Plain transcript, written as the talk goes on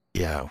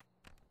Yo,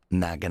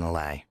 not gonna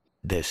lie,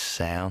 this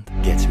sound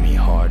gets me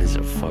hard as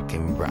a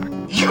fucking rock.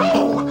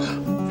 Yo!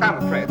 I'm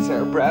afraid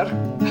so, Brad.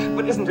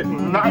 But isn't it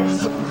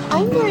nice?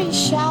 I'm very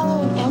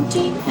shallow and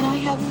empty, and I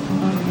have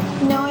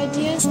no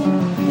ideas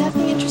and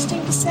nothing interesting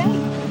to say.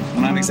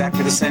 And I'm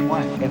exactly the same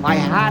way. If I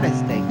had a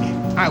steak,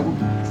 I would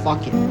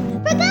fuck it.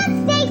 For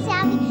God's sake,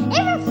 Abby,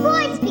 even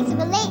Freud speaks of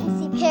a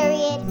latency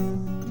period.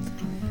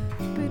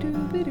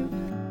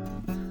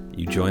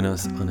 You join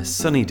us on a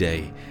sunny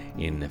day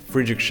in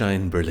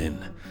Friedrichshain, Berlin.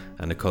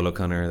 And Nicole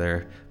O'Connor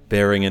there,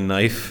 bearing a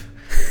knife,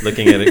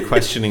 looking at it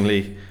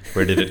questioningly.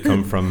 Where did it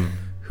come from?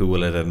 Who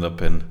will it end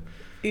up in?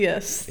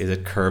 Yes. Is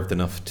it curved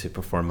enough to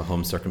perform a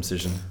home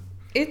circumcision?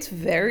 It's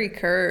very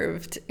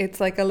curved. It's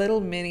like a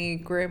little mini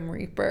Grim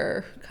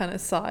Reaper kind of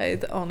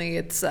scythe, only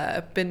it's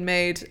been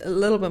made a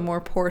little bit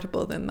more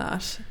portable than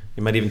that.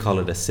 You might even call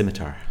it a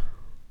scimitar.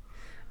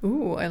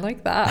 Ooh, I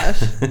like that.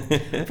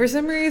 For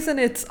some reason,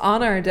 it's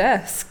on our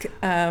desk.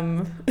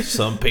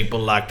 Some people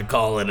like to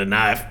call it a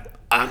knife.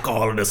 I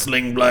call it a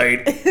sling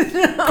blade.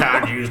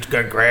 Can't use to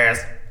cut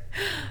grass.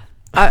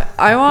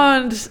 I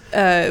want,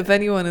 if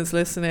anyone is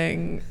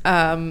listening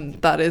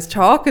that is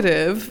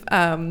talkative,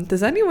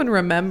 does anyone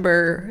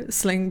remember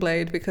Sling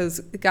Blade? Because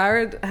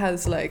Garrett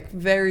has like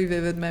very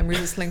vivid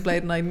memories of Sling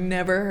Blade, and I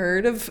never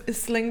heard of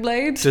Sling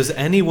Blade. Does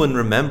anyone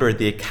remember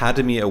the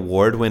Academy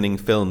Award-winning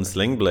film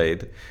Sling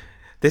Blade?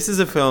 This is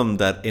a film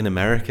that in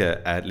America,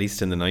 at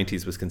least in the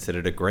 90s, was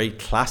considered a great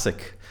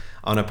classic,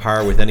 on a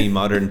par with any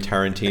modern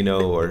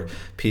Tarantino or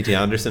P.T.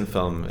 Anderson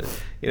film.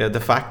 You know, the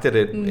fact that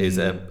it is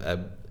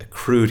a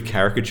crude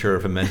caricature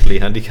of a mentally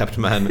handicapped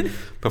man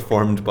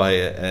performed by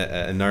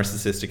a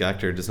narcissistic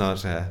actor does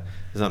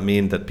not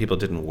mean that people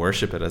didn't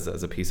worship it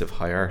as a piece of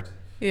high art.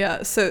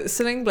 Yeah, so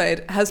Sling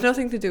Blade has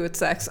nothing to do with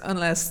sex,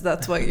 unless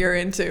that's what you're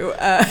into.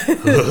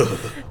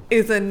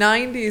 It's a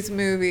 90s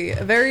movie,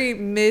 a very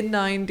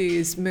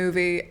mid-90s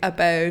movie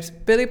about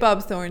Billy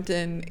Bob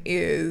Thornton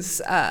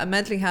is a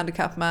mentally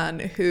handicapped man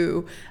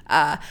who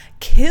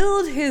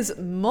killed his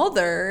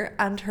mother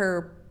and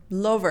her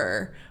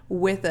lover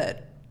with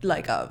a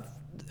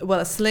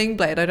sling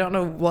blade. I don't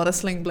know what a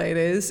sling blade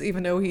is,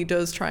 even though he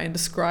does try and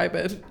describe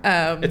it.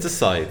 It's a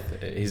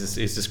scythe. He's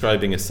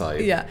describing a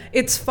scythe. Yeah,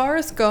 it's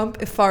Forrest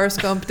Gump if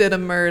Forrest Gump did a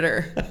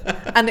murder,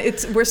 and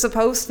we're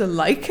supposed to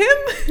like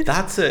him.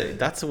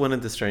 That's one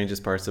of the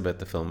strangest parts about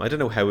the film. I don't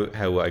know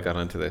how I got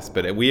onto this,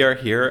 but we are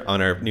here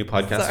on our new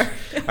podcast,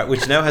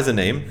 which now has a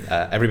name.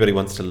 Everybody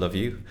Wants to Love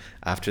You,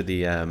 after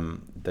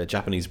the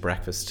Japanese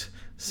breakfast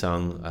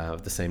song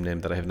of the same name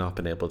that I have not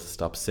been able to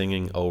stop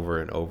singing over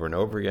and over and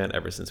over again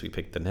ever since we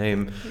picked the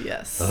name.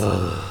 Yes.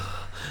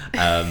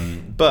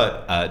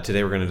 But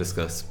today we're going to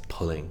discuss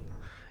pulling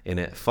in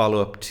a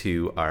follow-up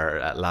to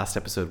our last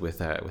episode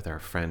with our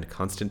friend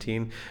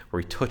Constantine, where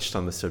we touched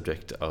on the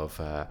subject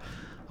of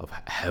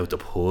how to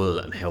pull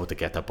and how to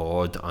get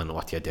aboard on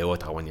what you do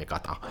with it when you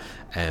got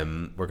that.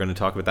 We're going to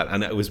talk about that,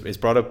 and it's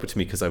brought up to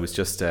me because I was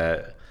just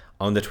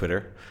on the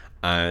Twitter,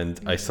 and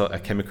I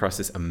came across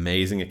this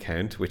amazing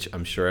account, which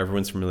I'm sure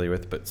everyone's familiar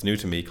with, but it's new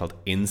to me, called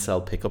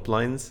Incel Pickup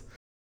Lines.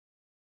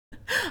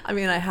 I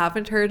mean, I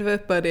haven't heard of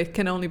it, but it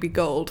can only be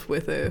gold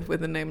with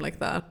a name like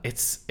that.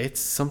 It's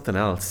something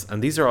else,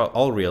 and these are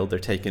all real. They're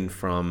taken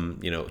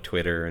from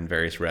Twitter and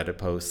various Reddit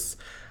posts,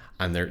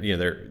 and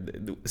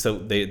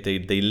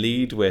they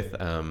lead with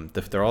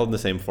they're all in the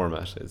same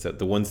format. It's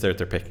the ones that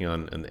they're picking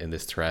on in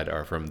this thread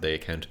are from the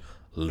account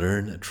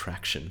Learn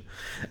Attraction,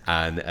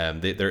 and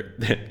they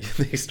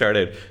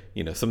started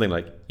something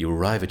like, you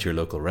arrive at your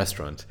local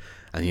restaurant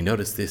and you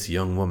notice this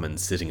young woman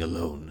sitting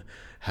alone.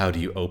 How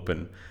do you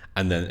open?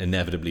 And then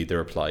inevitably the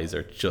replies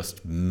are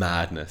just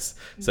madness.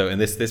 So in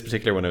this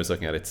particular one I was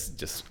looking at, it's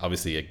just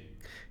obviously a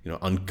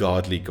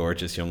ungodly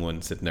gorgeous young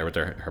one sitting there with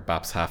her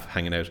baps half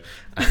hanging out,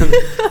 and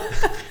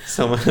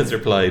someone has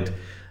replied,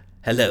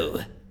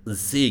 "Hello.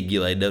 Seeing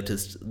you, I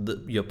noticed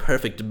your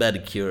perfect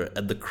manicure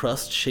and the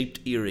cross-shaped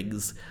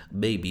earrings.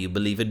 Maybe you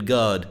believe in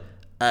God.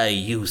 I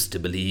used to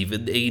believe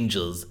in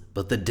angels,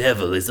 but the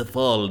devil is a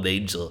fallen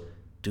angel.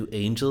 Do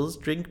angels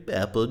drink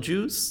apple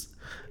juice?"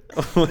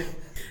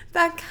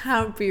 That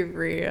can't be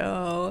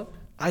real.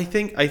 I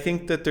think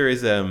that there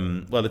is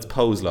it's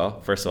Poe's law.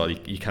 First of all,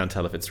 you can't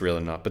tell if it's real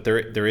or not, but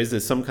there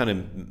is some kind of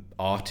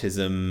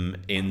autism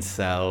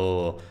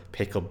incel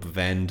pickup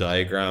Venn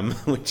diagram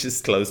which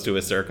is close to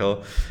a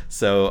circle.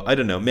 So I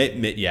don't know.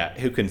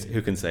 Who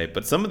can say?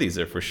 But some of these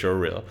are for sure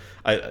real.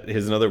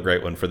 Here's another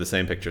great one for the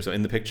same picture. So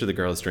in the picture, the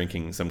girl's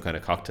drinking some kind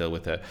of cocktail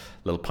with a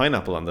little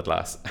pineapple on the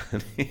glass,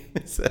 and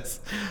it says,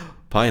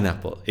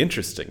 "Pineapple,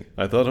 interesting.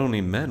 I thought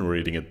only men were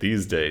eating it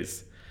these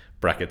days."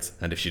 Brackets,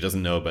 and if she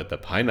doesn't know about the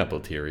pineapple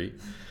theory,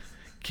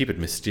 keep it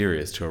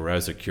mysterious to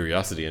arouse her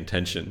curiosity and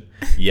tension.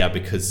 Yeah,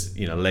 because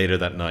later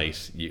that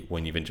night,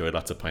 when you've enjoyed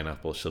lots of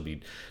pineapple, she'll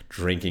be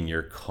drinking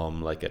your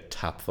cum like a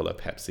tap full of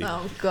Pepsi.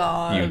 Oh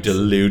God, you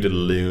deluded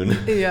loon.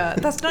 Yeah,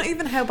 that's not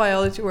even how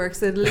biology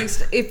works. At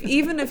least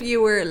even if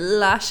you were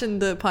lashing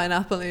the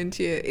pineapple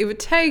into you, it would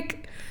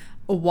take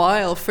a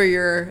while for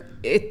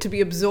it to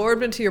be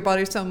absorbed into your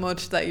body so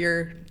much that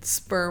your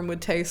sperm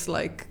would taste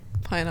like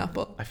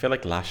pineapple. I feel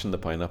like lashing the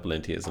pineapple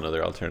into is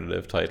another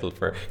alternative title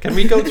for. Can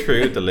we go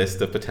through the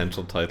list of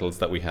potential titles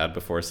that we had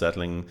before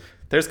settling?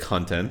 There's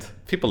content.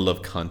 People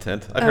love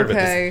content. I've heard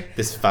about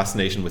this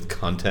fascination with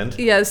content.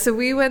 Yeah, so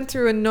we went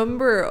through a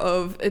number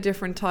of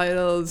different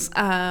titles,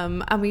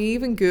 and we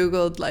even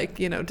Googled, like,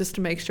 you know, just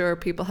to make sure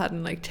people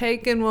hadn't like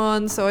taken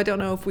one. So I don't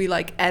know if we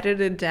like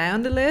edited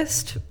down the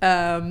list.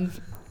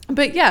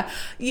 But yeah,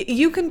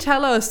 you can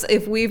tell us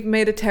if we've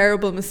made a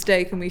terrible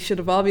mistake and we should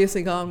have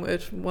obviously gone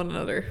with one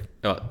another.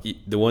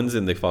 The ones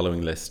in the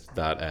following list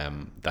that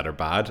are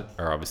bad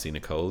are obviously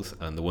Nicole's,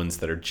 and the ones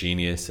that are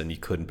genius and you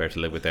couldn't bear to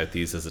live without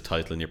these as a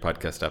title in your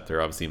podcast app,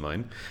 they're obviously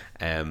mine.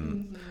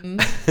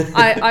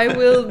 I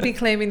will be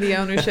claiming the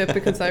ownership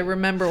because I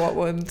remember what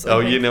ones.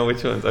 You know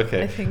which ones?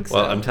 Okay. I think so.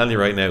 Well, I'm telling you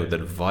right now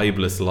that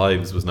Vibeless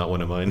Lives was not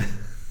one of mine.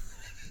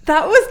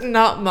 That was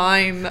not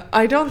mine.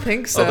 I don't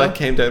think so. Oh, that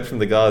came down from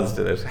the gods,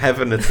 did it?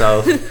 Heaven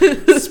itself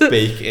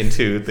spake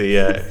into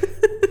the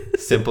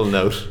simple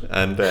note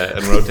and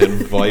wrote in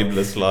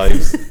Vibeless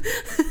Lives.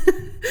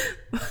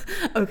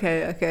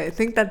 Okay. I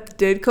think that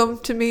did come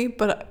to me,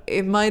 but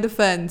in my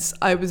defense,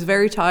 I was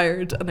very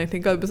tired and I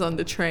think I was on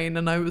the train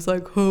and I was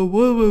like, oh,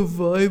 what about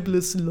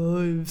Vibeless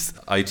Lives?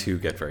 I too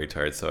get very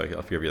tired, so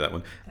I'll give you that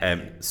one.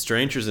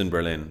 Strangers in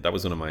Berlin, that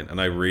was one of mine,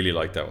 and I really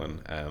liked that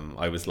one.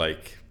 I was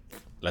like,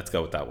 let's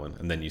go with that one.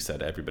 And then you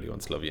said Everybody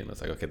Wants to Love You, and I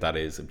was like, okay, that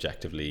is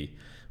objectively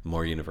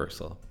more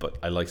universal, but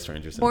I like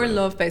Strangers in Berlin. More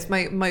love based.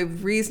 My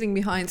reasoning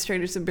behind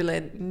Strangers in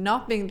Berlin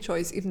not being the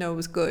choice, even though it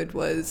was good,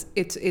 was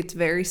it's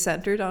very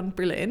centered on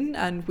Berlin,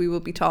 and we will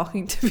be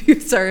talking to you.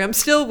 Sorry, I'm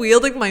still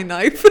wielding my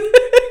knife.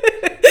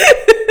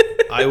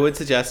 I would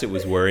suggest it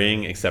was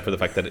worrying, except for the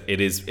fact that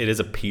it is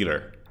a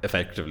peeler,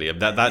 effectively.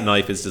 That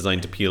knife is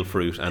designed to peel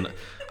fruit, and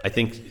I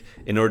think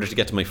in order to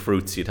get to my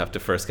fruits, you'd have to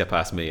first get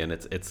past me, and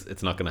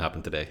it's not going to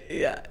happen today.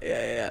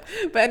 Yeah.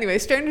 But anyway,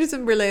 Strangers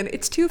in Berlin,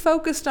 it's too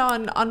focused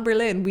on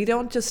Berlin. We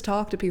don't just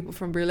talk to people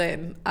from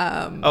Berlin.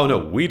 Oh no,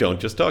 we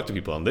don't just talk to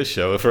people on this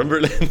show from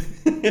Berlin.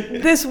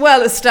 This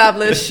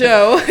well-established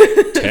show.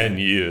 10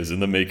 years in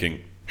the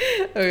making.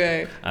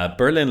 Okay.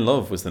 Berlin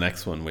Love was the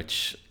next one,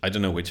 which I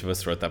don't know which of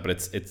us wrote that, but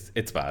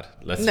it's bad.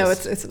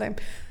 It's lame.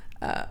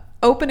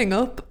 Opening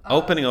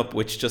Up,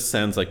 which just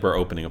sounds like we're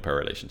opening up our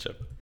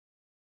relationship.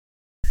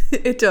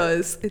 It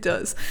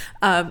does.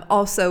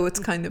 Also, it's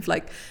kind of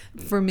like,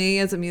 for me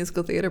as a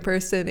musical theatre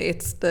person,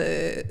 it's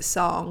the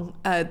song,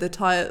 not the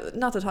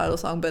title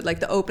song, but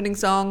like the opening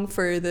song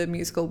for the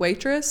musical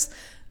Waitress.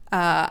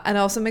 And it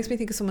also makes me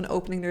think of someone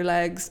opening their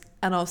legs,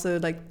 and also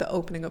like the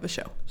opening of a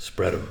show.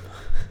 Spread them.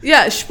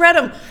 Yeah, shred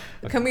them.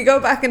 Can we go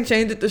back and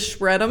change it to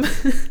shred them?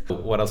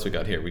 What else we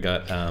got here? We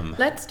got...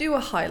 Let's do a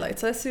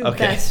highlights. Let's do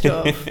best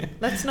of.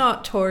 Let's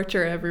not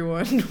torture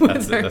everyone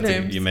with our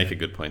names. You make a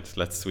good point.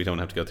 We don't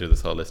have to go through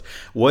this whole list.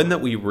 One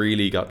that we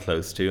really got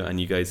close to,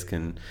 and you guys,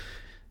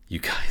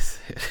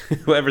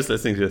 whoever's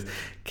listening to this,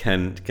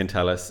 can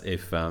tell us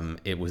if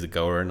it was a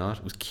goer or not.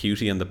 It was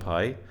Cutie and the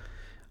Pie.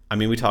 I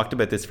mean, we talked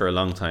about this for a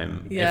long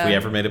time. Yeah. If we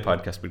ever made a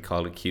podcast, we'd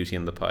call it Cutie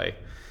and the Pie.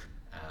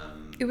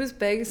 It was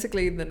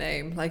basically the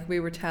name. Like, we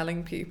were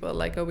telling people,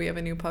 like, oh, we have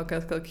a new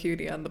podcast called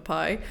Cutie and the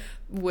Pie,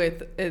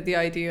 with the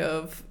idea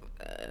of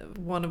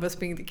one of us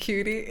being the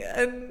cutie.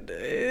 And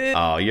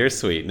oh, you're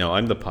sweet. No,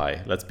 I'm the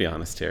pie. Let's be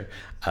honest here.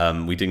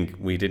 We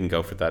didn't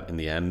go for that in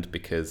the end,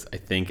 because I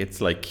think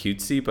it's like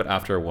cutesy, but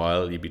after a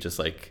while you'd be just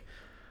like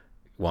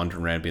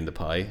wandering around being the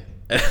pie.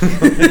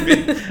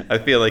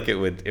 I feel like it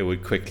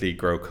would quickly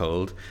grow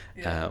cold.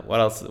 Yeah. What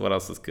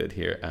else is good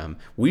here?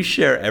 We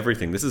Share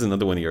Everything. This is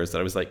another one of yours that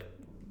I was like,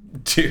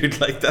 dude,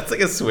 like that's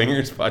like a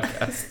swingers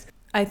podcast.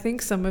 I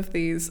think some of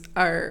these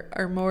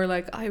are more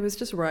like, I was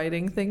just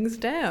writing things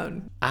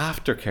down.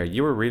 Aftercare,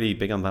 you were really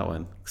big on that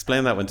one.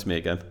 Explain that one to me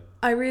again.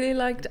 I really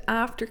liked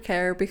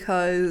aftercare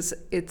because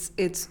it's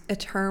a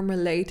term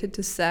related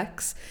to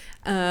sex.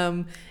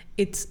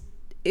 It's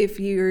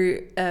if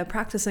you're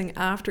practicing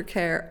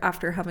aftercare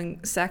after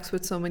having sex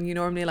with someone, you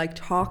normally like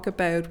talk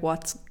about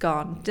what's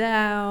gone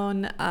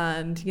down,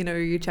 and you know,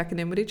 you're checking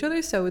in with each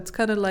other, so it's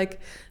kind of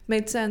like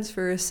made sense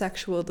for a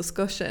sexual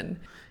discussion.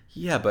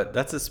 Yeah, but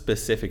that's a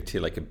specific to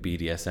like a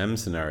BDSM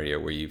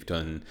scenario where you've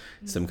done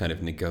some kind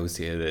of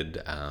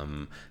negotiated,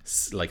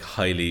 like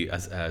highly,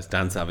 as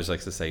Dan Savage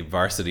likes to say,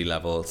 varsity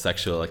level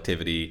sexual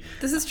activity.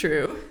 This is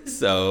true.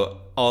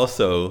 So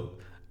also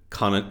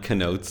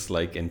connotes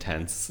like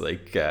intense,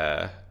 like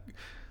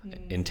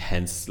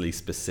intensely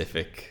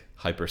specific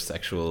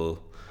hypersexual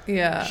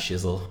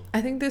shizzle. I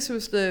think this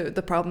was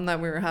the problem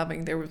that we were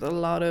having. There was a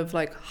lot of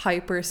like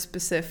hyper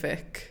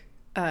specific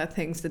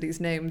things that these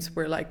names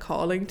were like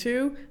calling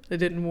to that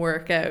didn't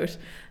work out.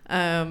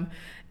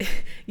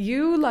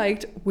 You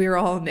liked We're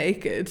All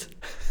Naked.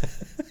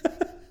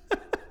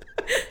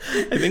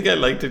 I think I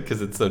liked it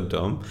because it's so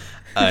dumb,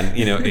 and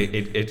you know,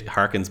 it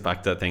harkens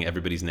back to that thing,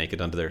 everybody's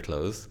naked under their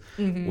clothes,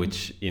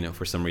 which, you know,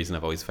 for some reason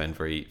I've always found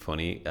very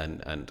funny,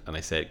 and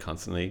I say it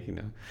constantly, you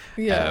know.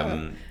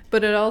 Yeah.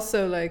 But it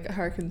also like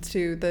harkens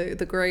to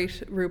the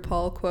great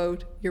RuPaul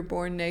quote, "You're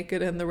born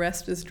naked and the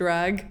rest is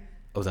drag."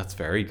 Oh, that's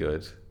very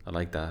good. I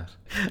like that.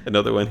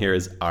 Another one here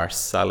is arse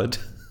salad.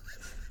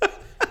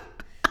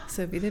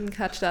 So if you didn't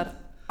catch that,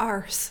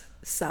 arse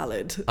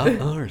salad. An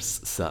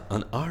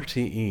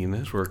RTE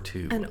Network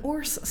 2. An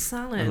orse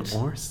salad. An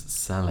orse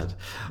salad.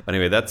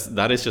 Anyway,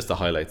 that is just the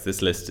highlights.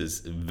 This list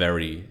is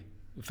very,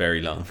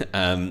 very long.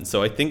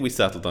 So I think we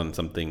settled on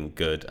something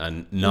good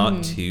and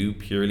not too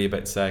purely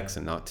about sex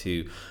and not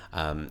too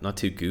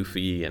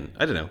goofy, and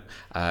I don't know.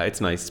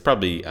 It's nice. It's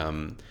probably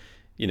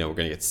we're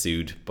gonna get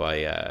sued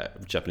by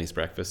Japanese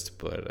Breakfast,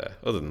 but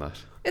other than that,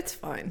 it's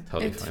fine.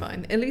 Totally it's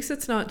fine. fine. At least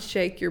it's not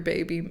Shake Your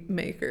Baby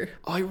Maker.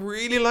 I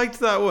really liked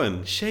that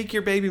one. Shake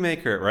Your Baby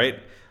Maker, right?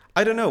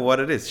 I don't know what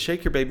it is.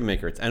 Shake Your Baby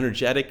Maker. It's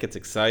energetic. It's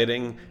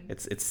exciting.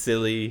 It's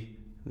silly.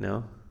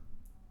 No.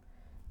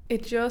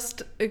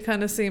 It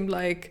kind of seemed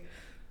like,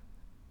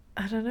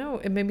 I don't know,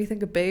 it made me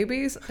think of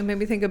babies. It made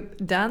me think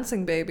of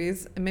dancing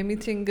babies. It made me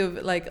think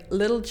of like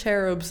little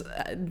cherubs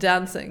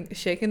dancing,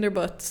 shaking their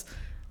butts.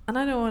 And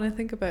I don't want to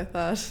think about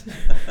that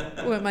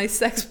with my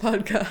sex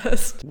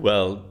podcast.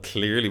 Well,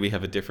 clearly we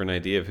have a different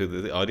idea of who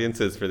the audience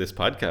is for this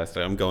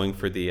podcast. I'm going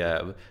for the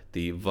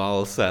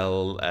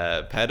Volcel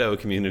pedo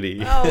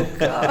community. Oh,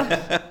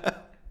 God.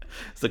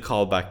 It's a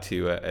callback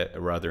to a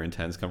rather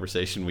intense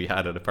conversation we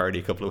had at a party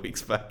a couple of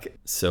weeks back.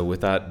 So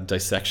with that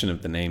dissection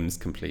of the names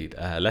complete,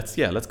 let's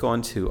go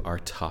on to our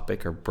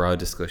topic, our broad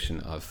discussion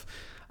of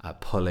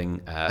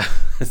pulling,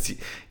 as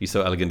you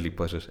so elegantly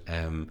put it,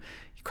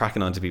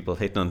 cracking onto people,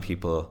 hitting on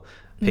people,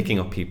 picking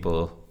up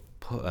people,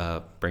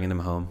 bringing them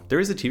home. There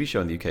is a TV show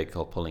in the UK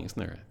called Pulling, isn't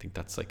there? I think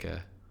that's like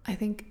a... I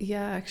think,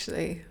 yeah,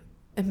 actually.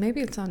 And maybe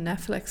it's on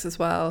Netflix as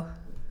well.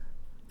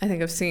 I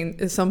think I've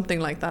seen something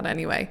like that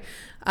anyway.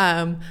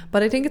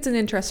 But I think it's an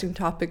interesting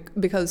topic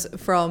because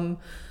from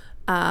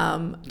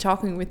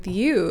talking with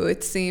you,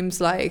 it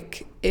seems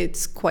like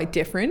it's quite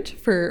different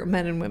for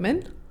men and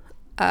women.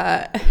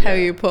 How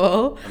you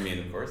pull. I mean,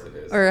 of course it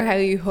is. Or how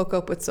you hook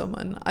up with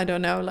someone. I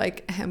don't know,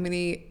 like how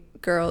many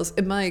girls,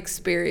 in my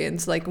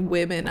experience, like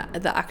women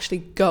that actually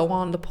go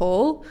on the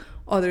pull,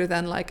 other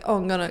than like, oh,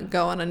 I'm gonna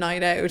go on a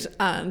night out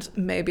and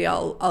maybe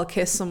I'll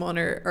kiss someone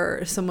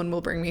or someone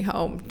will bring me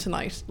home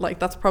tonight. Like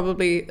that's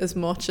probably as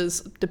much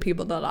as the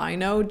people that I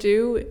know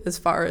do as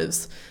far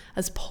as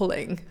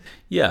pulling.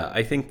 Yeah,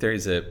 I think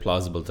there's a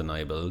plausible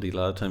deniability a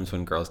lot of times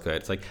when girls go out.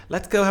 It's like,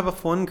 let's go have a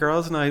fun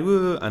girls' night,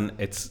 woo, and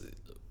it's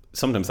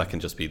sometimes that can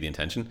just be the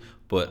intention,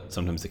 but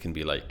sometimes it can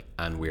be like,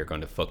 and we're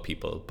going to fuck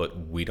people,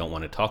 but we don't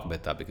want to talk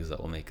about that because that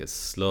will make us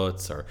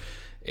sluts, or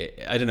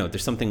I don't know,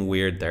 there's something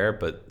weird there.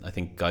 But I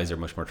think guys are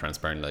much more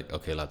transparent, like,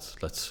 okay lads,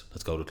 let's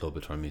go to the club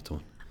and try and meet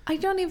someone. I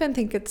don't even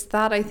think it's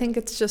that. I think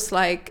it's just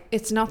like,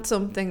 it's not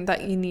something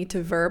that you need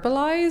to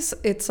verbalize.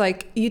 It's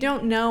like you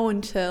don't know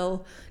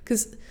until,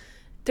 because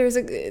there's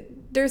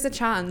a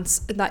chance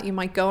that you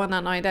might go on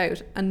that night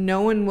out and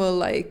no one will,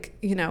 like,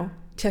 you know,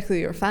 tickle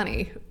your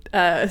fanny,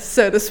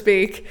 so to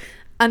speak,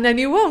 and then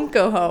you won't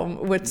go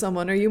home with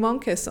someone or you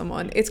won't kiss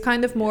someone. It's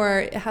kind of more,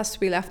 it has to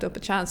be left up a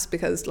chance,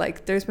 because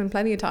like there's been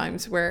plenty of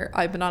times where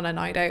I've been on a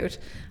night out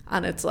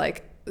and it's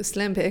like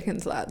slim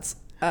pickings, lads.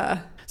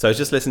 So I was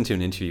just listening to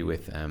an interview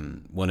with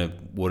one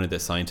of the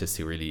scientists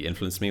who really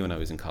influenced me when I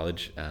was in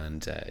college,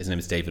 and his name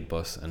is David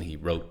Buss, and he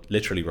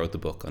literally wrote the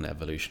book on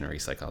evolutionary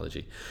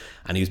psychology,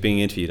 and he was being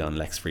interviewed on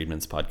Lex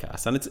Friedman's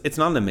podcast, and it's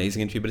not an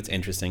amazing interview, but it's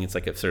interesting. It's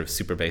like a sort of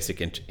super basic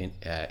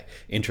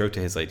intro to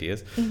his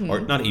ideas, or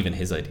not even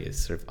his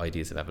ideas, sort of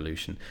ideas of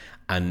evolution,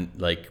 and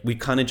like we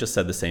kind of just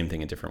said the same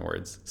thing in different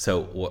words.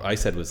 So what I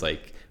said was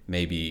like,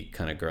 maybe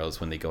kind of girls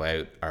when they go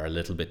out are a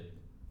little bit,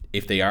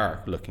 if they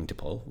are looking to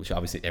pull, which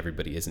obviously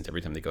everybody isn't every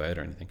time they go out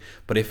or anything,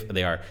 but if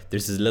they are,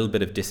 there's a little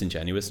bit of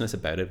disingenuousness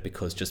about it,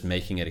 because just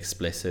making it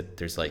explicit,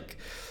 there's like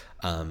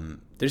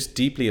there's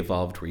deeply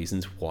evolved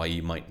reasons why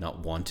you might not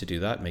want to do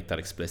that, make that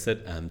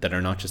explicit, that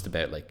are not just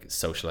about like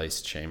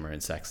socialized shame or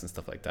sex and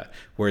stuff like that.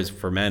 Whereas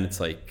for men, it's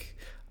like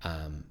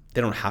they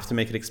don't have to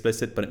make it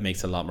explicit, but it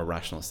makes a lot more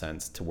rational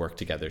sense to work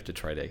together to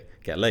try to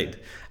get laid.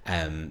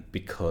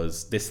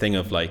 Because this thing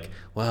of like,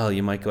 well,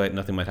 you might go out,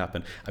 nothing might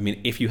happen. I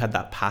mean, if you had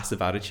that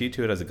passive attitude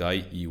to it as a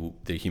guy,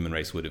 the human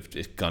race would have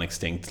just gone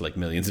extinct like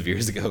millions of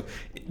years ago.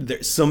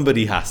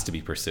 Somebody has to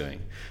be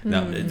pursuing.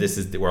 Now,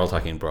 we're all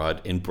talking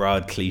in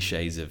broad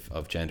cliches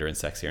of gender and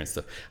sex here and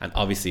stuff. And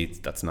obviously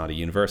that's not a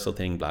universal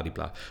thing, blah, blah,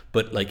 blah.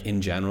 But like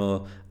in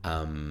general,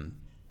 in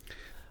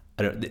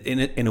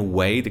a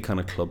way, the kind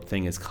of club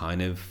thing is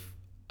kind of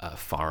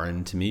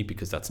foreign to me,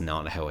 because that's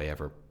not how I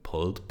ever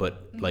pulled.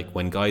 But like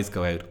when guys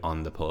go out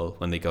on the pull,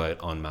 when they go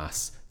out en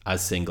masse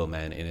as single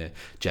men,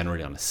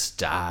 generally on a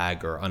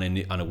stag or on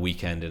a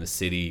weekend in a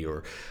city,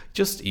 or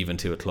just even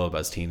to a club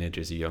as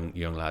teenagers or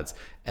young lads,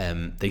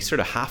 they sort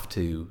of have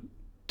to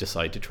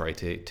decide to try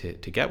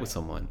to get with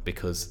someone,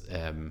 because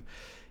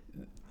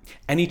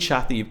any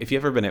chat that if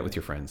you've ever been out with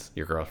your friends,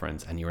 your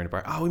girlfriends, and you were in a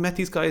bar, we met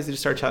these guys, they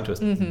just started chatting to us.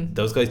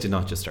 Those guys did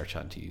not just start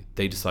chatting to you.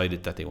 They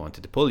decided that they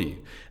wanted to pull you.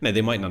 Now,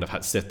 they might not have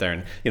had to sit there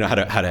and, you know,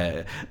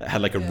 had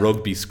like a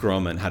rugby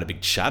scrum and had a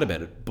big chat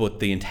about it, but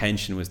the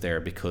intention was there,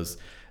 because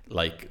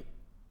like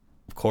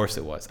Of course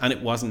it was. And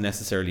it wasn't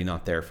necessarily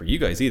not there for you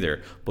guys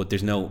either, but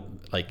there's no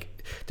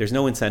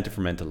incentive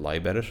for men to lie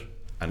about it,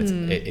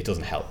 and it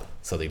doesn't help,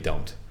 so they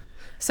don't.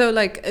 So,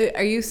 like,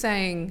 are you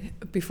saying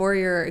before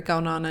you're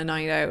going on a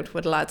night out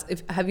with lads,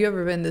 have you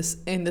ever been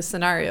in this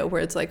scenario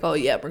where it's like, oh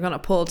yeah, we're gonna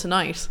pull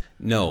tonight?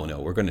 No,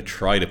 we're going to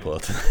try to pull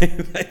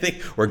tonight. I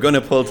think we're going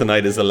to pull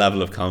tonight is a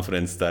level of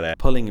confidence that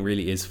pulling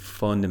really is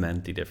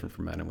fundamentally different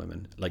for men and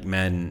women. Like,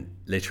 men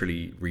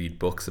literally read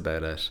books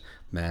about it.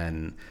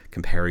 Men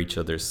compare each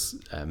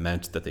other's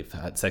amount that they've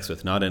had sex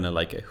with, not in a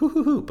like a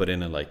hoo, but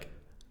in a like,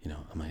 you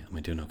know, am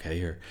I doing okay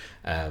here?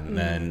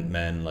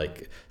 Men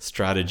like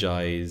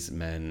strategize,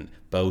 men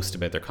boast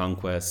about their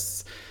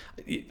conquests.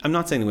 I'm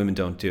not saying that women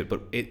don't do it,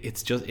 but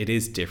it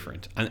is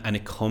different. And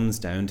it comes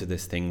down to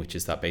this thing, which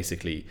is that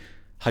basically,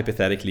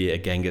 hypothetically, a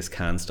Genghis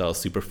Khan style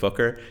super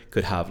fucker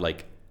could have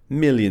like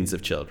millions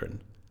of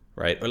children,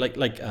 right? Or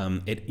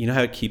you know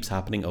how it keeps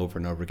happening over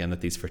and over again that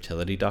these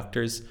fertility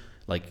doctors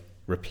like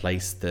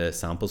replace the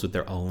samples with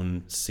their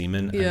own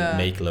semen and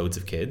make loads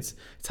of kids.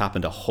 It's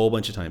happened a whole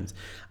bunch of times,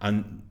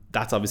 and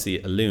that's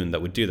obviously a loon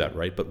that would do that,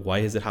 right? But why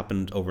has it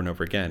happened over and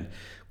over again?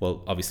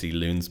 Well, obviously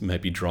loons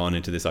might be drawn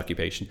into this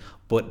occupation,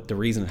 but the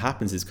reason it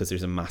happens is because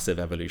there's a massive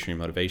evolutionary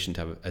motivation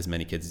to have as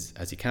many kids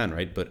as you can,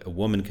 right? But a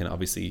woman can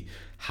obviously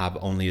have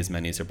only as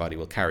many as her body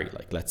will carry.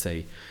 Like, let's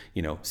say,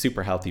 you know,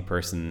 super healthy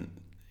person,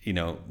 you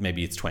know,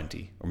 maybe it's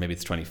 20 or maybe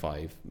it's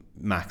 25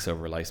 max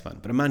over a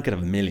lifespan, but a man could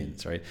have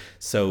millions, right?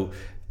 So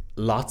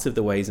lots of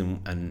the ways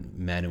and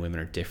men and women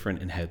are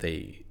different in how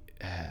they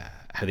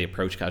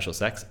approach casual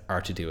sex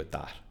are to do with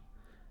that,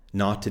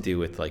 not to do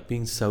with like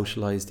being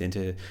socialized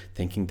into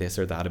thinking this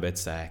or that about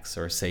sex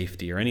or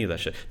safety or any of that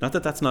shit. Not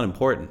that that's not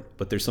important,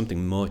 but there's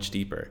something much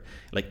deeper.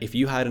 Like, if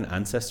you had an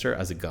ancestor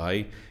as a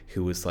guy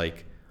who was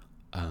like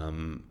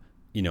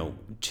you know,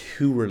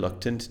 too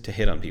reluctant to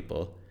hit on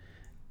people,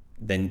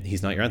 then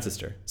he's not your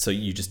ancestor. So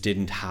you just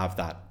didn't have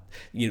that.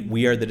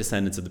 We are the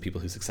descendants of the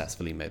people who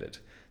successfully made it.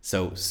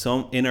 So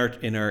some in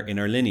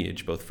our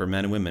lineage, both for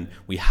men and women,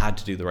 we had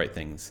to do the right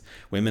things.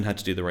 Women had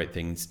to do the right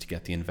things to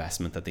get the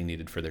investment that they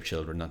needed for their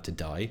children not to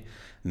die.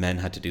 Men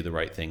had to do the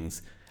right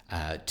things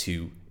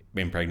to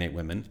impregnate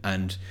women,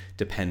 and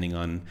depending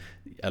on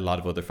a lot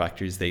of other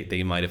factors,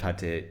 they might have had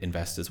to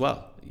invest as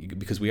well,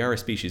 because we are a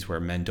species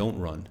where men don't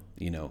run,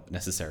 you know,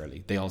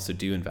 necessarily. They also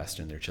do invest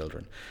in their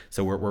children.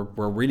 So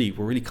we're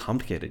really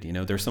complicated. You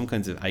know, there's some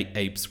kinds of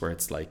apes where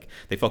it's like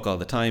they fuck all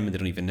the time and they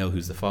don't even know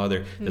who's the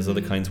father. There's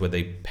other kinds where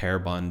they pair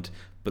bond,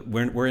 but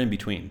we're in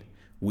between.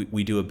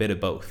 We do a bit of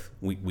both.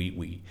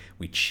 We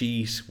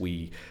cheat,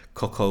 we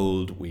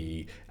cuckold,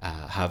 we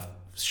have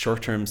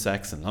short-term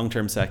sex and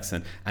long-term sex,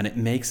 and it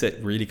makes it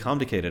really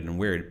complicated and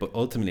weird. But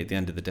ultimately, at the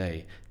end of the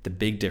day, the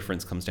big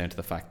difference comes down to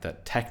the fact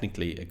that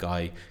technically a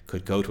guy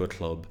could go to a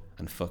club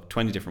and fuck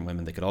 20 different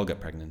women. They could all get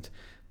pregnant,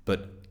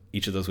 but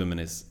each of those women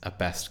is at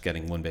best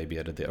getting one baby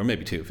out of or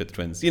maybe two if it's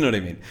twins, you know what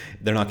I mean?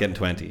 They're not getting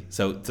 20.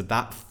 So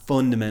that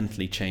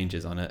fundamentally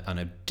changes on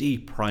a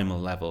deep primal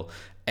level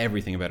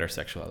everything about our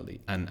sexuality,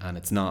 and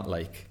it's not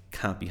like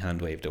can't be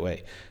hand waved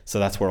away. So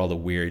that's where all the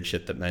weird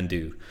shit that men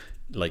do,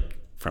 like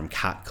from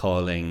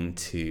catcalling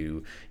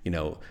to, you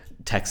know,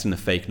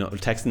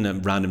 texting a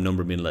random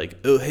number being like,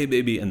 oh hey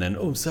baby, and then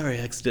oh sorry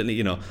accidentally,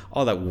 you know,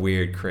 all that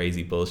weird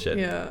crazy bullshit.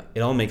 Yeah,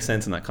 it all makes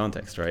sense in that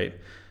context, right?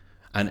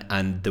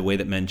 And the way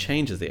that men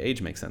change as they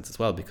age makes sense as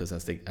well, because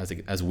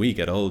as we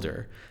get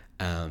older,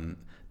 the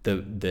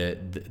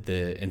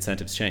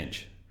incentives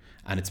change,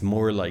 and it's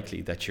more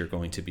likely that you're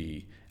going to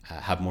be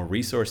have more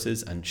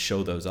resources and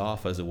show those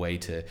off as a way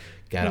to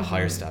get a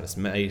higher status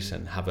mate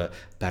and have a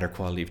better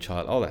quality of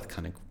child, all that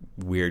kind of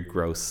weird,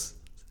 gross,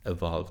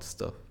 evolved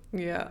stuff.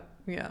 Yeah.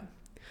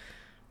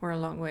 We're a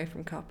long way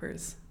from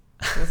coppers.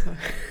 That's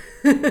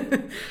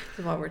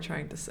what we're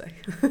trying to say.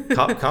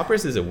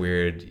 Coppers is a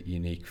weird,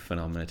 unique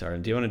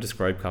phenomenon. Do you want to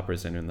describe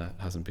coppers to anyone that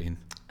hasn't been?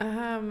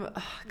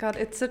 God,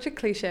 it's such a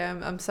cliche.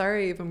 I'm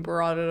sorry I even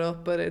brought it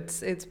up, but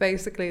it's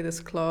basically this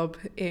club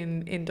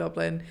in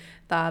Dublin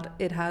that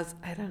it has,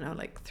 I don't know,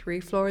 like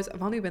 3 floors.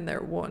 I've only been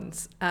there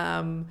once,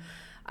 and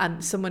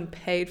someone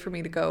paid for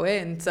me to go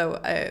in, so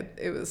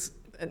it was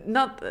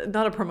not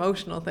a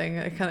promotional thing.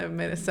 I kind of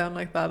made it sound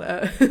like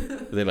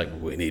that. They're like,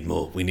 we need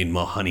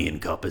more honey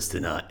and coppers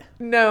tonight.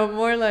 No,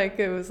 more like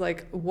it was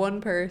like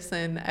one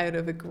person out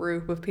of a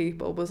group of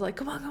people was like,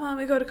 come on,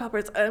 we go to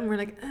coppers, and we're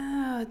like,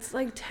 it's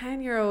like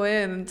 €10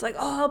 in, and it's like,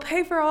 oh, I'll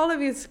pay for all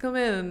of you to come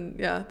in, and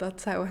yeah,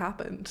 that's how it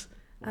happened.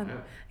 And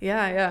wow.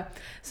 Yeah.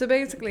 So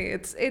basically,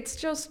 it's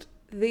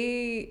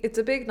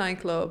a big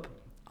nightclub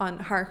on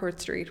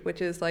Harcourt Street,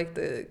 which is like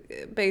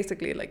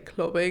basically like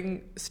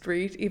clubbing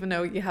street, even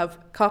though you have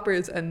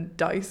coppers and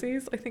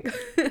diceys. I think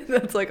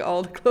that's like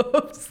all the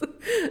clubs.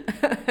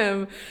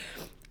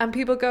 And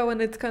people go,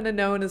 and it's kind of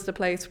known as the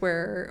place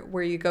where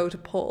you go to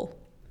pull,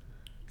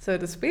 so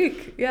to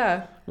speak.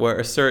 Yeah. Where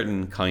a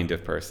certain kind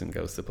of person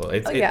goes to pull.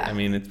 I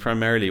mean, it's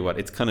primarily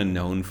it's kind of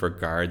known for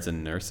guards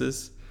and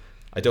nurses.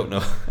 I don't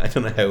know. I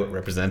don't know how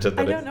represented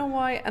that I is. don't know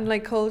why. And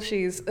like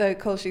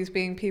culshies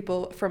being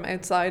people from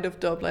outside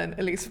of Dublin,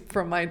 at least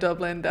from my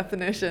Dublin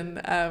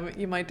definition.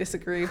 You might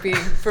disagree, being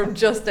from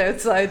just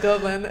outside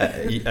Dublin.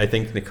 I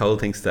think Nicole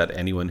thinks that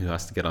anyone who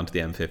has to get onto the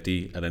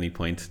M50 at any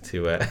point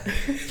to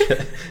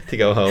to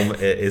go home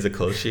is a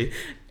culshie.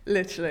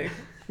 Literally.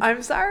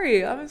 I'm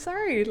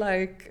sorry.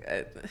 Like,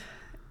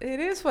 it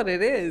is what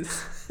it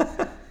is.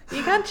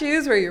 You can't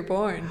choose where you're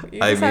born. You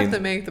just have to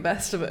make the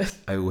best of it.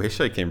 I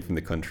wish I came from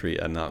the country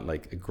and not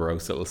like a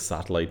gross little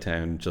satellite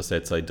town just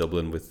outside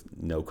Dublin with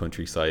no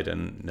countryside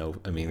and no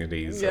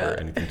amenities or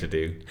anything to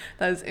do.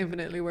 That is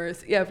infinitely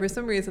worse. Yeah, for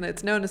some reason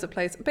it's known as a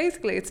place.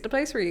 Basically, it's the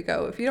place where you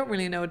go if you don't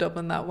really know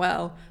Dublin that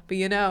well, but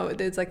you know,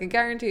 it's like a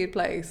guaranteed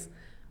place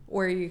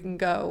where you can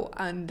go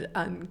and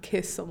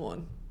kiss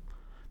someone.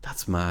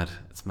 That's mad.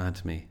 It's mad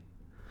to me.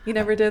 You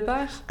never did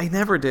that? I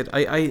never did.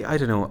 I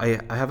don't know.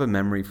 I have a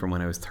memory from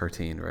when I was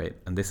 13, right?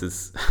 And this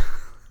is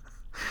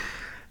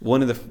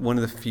one of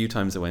the few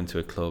times I went to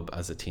a club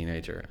as a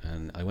teenager,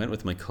 and I went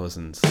with my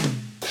cousins.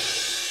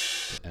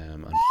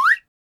 And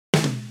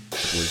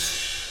it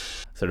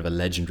was sort of a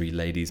legendary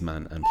ladies'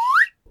 man, and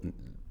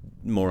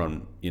more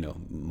on, you know,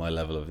 my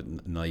level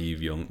of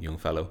naive young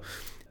fellow.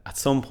 At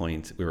some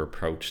point, we were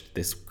approached.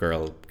 This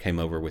girl came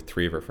over with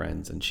 3 of her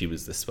friends, and she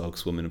was the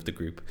spokeswoman of the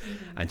group.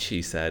 And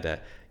she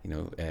said,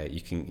 you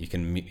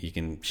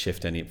can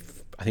shift any.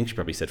 I think she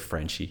probably said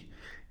Frenchie,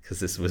 because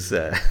this was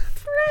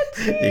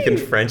Frenchie. You can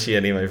Frenchie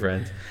any of my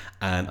friends.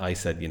 And I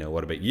said,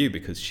 what about you?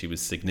 Because she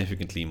was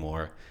significantly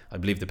more. I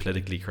believe the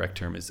politically correct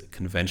term is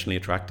conventionally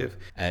attractive.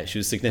 She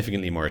was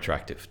significantly more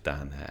attractive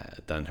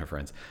than her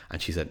friends.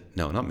 And she said,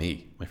 no, not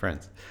me, my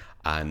friends.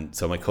 And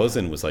so my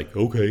cousin was like,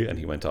 okay, and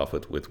he went off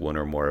with one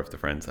or more of the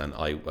friends, and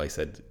I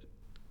said,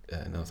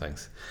 no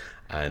thanks.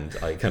 And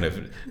I kind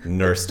of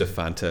nursed a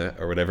Fanta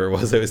or whatever it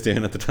was I was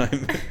doing at the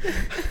time.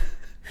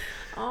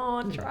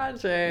 Oh,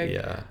 tragic.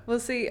 Yeah. Well,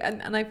 see,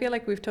 and I feel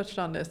like we've touched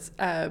on this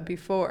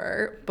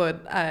before,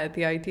 but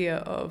the idea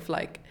of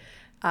like,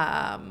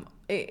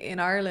 in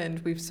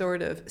Ireland, we've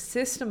sort of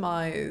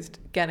systemized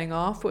getting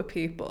off with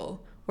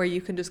people where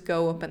you can just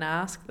go up and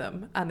ask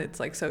them and it's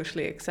like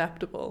socially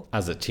acceptable.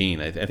 As a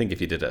teen, I think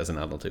if you did it as an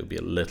adult, it would be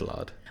a little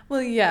odd.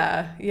 Well,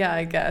 yeah,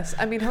 I guess.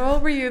 I mean, how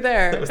old were you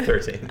there? I was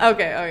 13.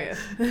 Okay, oh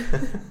yeah.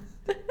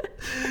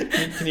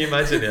 Can you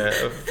imagine a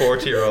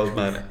 40-year-old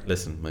man?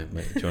 Listen, do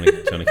you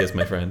want to kiss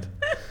my friend?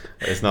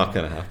 It's not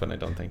going to happen, I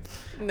don't think.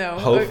 No.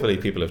 Hopefully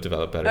people have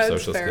developed better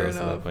social skills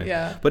at that point.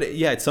 Yeah. But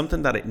it's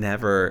something that it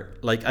never,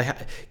 like,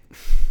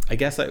 I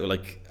guess I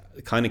like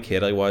the kind of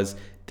kid I was.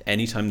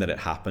 Anytime that it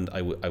happened,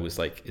 I was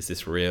like, is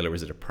this real or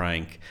is it a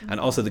prank? And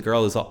also the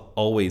girl is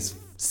always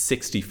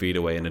 60 feet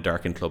away in a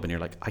darkened club, and you're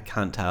like, I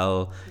can't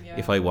tell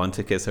if I want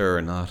to kiss her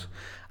or not.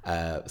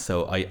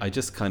 So I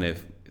just kind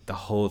of, the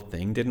whole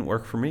thing didn't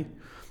work for me,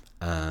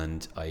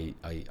 and I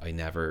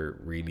never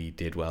really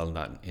did well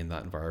in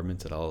that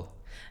environment at all.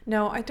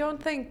 No, I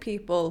don't think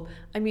people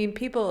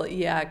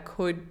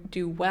could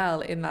do well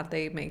in that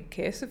they may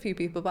kiss a few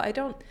people, but I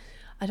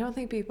don't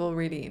think people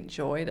really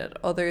enjoyed it,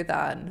 other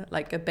than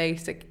like a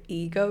basic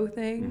ego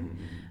thing.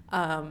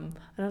 I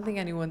don't think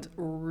anyone's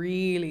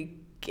really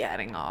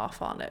getting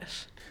off on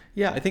it.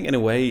 Yeah, I think in a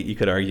way you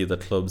could argue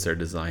that clubs are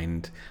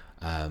designed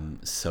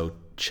so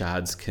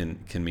Chads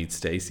can meet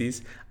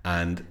Stacey's,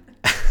 and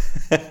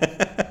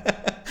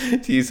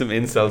to use some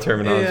incel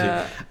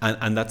terminology,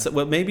 and that's,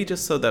 well, maybe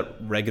just so that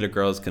regular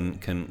girls can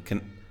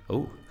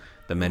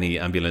the many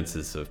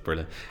ambulances of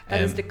Berlin.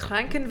 That is the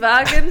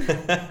Krankenwagen.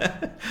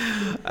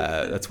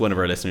 That's one of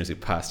our listeners who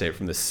passed out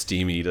from the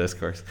steamy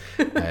discourse.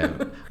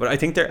 But I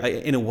think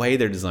in a way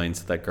they're designed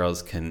so that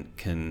girls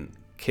can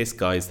kiss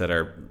guys that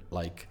are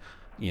like,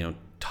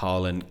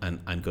 tall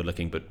and good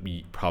looking, but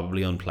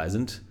probably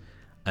unpleasant.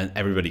 And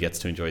everybody gets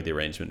to enjoy the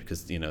arrangement,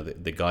 because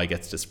the guy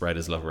gets to spread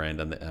his love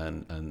around,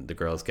 and the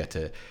girls get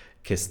to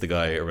kiss the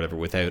guy or whatever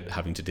without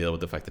having to deal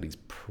with the fact that he's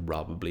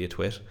probably a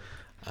twit.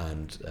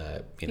 And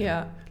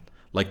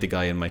like the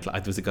guy in my class,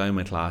 there was a guy in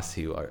my class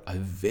who I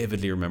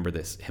vividly remember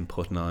him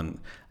putting on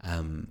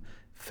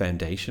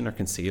foundation or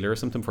concealer or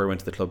something before I went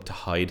to the club to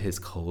hide his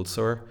cold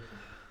sore.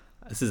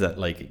 This is at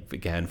like,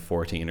 again,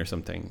 14 or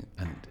something,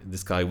 and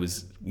this guy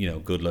was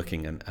good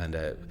looking and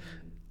a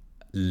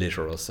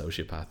literal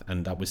sociopath,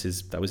 and that was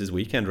his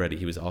weekend ready.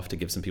 He was off to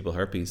give some people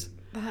herpes.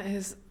 That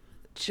is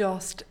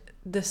just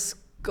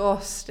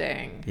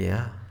disgusting.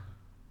 Yeah.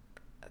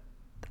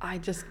 I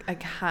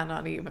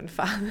cannot even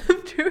fathom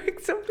doing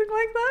something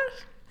like that.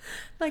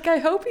 Like, I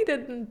hope he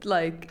didn't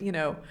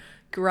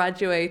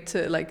graduate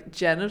to like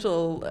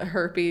genital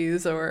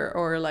herpes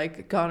or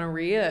like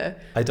gonorrhea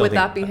with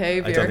that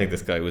behavior. I don't think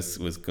this guy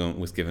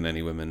was given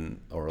any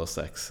women oral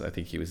sex. I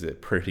think he was a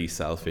pretty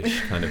selfish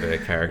kind of a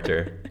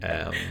character.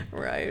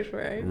 Right.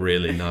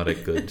 Really not a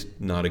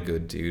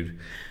good dude.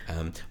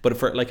 But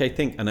for I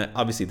think, and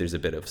obviously there's a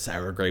bit of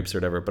sour grapes or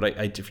whatever, but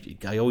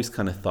I always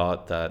kind of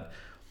thought that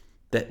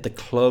the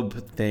club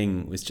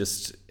thing was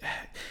just,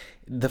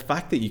 the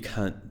fact that you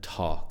can't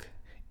talk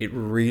it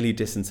really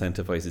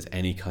disincentivizes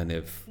any kind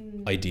of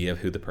idea of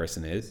who the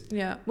person is.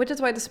 Yeah, which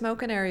is why the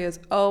smoking area is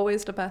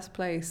always the best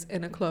place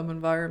in a club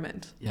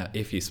environment. Yeah,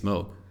 if you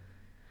smoke.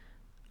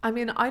 I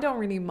mean, I don't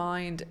really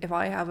mind if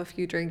I have a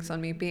few drinks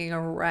on me being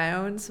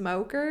around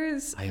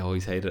smokers. I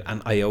always hate it.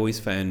 And I always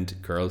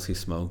found girls who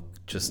smoke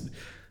just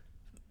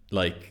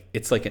like,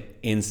 it's like an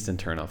instant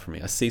turn off for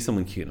me. I see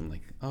someone cute and I'm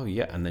like, oh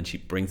yeah. And then she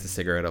brings the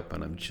cigarette up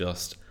and I'm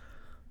just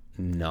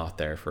not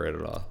there for it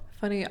at all.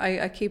 Funny,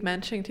 I keep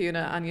mentioning to you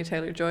that Anya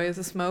Taylor-Joy is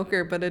a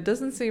smoker, but it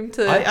doesn't seem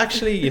to... I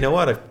actually, you know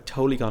what? I've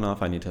totally gone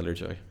off Anya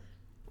Taylor-Joy.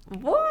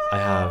 What? I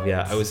have,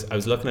 yeah. I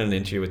was looking at an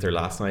interview with her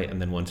last night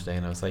and then one today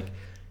and I was like,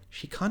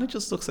 she kind of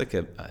just looks like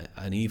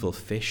an evil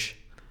fish.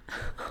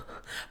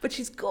 But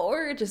she's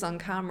gorgeous on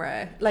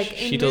camera. Like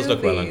she in does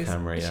movies, look well on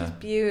camera, yeah. She's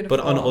beautiful.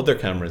 But on other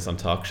cameras, on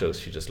talk shows,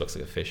 she just looks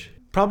like a fish.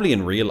 Probably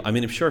in real, I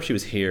mean, I'm sure if she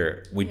was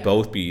here, we'd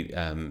both be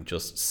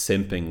just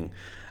simping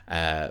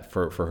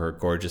for her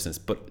gorgeousness.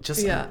 But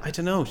just, I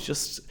don't know,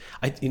 just,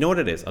 you know what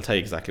it is? I'll tell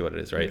you exactly what it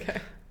is, right?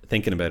 Okay.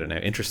 Thinking about it now,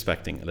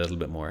 introspecting a little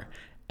bit more.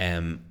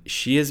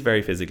 She is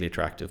very physically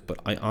attractive, but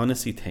I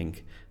honestly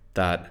think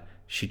that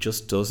she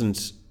just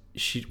doesn't...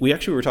 We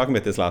actually were talking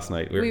about this last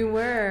night. We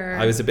were.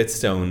 I was a bit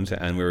stoned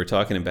and we were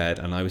talking in bed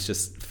and I was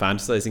just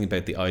fantasizing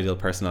about the ideal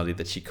personality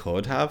that she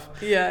could have.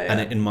 Yeah.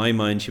 And in my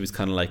mind, she was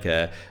kind of like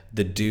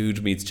the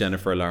dude meets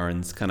Jennifer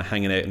Lawrence, kind of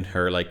hanging out in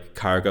her like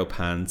cargo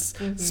pants,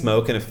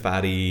 smoking a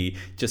fatty,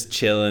 just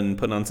chilling,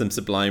 putting on some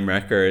Sublime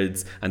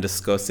records and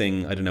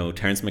discussing, I don't know,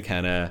 Terence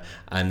McKenna.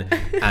 And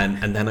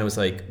then I was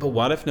like, but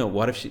what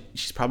if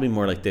she's probably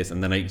more like this?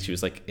 And then she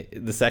was like,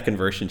 the second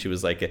version, she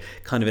was like a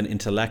kind of an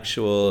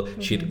intellectual.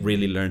 She'd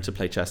really learned to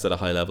play chess at a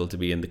high level to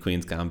be in the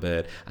Queen's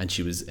Gambit. And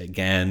she was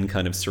again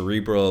kind of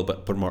cerebral,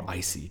 but more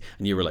icy.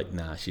 And you were like,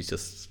 nah, she's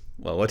just...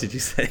 Well, what did you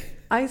say?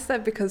 I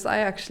said because I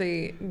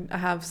actually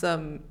have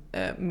some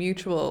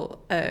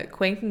mutual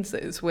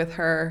acquaintances with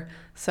her.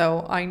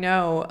 So I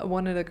know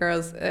one of the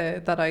girls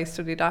that I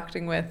studied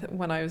acting with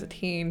when I was a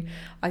teen,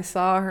 I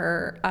saw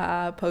her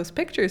post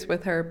pictures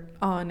with her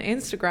on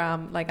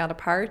Instagram, like at a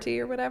party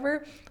or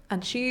whatever.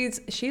 And she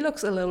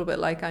looks a little bit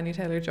like Anya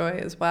Taylor-Joy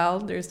as well.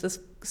 There's this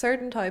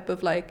certain type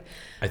of like...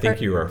 I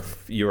think you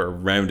are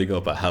rounding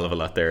up a hell of a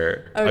lot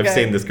there. Okay. I've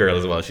seen this girl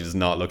as well. She does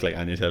not look like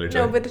Anya Taylor-Joy.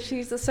 No, but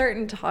she's a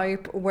certain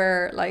type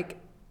where like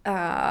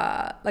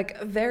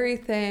very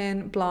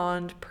thin,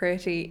 blonde,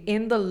 pretty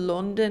in the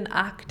London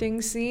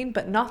acting scene,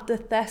 but not the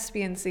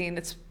thespian scene.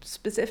 It's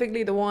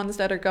specifically the ones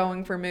that are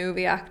going for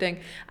movie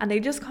acting, and they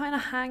just kind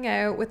of hang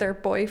out with their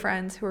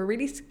boyfriends who are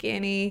really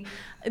skinny.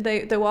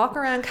 They walk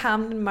around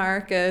Camden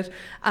Market,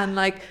 and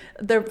like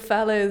their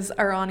fellas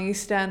are on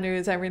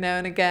EastEnders every now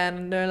and again,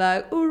 and they're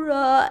like,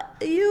 "Hoorah,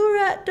 you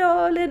right,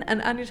 darling."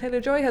 And Anya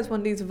Taylor-Joy has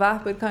one of these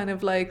vapid kind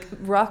of like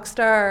rock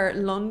star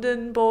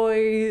London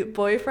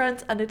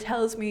boyfriends, and it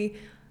tells me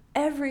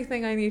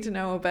everything I need to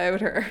know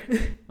about her.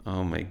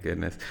 Oh my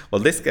goodness.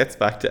 Well, this gets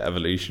back to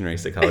evolutionary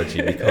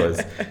psychology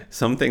because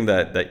something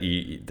that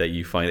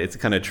you find, it's a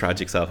kind of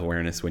tragic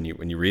self-awareness when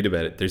you read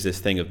about it. There's this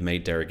thing of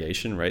mate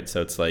derogation, right?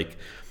 So it's like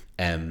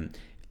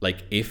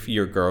if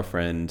your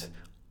girlfriend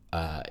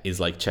is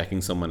like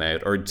checking someone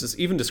out or just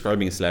even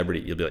describing a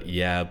celebrity, you'll be like,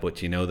 yeah,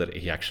 but you know that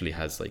he actually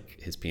has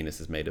like his penis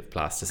is made of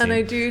plasticine. And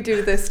I do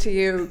this to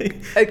you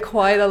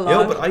quite a lot.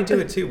 Yeah, but I do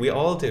it too. We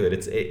all do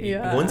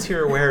it. Once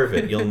you're aware of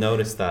it, you'll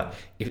notice that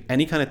if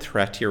any kind of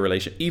threat to your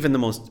relation, even the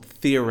most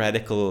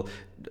theoretical,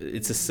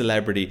 it's a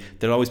celebrity,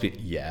 there'll always be,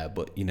 yeah,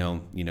 but you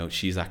know,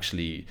 she's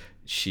actually...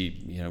 She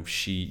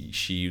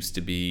used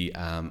to be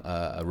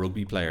a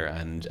rugby player,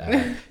 and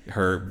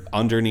her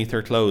underneath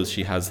her clothes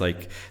she has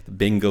like the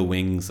bingo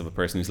wings of a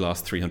person who's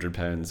lost 300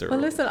 pounds. Well,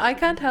 listen, I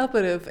can't help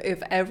it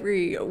if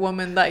every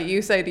woman that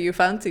you say that you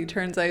fancy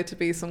turns out to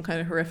be some kind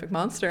of horrific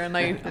monster, and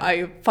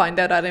I find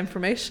out that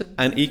information.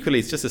 And equally,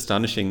 it's just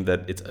astonishing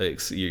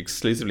that you're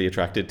exclusively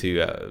attracted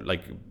to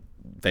like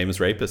famous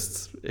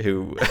rapists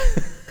who.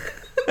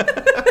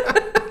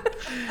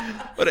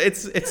 But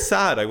it's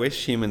sad. I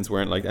wish humans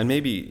weren't like, and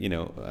maybe,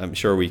 I'm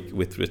sure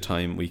with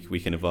time we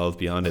can evolve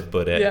beyond it.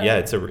 But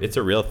it's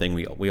a real thing.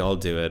 We all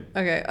do it.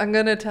 Okay, I'm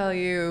gonna tell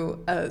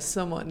you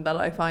someone that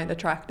I find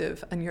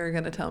attractive, and you're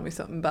gonna tell me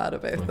something bad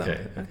about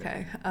them.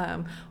 Okay.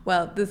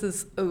 Well, this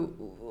is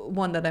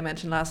one that I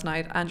mentioned last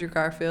night. Andrew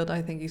Garfield.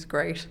 I think he's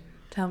great.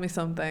 Tell me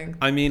something.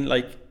 I mean,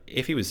 like,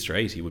 if he was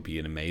straight, he would be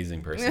an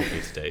amazing person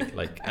to date.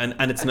 Like, and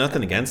it's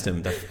nothing against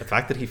him. The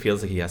fact that he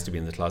feels like he has to be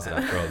in the closet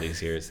after all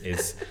these years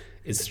is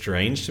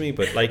strange to me.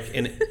 But like,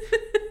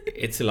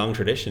 it's a long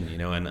tradition,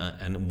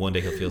 and one day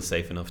he'll feel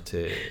safe enough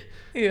to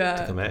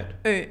come out.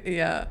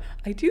 Yeah,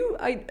 I do.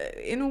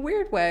 In a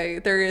weird way,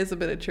 there is a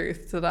bit of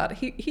truth to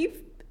that.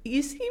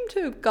 You seem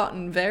to have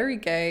gotten very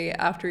gay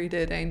after he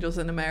did Angels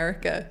in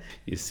America.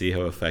 You see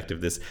how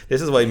effective this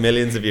is why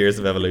millions of years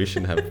of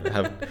evolution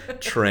have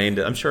trained.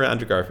 I'm sure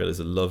Andrew Garfield is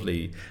a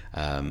lovely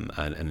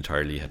and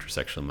entirely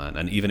heterosexual man,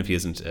 and even if he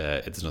isn't,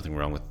 there's nothing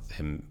wrong with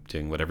him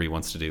doing whatever he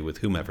wants to do with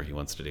whomever he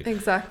wants to do.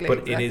 Exactly.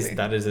 But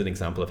that is an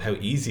example of how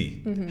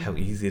easy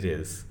it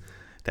is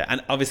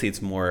And obviously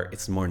it's more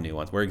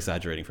nuanced. We're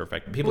exaggerating for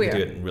effect. People can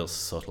do it in real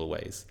subtle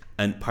ways.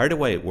 And part of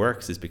why it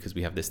works is because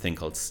we have this thing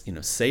called,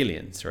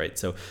 salience, right?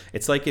 So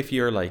it's like if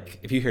you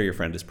hear your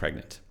friend is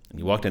pregnant and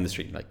you walk down the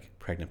street and like,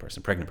 pregnant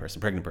person,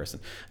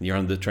 and you're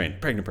on the train,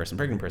 pregnant person.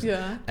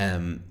 Yeah.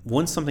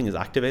 Once something is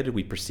activated,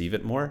 we perceive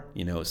it more,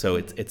 so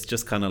it's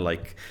just kind of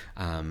like,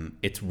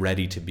 it's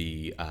ready to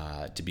be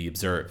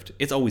observed.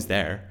 It's always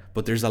there,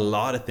 but there's a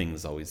lot of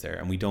things always there,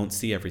 and we don't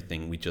see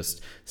everything. We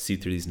just see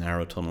through these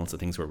narrow tunnels of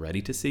things we're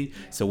ready to see.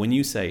 So when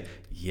you say,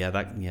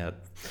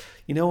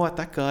 you know what,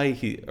 that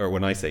guy, or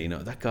when I say,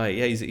 that guy,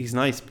 yeah, he's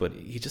nice, but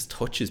he just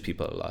touches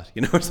people a lot,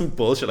 or some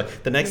bullshit.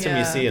 Like the next time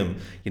you see him,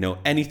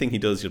 anything he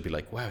does, you'll be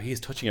like, wow, he is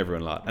touching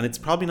everyone a lot. And it's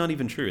probably not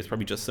even true. It's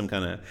probably just some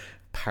kind of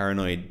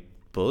paranoid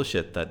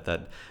bullshit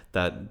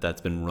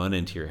that's been run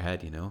into your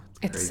head,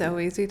 It's so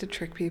easy to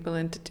trick people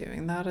into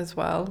doing that as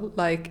well.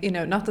 Like,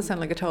 not to sound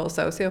like a total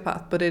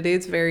sociopath, but it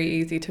is very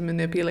easy to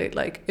manipulate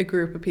like a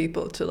group of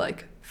people to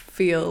like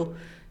feel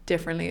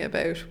differently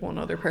about one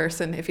other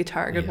person if you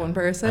target one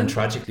person. And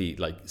tragically,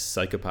 like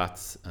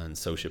psychopaths and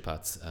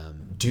sociopaths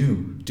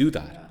do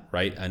that,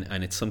 right?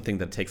 And it's something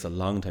that takes a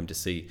long time to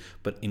see.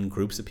 But in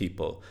groups of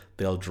people,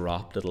 they'll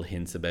drop little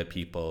hints about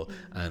people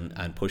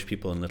and push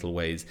people in little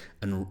ways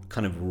and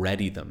kind of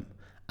ready them.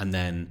 And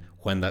then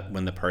when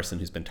the person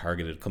who's been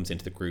targeted comes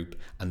into the group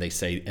and they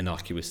say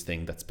innocuous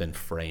thing that's been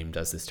framed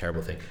as this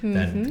terrible thing,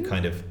 then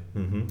kind of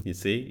you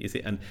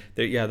see, and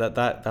there,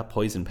 that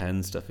poison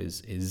pen stuff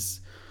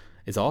is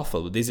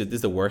awful. These are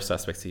the worst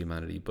aspects of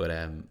humanity. But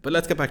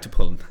let's get back to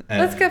pulling.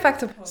 Let's get back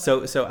to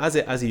pulling. So as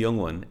a young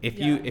one, if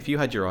you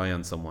had your eye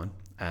on someone,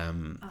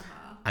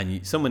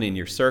 and someone in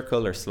your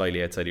circle or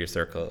slightly outside of your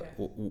circle,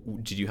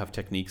 did you have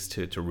techniques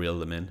to reel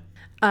them in?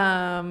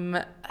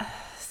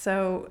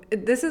 So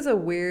this is a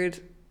weird.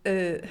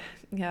 I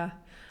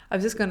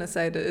was just going to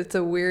say that it's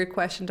a weird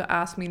question to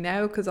ask me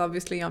now because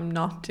obviously I'm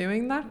not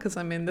doing that because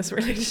I'm in this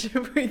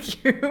relationship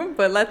with you.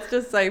 But let's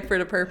just say for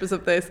the purpose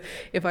of this,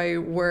 if I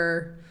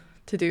were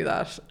to do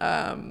that,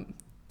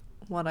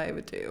 what I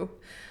would do.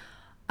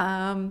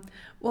 Well,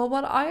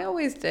 what I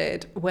always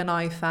did when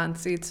I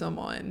fancied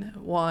someone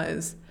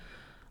was,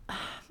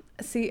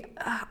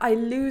 I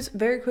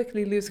very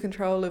quickly lose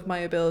control of my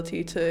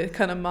ability to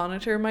kind of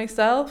monitor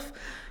myself.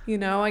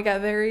 I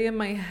get very in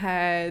my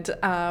head,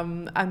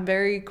 and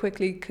very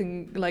quickly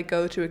can like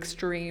go to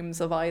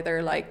extremes of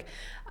either like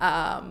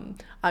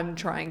I'm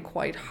trying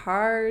quite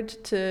hard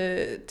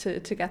to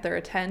get their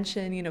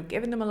attention,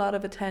 giving them a lot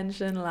of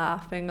attention,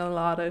 laughing a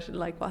lot at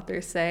like what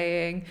they're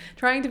saying,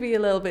 trying to be a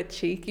little bit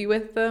cheeky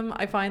with them.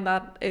 I find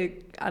that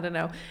I don't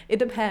know, it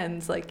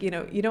depends. Like, you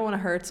don't want to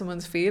hurt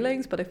someone's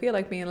feelings, but I feel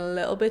like being a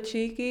little bit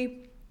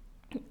cheeky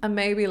and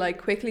maybe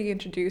like quickly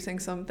introducing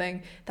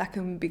something that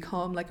can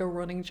become like a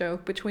running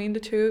joke between the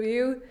two of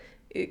you,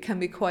 it can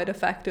be quite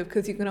effective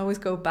because you can always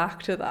go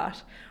back to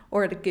that,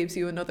 or it gives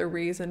you another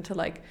reason to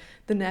like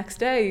the next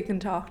day you can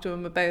talk to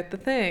them about the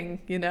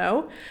thing,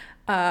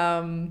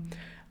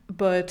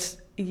 but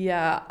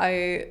yeah,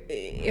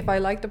 if I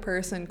like the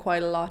person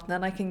quite a lot,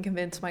 then I can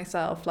convince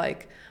myself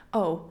like,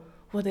 oh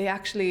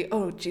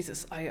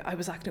Jesus, I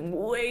was acting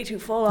way too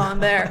full on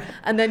there.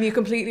 And then you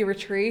completely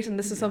retreat. And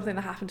this is something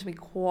that happened to me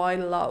quite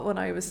a lot when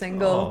I was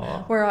single,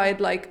 where I'd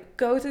like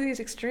go to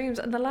these extremes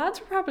and the lads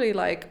were probably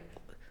like,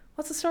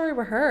 what's the story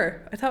with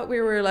her? I thought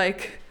we were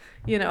like,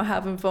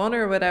 having fun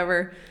or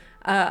whatever.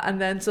 And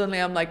then suddenly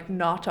I'm like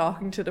not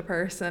talking to the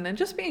person and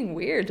just being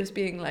weird, just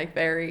being like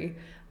very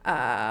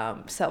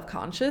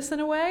self-conscious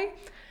in a way.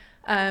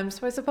 So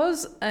I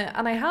suppose,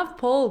 and I have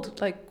pulled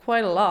like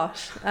quite a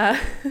lot,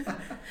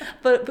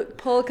 but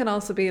pull can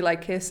also be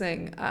like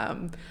kissing.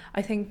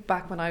 I think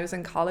back when I was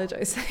in college, I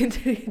was saying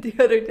to you the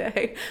other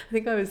day, I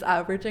think I was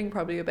averaging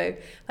probably about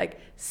like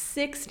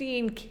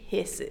 16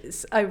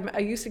 kisses. I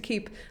used to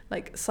keep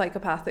like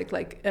psychopathic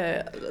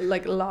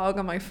like log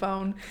on my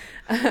phone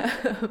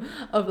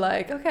of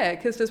like, okay, I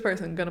kissed this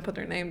person, I'm gonna put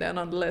their name down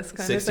on the list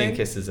kind of thing. 16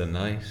 kisses a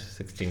night,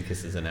 16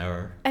 kisses an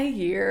hour. A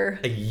year.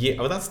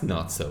 Oh, that's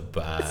not so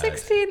bad.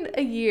 16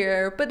 a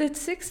year, but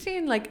it's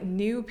 16 like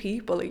new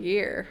people a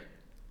year.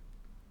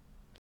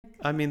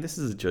 I mean, this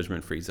is a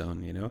judgment-free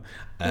zone,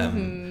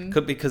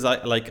 because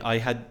I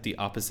had the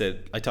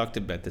opposite. I talked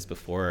about this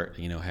before,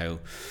 how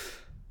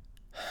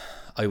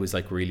I was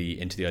like really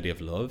into the idea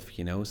of love,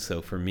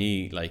 so for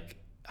me, like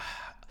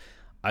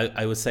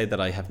I would say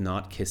that I have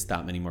not kissed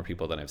that many more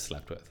people than I've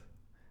slept with.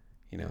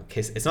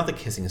 It's not that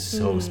kissing is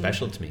so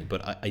special to me,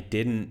 but I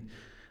didn't,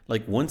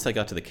 like, once I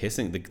got to the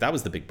kissing, that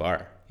was the big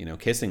bar.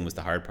 Kissing was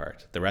the hard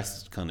part. The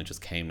rest kind of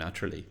just came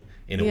naturally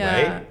in a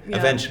way,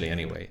 eventually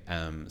anyway.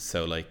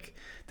 So like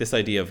this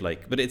idea of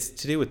like, but it's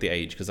to do with the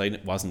age, because I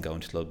wasn't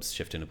going to clubs,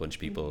 shifting a bunch of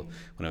people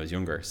when I was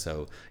younger.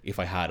 So if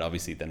I had,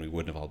 obviously, then we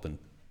wouldn't have all been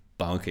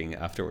bonking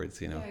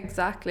afterwards, Yeah,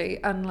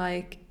 exactly. And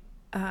like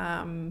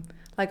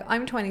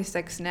I'm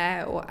 26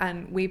 now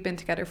and we've been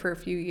together for a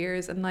few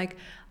years, and like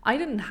I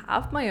didn't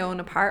have my own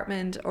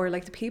apartment or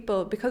like the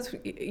people, because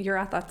you're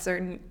at that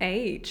certain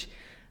age,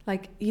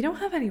 like you don't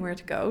have anywhere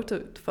to go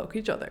to fuck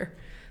each other.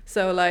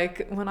 So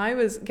like when I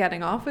was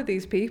getting off with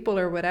these people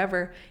or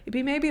whatever, it'd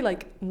be maybe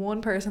like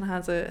one person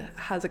has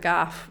a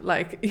gaff,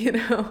 like, you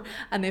know,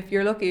 and if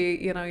you're lucky,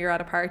 you know, you're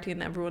at a party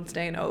and everyone's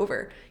staying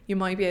over, you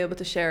might be able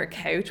to share a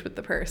couch with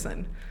the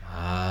person.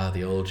 Ah,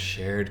 the old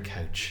shared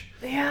couch.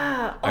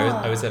 Yeah.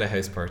 I was at a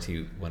house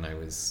party when I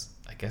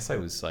guess I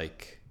was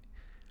like,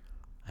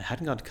 I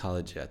hadn't gone to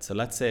college yet. So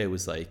let's say it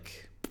was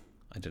like,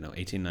 I don't know,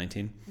 18,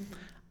 19.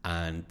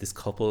 And this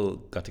couple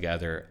got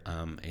together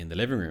in the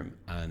living room,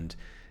 and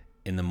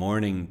in the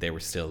morning they were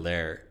still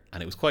there,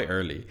 and it was quite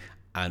early.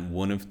 And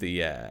one of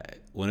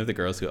the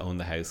girls who owned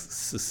the house,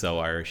 so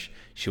Irish,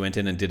 she went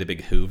in and did a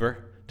big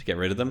Hoover to get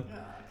rid of them.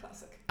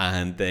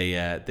 And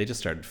they just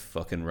started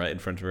fucking right in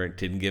front of her,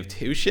 didn't give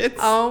two shits.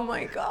 Oh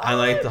my God.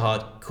 And I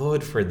thought,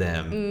 good for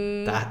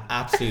them. That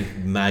absolute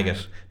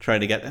maggot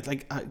trying to get,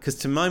 like, because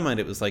to my mind,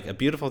 it was like a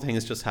beautiful thing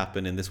has just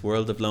happened in this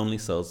world of lonely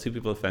souls. Two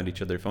people have found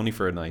each other, if only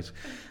for a night.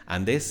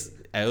 And this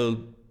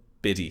old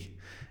biddy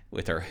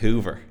with her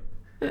Hoover,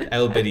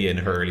 old biddy in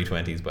her early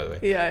 20s, by the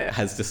way,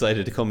 has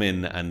decided to come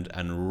in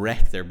and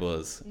wreck their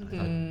buzz. And I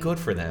thought, good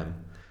for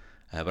them.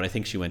 But I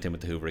think she went in with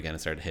the Hoover again and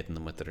started hitting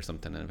them with it or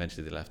something, and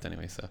eventually they left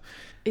anyway. So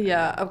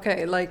yeah,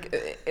 okay, like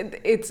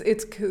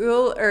it's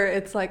cool, or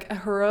it's like a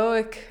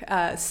heroic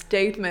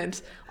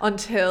statement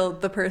until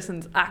the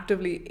person's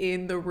actively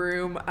in the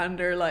room and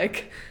they're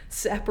like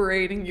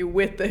separating you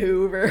with the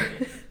Hoover.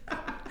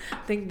 I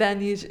think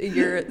then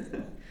you're a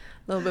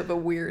little bit of a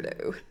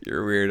weirdo.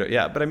 You're a weirdo,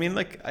 yeah. But I mean,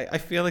 like, I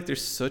feel like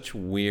there's such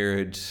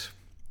weird,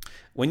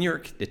 when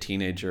you're a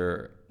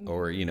teenager,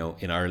 or, you know,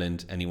 in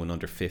Ireland, anyone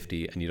under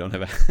 50, and you don't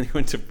have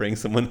anyone to bring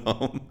someone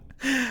home,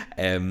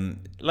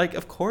 like,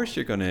 of course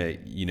you're gonna,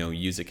 you know,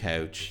 use a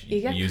couch,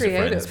 use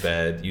creative. A friend's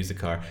bed, use a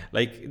car.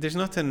 Like, there's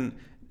nothing,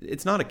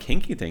 it's not a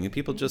kinky thing.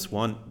 People just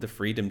want the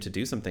freedom to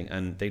do something,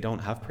 and they don't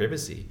have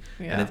privacy.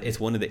 Yeah. And it's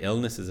one of the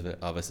illnesses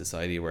of a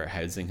society where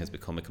housing has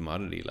become a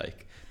commodity,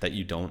 like, that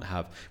you don't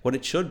have what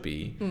it should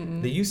be.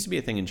 There used to be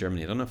a thing in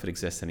Germany, I don't know if it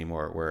exists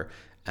anymore, where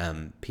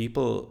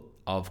people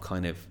of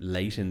kind of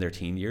late in their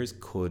teen years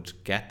could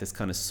get this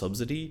kind of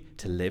subsidy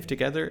to live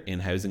together in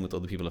housing with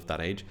other people of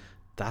that age.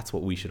 That's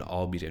what we should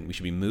all be doing. We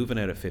should be moving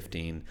out at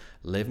 15,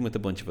 living with a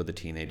bunch of other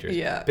teenagers.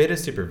 Yeah. Bit of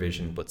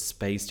supervision, but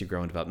space to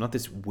grow and develop. Not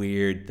this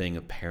weird thing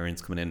of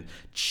parents coming in,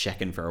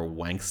 checking for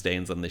wank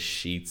stains on the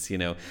sheets, you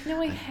know.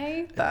 No, I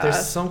hate that.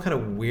 There's some kind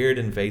of weird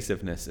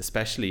invasiveness,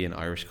 especially in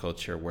Irish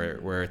culture,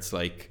 where it's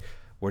like,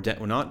 we're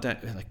not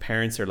like,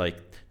 parents are like,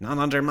 not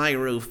under my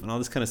roof and all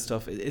this kind of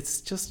stuff.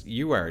 It's just,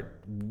 you are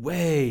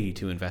way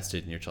too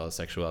invested in your child's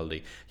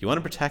sexuality. You want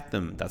to protect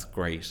them, that's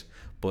great,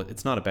 but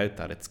it's not about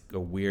that. It's a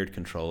weird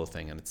control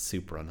thing, and it's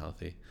super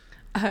unhealthy.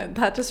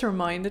 That just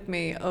reminded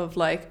me of,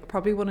 like,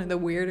 probably one of the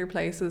weirder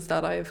places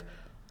that I've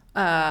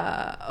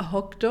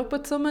hooked up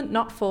with someone,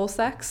 not full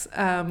sex,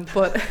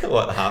 but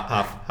what,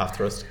 half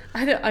thrust?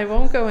 I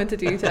won't go into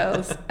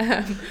details,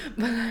 but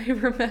I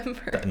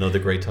remember another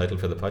great title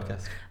for the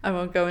podcast. I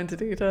won't go into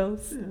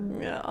details.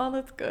 Yeah, oh,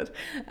 that's good.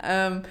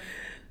 I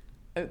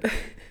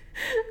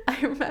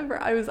remember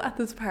I was at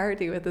this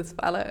party with this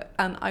fella,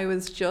 and I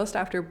was just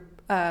after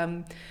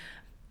I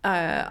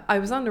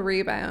was on the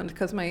rebound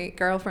because my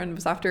girlfriend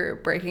was after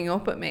breaking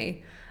up with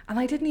me. And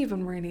I didn't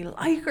even really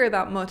like her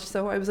that much,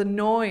 so I was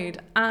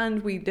annoyed,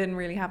 and we didn't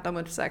really have that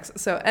much sex.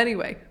 So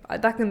anyway,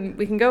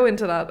 we can go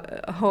into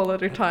that a whole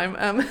other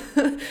time.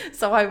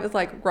 So I was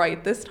like,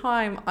 right, this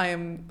time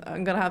I'm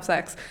gonna have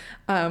sex.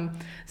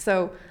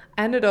 So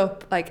ended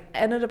up like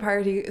end of the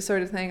party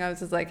sort of thing. I was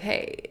just like,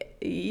 hey,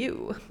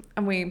 you,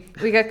 and we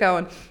get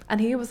going, and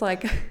he was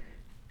like,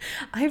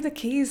 I have the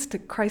keys to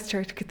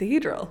Christchurch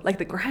Cathedral, like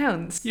the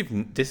grounds.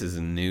 This is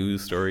a new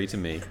story to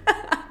me.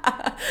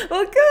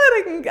 Well,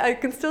 good. I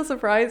can still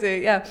surprise you.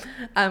 Yeah.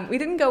 We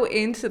didn't go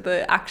into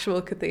the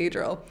actual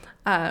cathedral.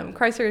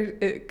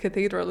 Christchurch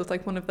Cathedral is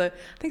like one of the,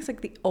 I think it's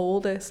like the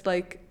oldest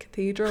like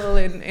cathedral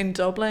in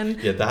Dublin.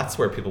 Yeah, that's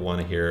where people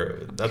want to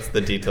hear. That's the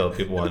detail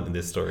people want in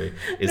this story,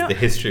 is the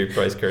history of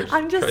Christchurch.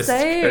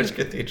 Christchurch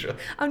Cathedral.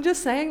 I'm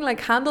just saying, like,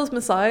 Handel's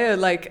Messiah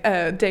like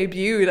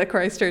debuted at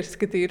Christchurch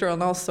Cathedral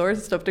and all sorts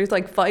of stuff. There's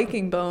like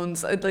Viking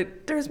bones.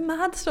 Like, there's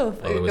mad stuff.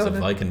 Oh, there was a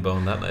Viking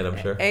bone that night, I'm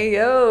sure.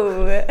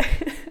 Ayo.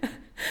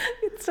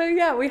 So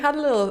yeah, we had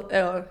a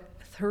little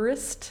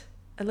tryst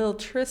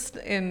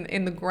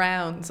in the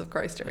grounds of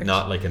Christchurch.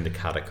 Not like in the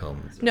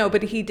catacombs. No,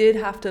 but he did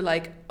have to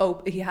like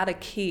he had a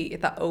key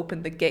that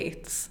opened the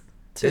gates.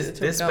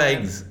 This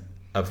begs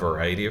a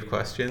variety of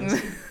questions.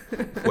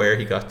 Where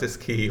he got this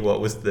key?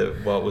 What was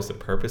the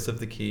purpose of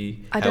the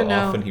key? I don't know.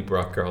 How often he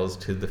brought girls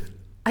to the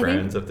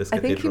grounds of this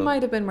cathedral? I think he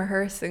might have been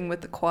rehearsing with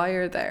the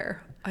choir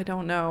there. I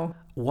don't know.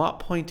 What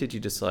point did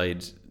you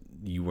decide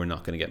you were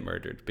not going to get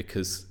murdered?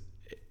 Because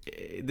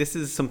this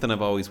is something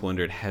I've always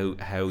wondered,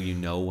 how you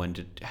know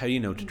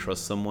to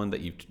trust someone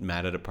that you've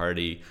met at a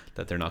party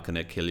that they're not going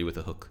to kill you with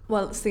a hook.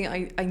 Well, see,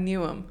 I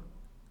knew him,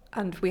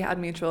 and we had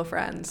mutual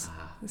friends,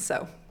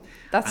 so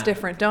that's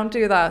different. Don't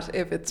do that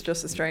if it's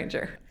just a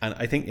stranger. And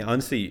I think,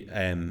 honestly,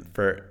 I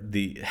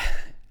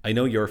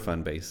know your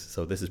fan base,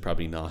 so this is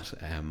probably not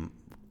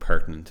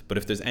pertinent. But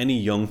if there's any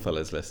young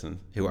fellas listening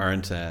who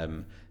aren't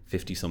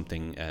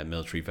 50-something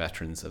military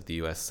veterans of the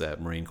US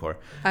Marine Corps,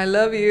 I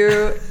love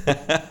you.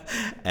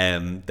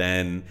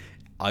 then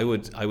I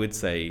would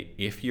say,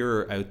 if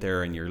you're out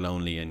there and you're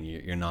lonely and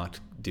you're not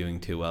doing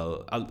too well,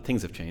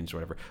 things have changed or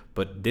whatever,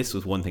 but this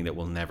was one thing that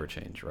will never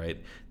change, right?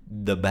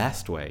 The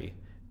best way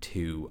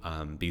to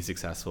be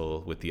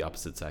successful with the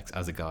opposite sex,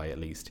 as a guy at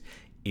least,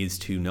 is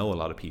to know a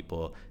lot of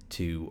people,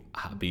 to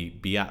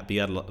be at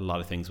a lot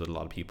of things with a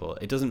lot of people.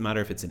 It doesn't matter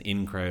if it's an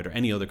in crowd or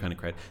any other kind of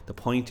crowd. The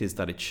point is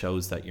that it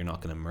shows that you're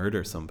not going to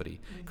murder somebody,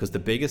 because the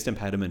biggest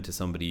impediment to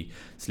somebody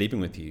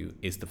sleeping with you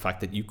is the fact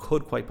that you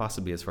could quite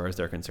possibly, as far as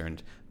they're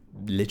concerned,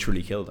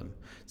 literally kill them.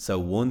 So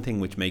one thing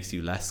which makes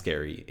you less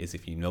scary is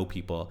if you know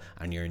people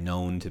and you're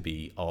known to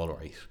be all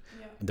right.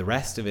 And the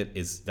rest of it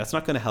is, that's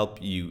not going to help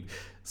you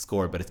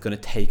score, but it's going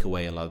to take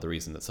away a lot of the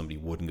reason that somebody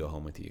wouldn't go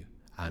home with you.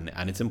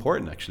 And it's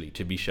important, actually,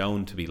 to be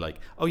shown to be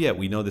like, oh yeah,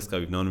 we know this guy,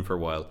 we've known him for a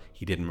while,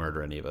 he didn't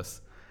murder any of us.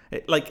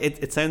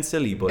 It sounds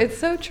silly, but it's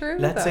so true.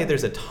 Let's say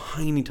there's a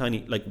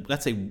tiny, like,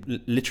 let's say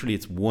literally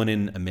it's 1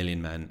 in a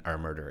million men are a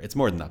murderer. It's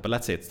more than that, but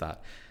let's say it's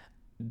that.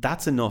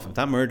 That's enough. If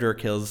that murderer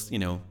kills,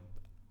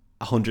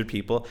 100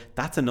 people,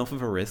 that's enough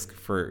of a risk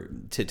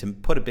to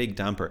put a big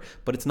damper.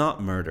 But it's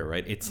not murder,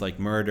 right? It's like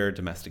murder,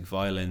 domestic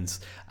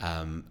violence,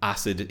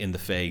 acid in the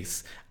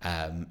face,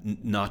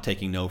 not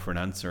taking no for an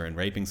answer, and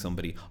raping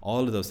somebody.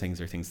 All of those things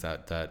are things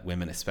that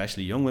women,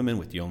 especially young women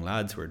with young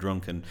lads who are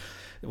drunk and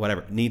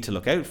whatever, need to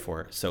look out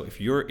for. So if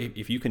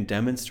you can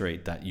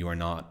demonstrate that you are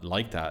not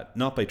like that,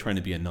 not by trying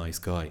to be a nice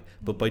guy,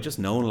 but by just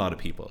knowing a lot of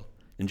people,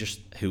 and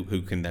just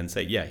who can then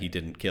say, yeah, he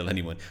didn't kill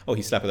anyone. Oh,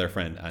 he slept with our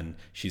friend and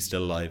she's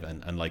still alive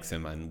and likes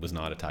him and was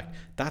not attacked.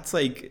 That's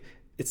like,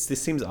 this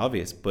seems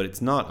obvious, but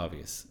it's not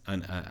obvious.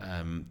 And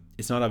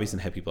it's not obvious in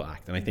how people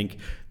act. And I think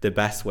the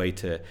best way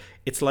the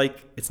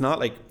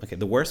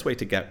worst way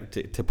to get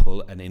to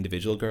pull an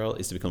individual girl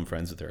is to become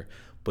friends with her.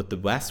 But the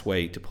best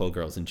way to pull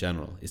girls in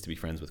general is to be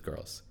friends with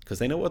girls, because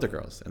they know other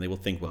girls and they will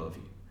think well of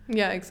you.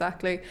 Yeah,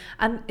 exactly.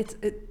 And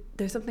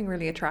there's something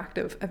really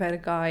attractive about a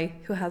guy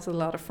who has a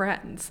lot of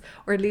friends,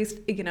 or at least,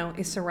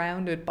 is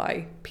surrounded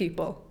by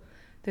people.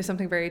 There's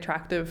something very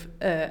attractive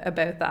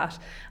about that.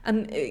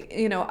 And,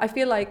 I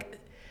feel like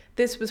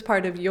this was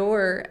part of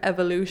your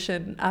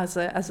evolution as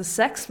a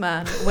sex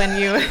man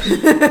when you...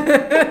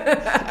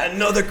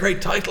 Another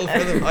great title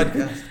for the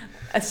podcast.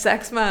 A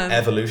sex man.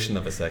 Evolution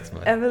of a sex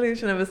man.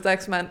 Evolution of a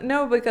sex man.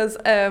 No, because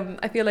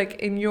I feel like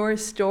in your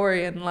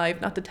story in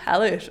life, not to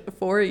tell it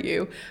for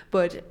you,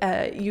 but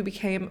you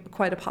became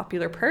quite a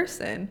popular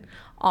person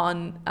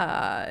on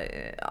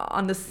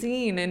the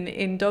scene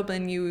in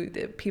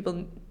Dublin.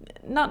 People,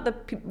 not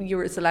that you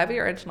were a celebrity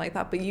or anything like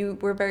that, but you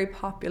were very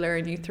popular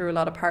and you threw a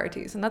lot of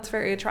parties, and that's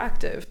very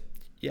attractive.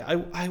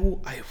 Yeah,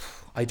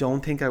 I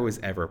don't think I was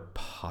ever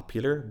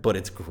popular, but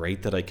it's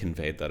great that I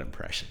conveyed that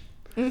impression.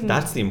 Mm-hmm.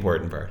 That's the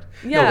important part.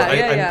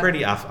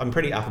 I'm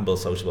pretty affable,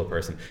 sociable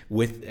person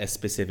with a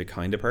specific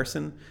kind of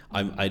person.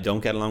 I don't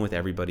get along with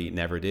everybody,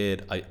 never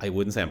did. I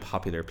wouldn't say I'm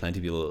popular. Plenty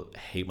of people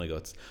hate my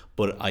guts,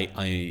 but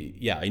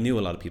I knew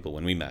a lot of people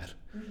when we met,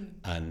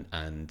 and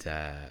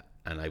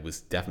I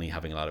was definitely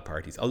having a lot of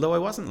parties. Although I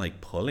wasn't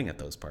like pulling at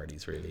those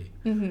parties really.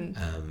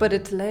 But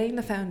it's laying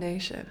the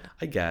foundation,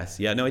 I guess.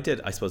 Yeah, no, I did.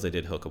 I suppose I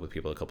did hook up with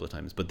people a couple of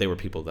times, but they were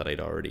people that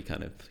I'd already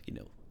kind of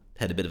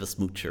had a bit of a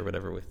smooch or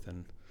whatever with,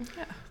 and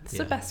it's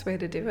the best way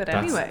to do it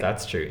anyway.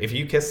 That's true. If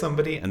you kiss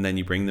somebody and then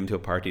you bring them to a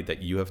party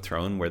that you have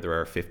thrown where there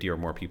are 50 or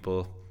more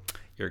people,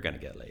 you're gonna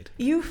get laid.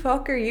 You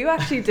fucker, you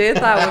actually did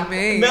that with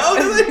me. No,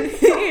 did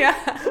I?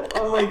 Yeah.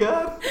 Oh my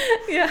god.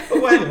 Yeah.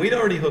 Oh well, we'd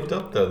already hooked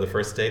up though, the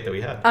first date that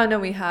we had. Oh no,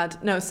 we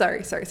had. No,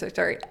 sorry.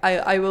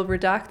 I will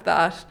redact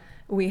that.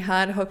 We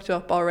had hooked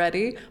up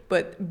already,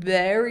 but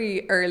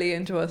very early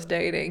into us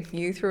dating,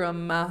 you threw a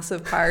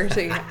massive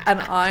party,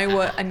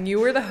 and you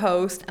were the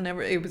host, and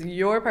it was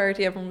your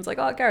party. Everyone was like,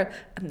 "Oh, Gareth,"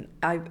 and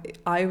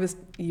I was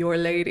your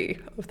lady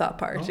of that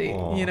party.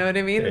 Oh, you know what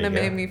I mean? And it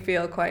made me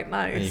feel quite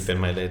nice. And you've been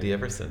my lady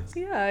ever since.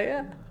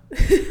 Yeah.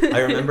 I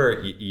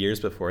remember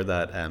years before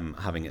that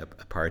having a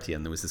party,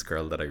 and there was this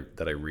girl that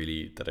I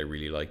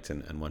really liked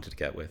and wanted to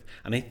get with,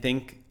 and I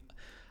think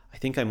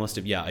I must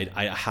have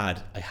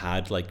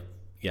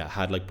I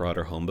had brought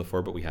her home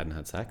before, but we hadn't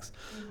had sex.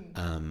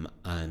 And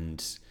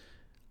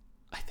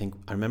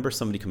I remember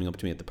somebody coming up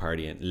to me at the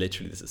party, and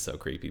literally, this is so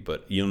creepy,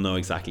 but you'll know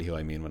exactly who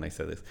I mean when I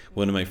say this.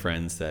 One of my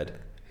friends said,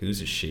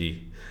 "Who's a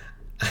she?"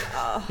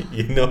 Oh.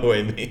 You know who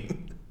I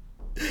mean.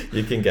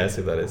 You can guess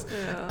who that is.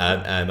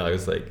 Yeah. And I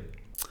was like,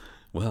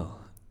 well,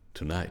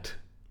 tonight,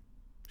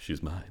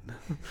 she's mine.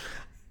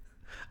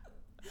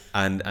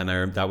 and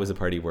that was a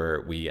party where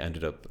we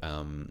ended up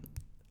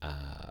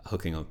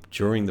hooking up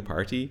during the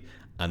party.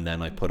 And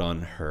then I put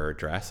on her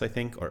dress, I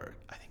think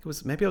it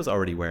was, maybe I was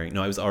already wearing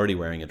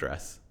a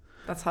dress.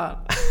 That's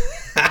hot.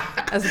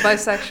 As a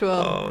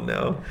bisexual. Oh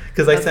no.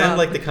 Because I sound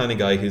like the kind of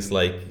guy who's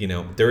like,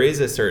 there is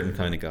a certain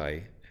kind of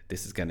guy,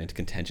 this is getting into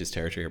contentious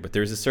territory here, but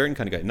there's a certain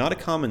kind of guy, not a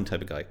common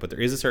type of guy, but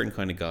there is a certain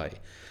kind of guy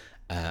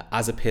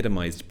as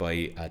epitomized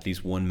by at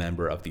least one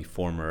member of the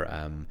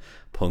former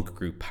punk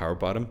group Power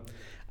Bottom.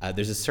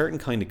 There's a certain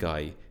kind of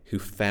guy who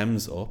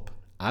femmes up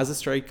as a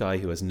straight guy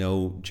who has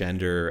no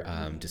gender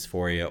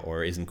dysphoria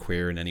or isn't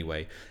queer in any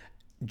way,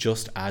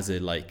 just as a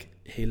like,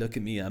 hey, look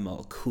at me, I'm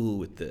all cool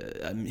with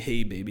the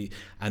hey baby,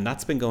 and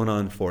that's been going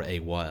on for a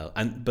while.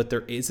 But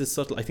there is a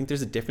subtle, I think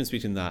there's a difference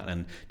between that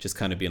and just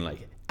kind of being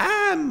like,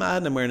 I'm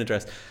mad, I'm wearing a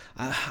dress.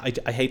 I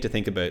hate to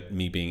think about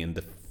me being in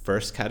the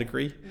first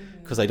category,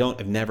 because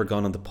I've never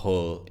gone on the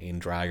pull in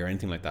drag or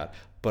anything like that,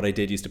 but I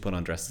did used to put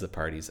on dresses at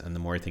parties, and the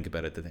more I think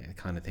about it, I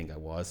kind of think I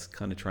was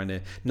kind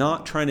of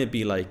not trying to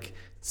be like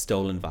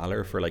stolen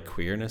valor for like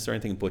queerness or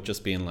anything, but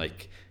just being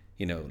like,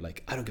 you know,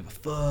 like, I don't give a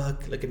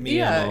fuck, look at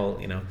me, I'm all,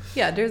 you know.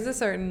 Yeah, there's a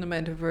certain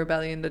amount of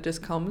rebellion that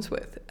just comes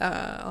with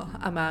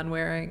a man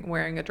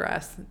wearing a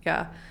dress.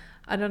 Yeah,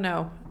 I don't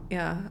know.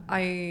 Yeah,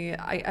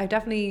 I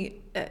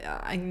definitely,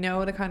 I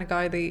know the kind of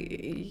guy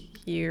that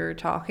you're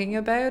talking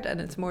about,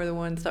 and it's more the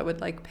ones that would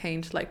like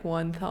paint like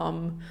one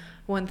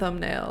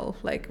thumbnail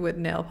like with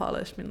nail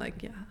polish, being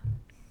like, yeah,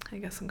 I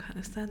guess I'm kind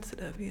of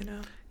sensitive, you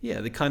know. Yeah,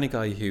 the kind of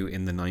guy who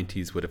in the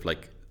 90s would have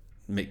like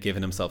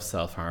given himself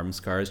self-harm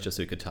scars just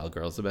so he could tell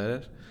girls about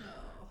it.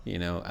 You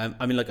know,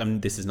 I mean, like,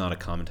 this is not a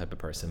common type of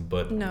person,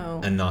 but no,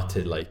 and not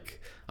to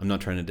like, I'm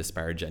not trying to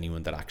disparage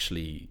anyone that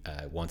actually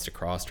wants to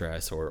cross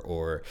dress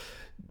or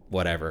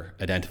whatever,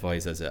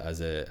 identifies as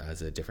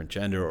a different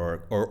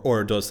gender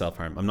or does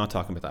self-harm. I'm not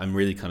talking about that. I'm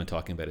really kind of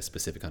talking about a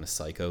specific kind of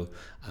psycho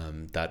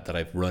that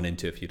I've run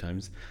into a few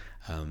times.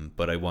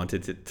 But I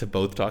wanted to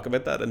both talk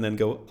about that and then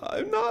go,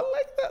 I'm not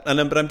like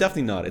that. But I'm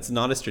definitely not. It's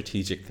not a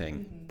strategic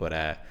thing.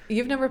 But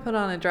you've never put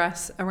on a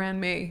dress around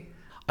me.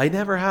 I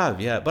never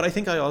have, yeah. But I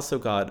think I also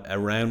got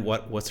around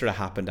what sort of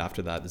happened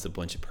after that. There's a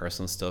bunch of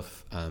personal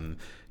stuff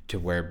to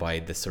whereby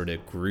the sort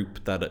of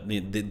group that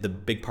the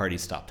big party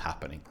stopped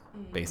happening,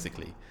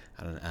 basically.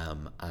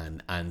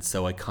 And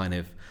so I kind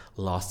of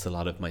lost a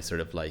lot of my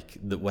sort of like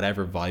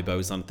whatever vibe I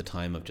was on at the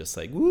time of just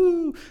like,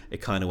 woo,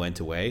 it kind of went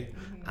away.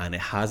 And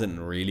it hasn't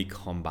really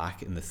come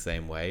back in the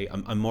same way.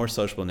 I'm more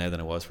sociable now than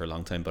I was for a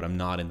long time, but I'm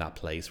not in that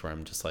place where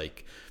I'm just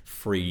like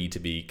free to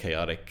be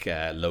chaotic,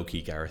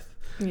 low-key Gareth.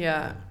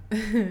 Yeah.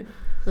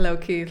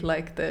 Low-key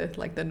like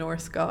the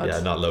Norse gods.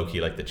 Yeah, not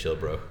low-key like the chill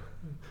bro.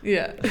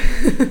 Yeah.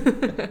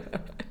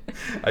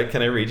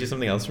 Can I read you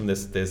something else from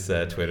this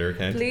Twitter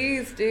account?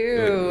 Please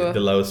do. The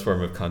lowest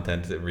form of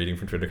content reading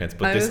from Twitter accounts.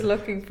 But I was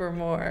looking for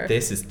more.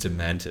 This is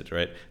demented,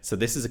 right? So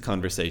this is a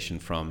conversation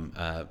from,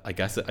 I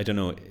guess, I don't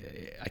know,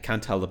 I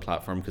can't tell the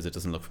platform because it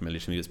doesn't look familiar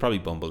to me. It's probably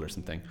Bumble or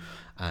something.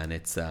 And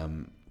it's,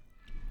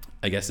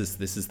 I guess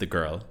this is the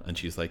girl. And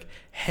she's like,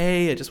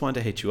 hey, I just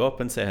wanted to hit you up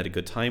and say I had a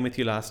good time with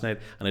you last night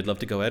and I'd love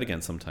to go out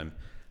again sometime.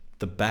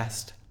 The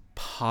best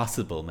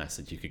possible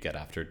message you could get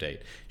after a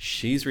date.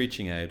 She's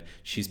reaching out,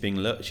 she's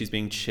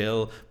being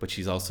chill, but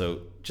she's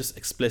also just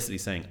explicitly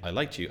saying, I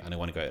liked you and I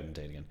want to go out and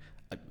date again.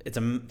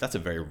 That's a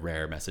very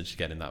rare message to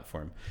get in that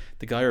form.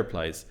 The guy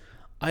replies,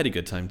 I had a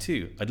good time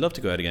too. I'd love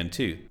to go out again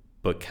too.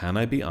 But can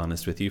I be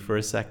honest with you for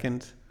a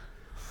second?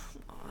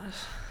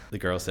 The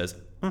girl says,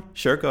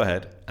 sure, go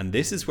ahead. And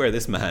this is where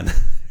this man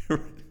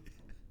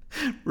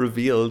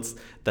reveals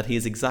that he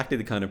is exactly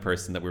the kind of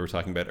person that we were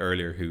talking about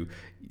earlier, who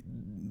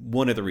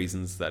one of the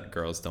reasons that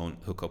girls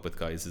don't hook up with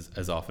guys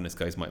as often as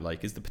guys might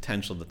like is the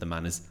potential that the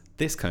man is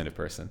this kind of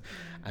person.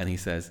 And he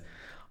says,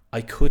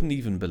 I couldn't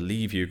even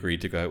believe you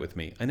agreed to go out with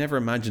me. I never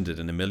imagined it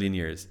in a million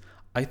years.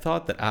 I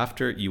thought that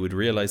after you would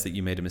realize that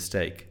you made a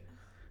mistake.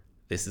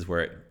 This is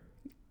where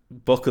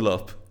buckle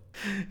up.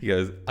 He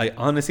goes, I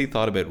honestly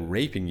thought about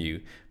raping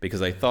you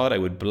because I thought I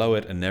would blow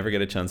it and never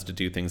get a chance to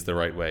do things the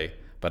right way.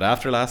 But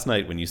after last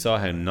night, when you saw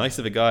how nice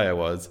of a guy I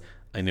was,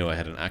 I knew I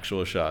had an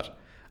actual shot.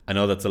 I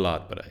know that's a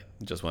lot, but I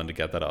just wanted to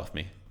get that off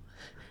me.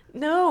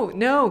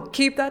 No,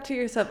 keep that to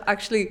yourself.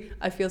 Actually,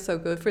 I feel so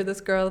good for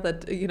this girl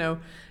that, you know,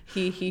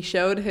 he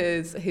showed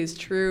his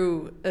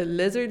true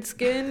lizard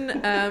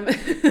skin.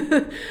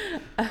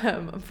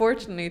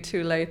 Unfortunately,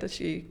 too late that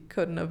she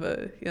couldn't have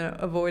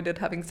avoided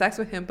having sex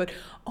with him. But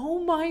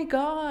oh my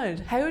God,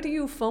 how do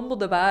you fumble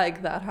the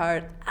bag that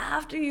hard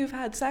after you've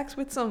had sex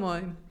with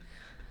someone?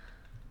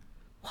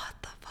 What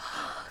the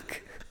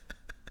fuck?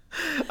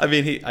 I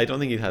mean, I don't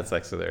think he'd had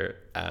sex with her.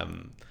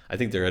 I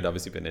think there had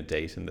obviously been a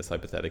date in this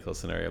hypothetical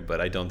scenario, but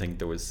I don't think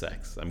there was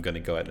sex. I'm going to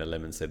go out on a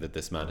limb and say that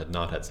this man had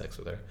not had sex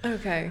with her.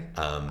 Okay.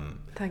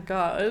 Thank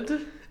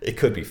God. It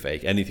could be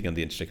fake. Anything on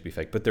the internet could be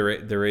fake. But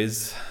there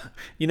is,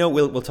 you know,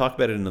 we'll talk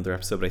about it in another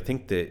episode. But I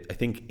think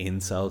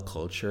incel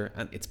culture,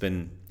 and it's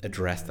been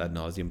addressed ad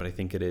nauseum, but I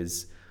think it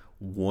is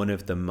one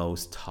of the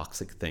most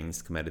toxic things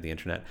to come out of the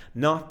internet.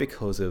 Not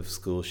because of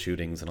school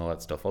shootings and all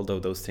that stuff, although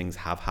those things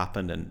have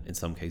happened and in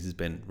some cases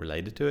been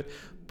related to it,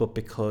 but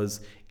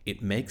because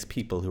it makes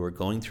people who are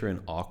going through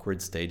an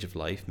awkward stage of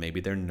life, maybe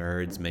they're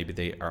nerds, maybe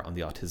they are on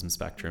the autism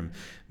spectrum,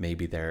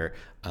 maybe they're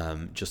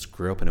just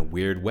grew up in a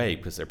weird way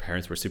because their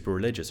parents were super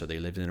religious, or they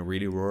lived in a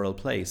really rural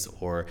place,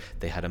 or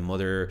they had a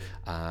mother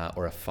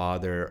or a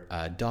father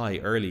die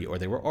early, or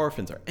they were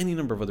orphans, or any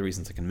number of other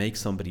reasons that can make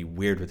somebody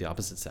weird with the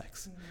opposite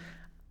sex.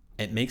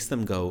 it makes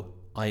them go,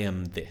 I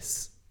am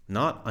this.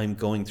 Not I'm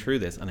going through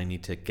this and I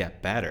need to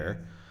get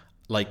better.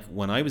 Like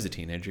when I was a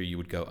teenager, you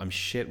would go, I'm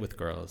shit with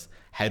girls.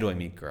 How do I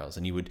meet girls?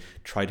 And you would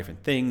try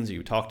different things, or you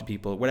would talk to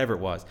people, whatever it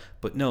was.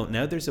 But no,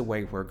 now there's a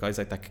way where guys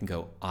like that can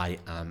go, I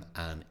am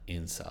an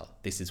incel.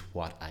 This is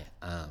what I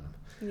am.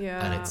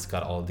 Yeah. And it's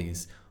got all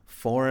these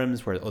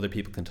forums where other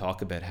people can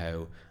talk about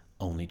how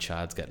only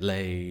chads get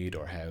laid,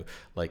 or how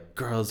like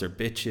girls are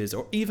bitches,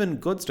 or even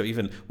good stuff,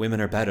 even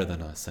women are better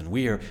than us and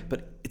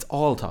but it's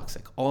all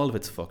toxic. All of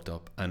it's fucked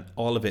up, and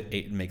all of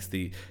it makes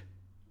the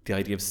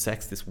idea of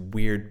sex this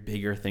weird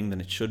bigger thing than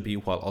it should be,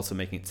 while also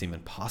making it seem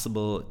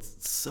impossible.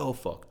 It's so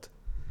fucked.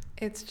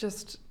 It's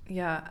just,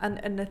 yeah.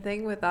 And the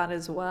thing with that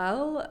as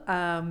well,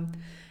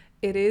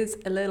 it is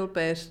a little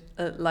bit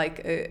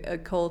like a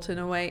cult in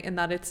a way, in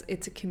that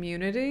it's a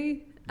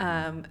community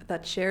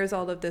that shares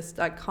all of this,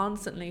 that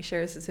constantly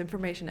shares this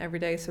information every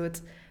day. So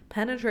it's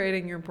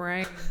penetrating your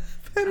brain.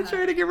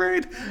 Penetrating your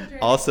brain.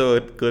 Also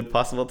a good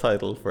possible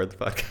title for the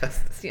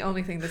podcast. It's the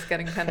only thing that's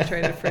getting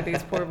penetrated for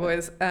these poor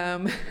boys.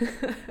 What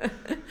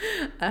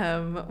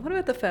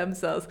about the fem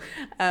cells?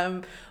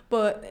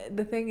 But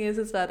the thing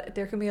is that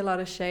there can be a lot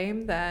of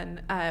shame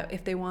then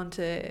if they want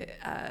to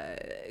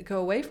go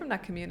away from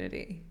that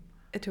community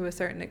to a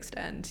certain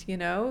extent, you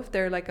know, if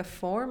they're like a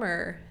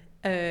former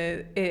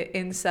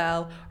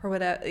incel or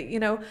whatever, you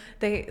know,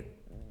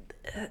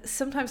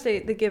 sometimes they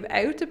give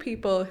out to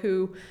people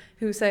who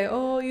say,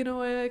 oh, you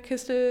know, I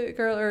kissed a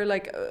girl, or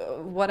like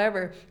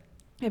whatever.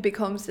 It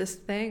becomes this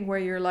thing where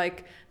you're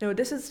like, no,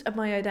 this is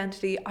my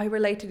identity. I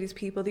relate to these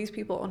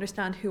people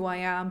understand who I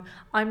am.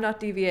 I'm not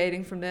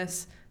deviating from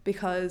this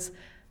because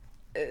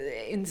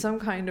in some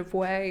kind of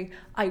way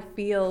I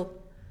feel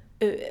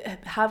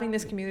having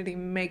this community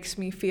makes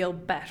me feel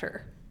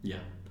better. Yeah.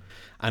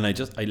 And I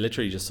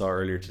literally just saw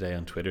earlier today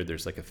on Twitter,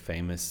 there's like a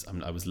famous,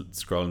 I was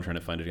scrolling trying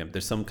to find it again,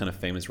 there's some kind of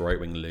famous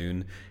right-wing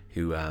loon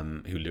who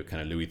kind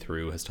of Louis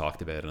Theroux has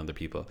talked about, and other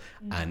people.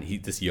 And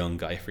this young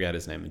guy, I forget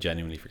his name, I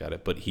genuinely forgot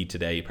it, but he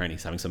today apparently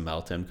is having some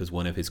meltdown because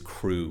one of his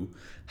crew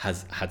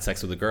has had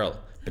sex with a girl,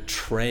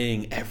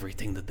 betraying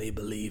everything that they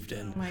believed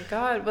in. Oh my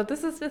God, but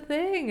this is the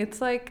thing. It's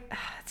like,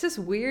 it's this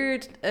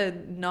weird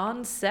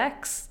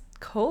non-sex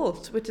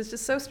cult, which is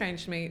just so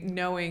strange to me,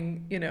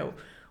 knowing, you know,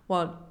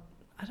 what,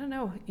 I don't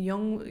know,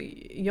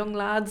 young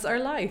lads are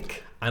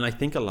like. And I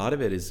think a lot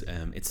of it is,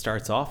 it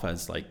starts off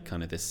as like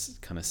kind of this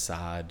kind of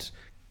sad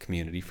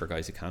community for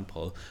guys who can't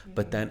pull.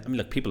 But then, I mean,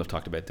 look, people have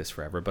talked about this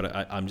forever, but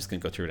I'm just going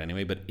to go through it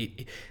anyway. But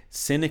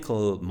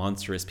cynical,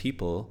 monstrous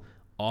people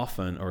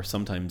often or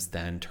sometimes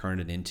then turn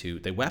it into,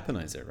 they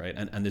weaponize it, right?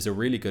 And there's a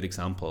really good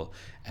example,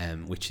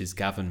 which is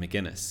Gavin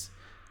McGuinness.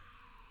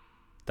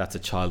 That's a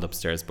child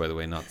upstairs, by the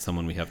way, not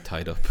someone we have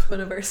tied up.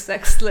 One of our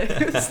sex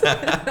slaves.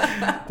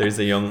 There's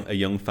a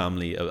young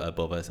family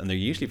above us, and they're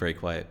usually very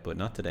quiet, but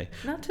not today.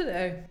 Not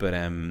today. But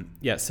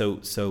yeah, so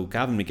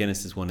Gavin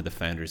McGuinness is one of the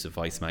founders of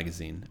Vice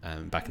magazine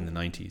back in the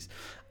 90s,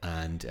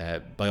 and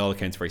by all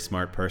accounts, very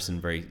smart person,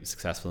 very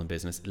successful in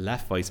business.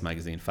 Left Vice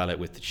magazine, fell out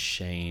with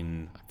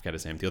Shane, I forget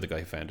his name, the other guy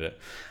who founded it,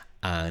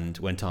 and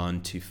went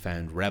on to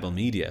found Rebel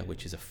Media,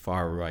 which is a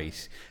far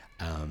right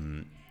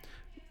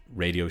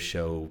radio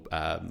show,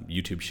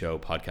 YouTube show,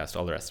 podcast,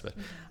 all the rest of it.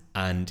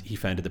 And he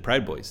founded the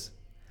Proud Boys.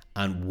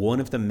 And one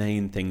of the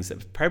main things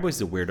that Proud Boys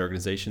is a weird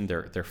organization.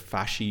 They're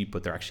fashy,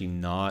 but they're actually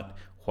not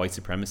white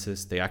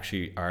supremacists. They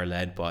actually are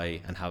led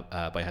by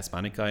by a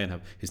Hispanic guy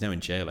who's now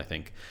in jail, I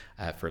think,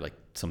 for like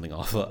something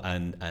awful,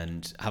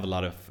 and have a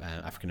lot of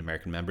African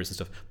American members and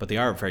stuff. But they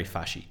are very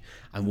fashy.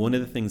 And one of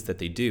the things that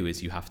they do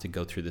is you have to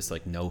go through this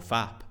like no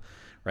fap.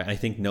 Right, and I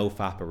think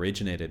NoFap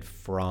originated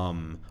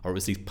from, or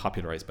was at least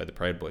popularized by the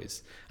Proud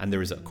Boys. And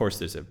there's a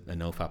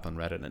NoFap on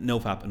Reddit. And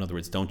NoFap, in other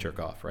words, don't jerk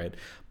off, right?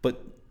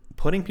 But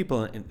putting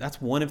people in,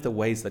 that's one of the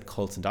ways that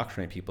cults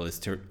indoctrinate people, is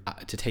to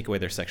take away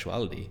their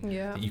sexuality.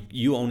 Yeah.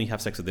 You only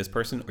have sex with this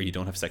person, or you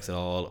don't have sex at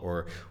all,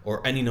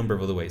 or any number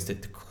of other ways to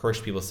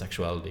crush people's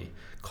sexuality.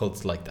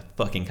 Cults like the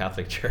fucking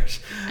Catholic Church.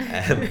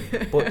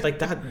 But like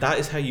that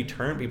is how you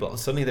turn people.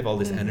 Suddenly they have all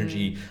this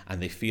energy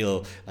and they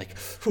feel like,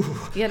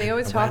 yeah, they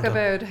always talk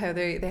about how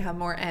they have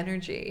more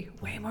energy,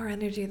 way more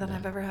energy than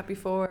I've ever had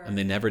before. And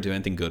they never do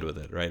anything good with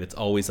it, right? It's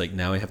always like,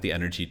 now I have the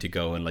energy to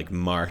go and like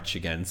march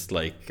against,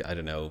 like, I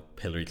don't know,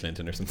 Hillary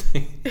Clinton or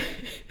something.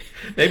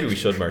 Maybe we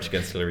should march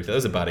against Hillary Clinton. That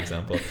was a bad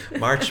example.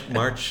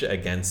 March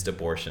against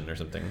abortion or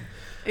something.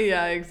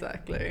 Yeah,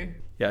 exactly.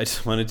 Yeah, I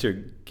just wanted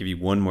to give you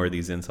one more of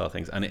these incel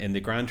things. And in the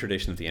grand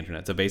tradition of the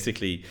internet, so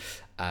basically,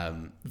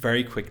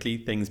 very quickly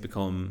things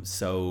become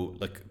so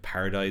like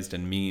parodized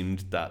and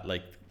memed that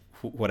like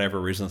whatever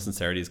original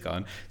sincerity is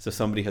gone. So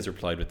somebody has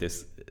replied with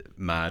this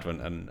mad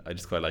one, and I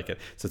just quite like it.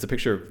 So it's a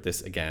picture of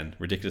this, again,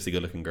 ridiculously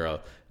good looking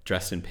girl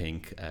dressed in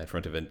pink in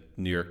front of a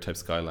New York type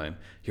skyline.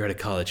 You're at a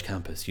college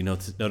campus. You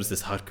notice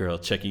this hot girl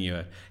checking you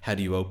out. How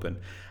do you open?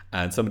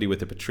 And somebody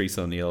with a Patrice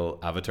O'Neill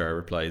avatar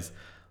replies,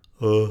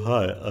 "Oh,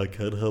 hi, I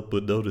can't help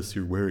but notice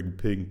you're wearing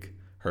pink."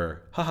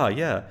 Her, "Haha,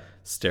 yeah,"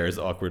 stares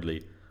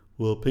awkwardly.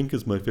 "Well, pink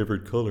is my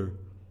favorite color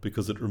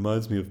because it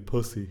reminds me of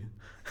pussy."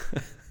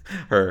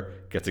 Her,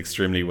 gets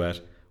extremely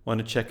wet. Want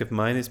to check if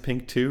mine is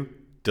pink too?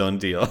 Done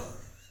deal.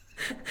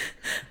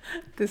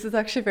 This is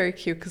actually very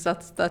cute because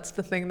that's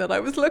the thing that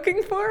I was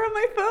looking for on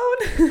my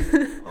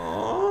phone.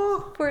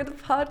 Oh. For the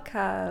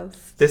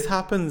podcast. This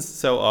happens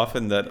so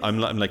often that I'm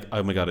like,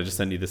 oh my God, I just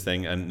sent you this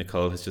thing, and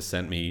Nicole has just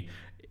sent me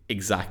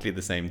exactly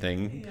the same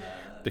thing. Yeah.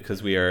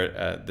 Because we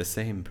are the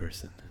same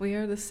person. We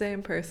are the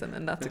same person,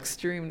 and that's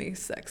extremely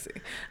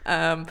sexy.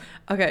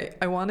 Okay,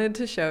 I wanted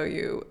to show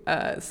you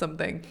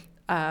something,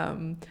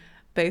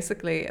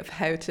 basically of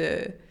how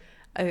to,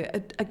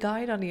 a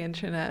guide on the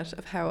internet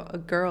of how a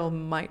girl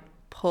might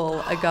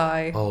pull a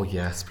guy. Oh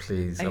yes,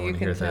 please. I want to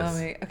hear this. And you can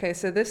tell me. Okay,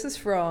 so this is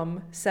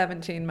from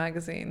 17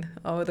 magazine.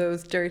 Oh,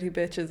 those dirty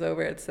bitches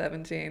over at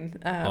 17.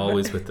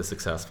 Always with the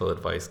successful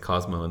advice.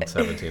 Cosmo and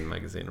 17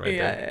 magazine right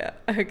there.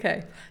 Yeah.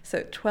 Okay,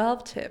 so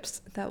 12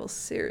 tips that will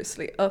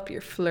seriously up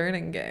your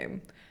flirting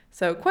game.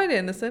 So quite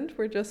innocent.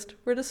 We're just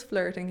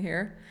flirting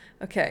here.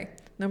 Okay,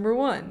 number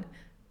 1,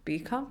 be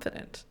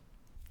confident.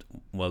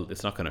 Well,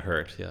 it's not going to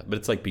hurt, yeah. But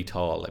it's like be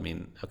tall. I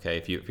mean, okay,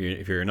 if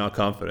you're not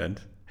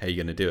confident, how are you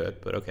going to do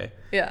it? But okay.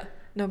 Yeah.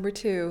 Number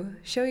 2,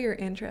 show you're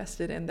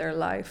interested in their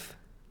life.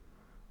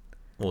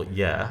 Well,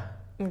 yeah.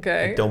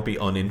 Okay. Like, don't be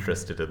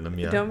uninterested in them,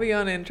 yeah. Don't be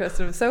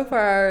uninterested in them. So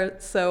far,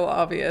 so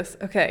obvious.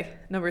 Okay.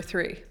 Number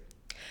 3,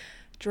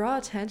 draw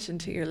attention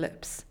to your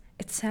lips.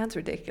 It sounds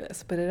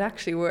ridiculous, but it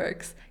actually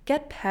works.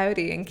 Get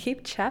pouty and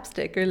keep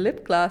chapstick or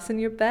lip gloss in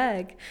your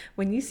bag.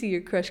 When you see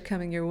your crush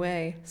coming your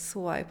way,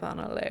 swipe on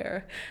a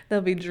layer.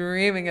 They'll be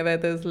dreaming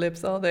about those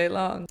lips all day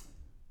long.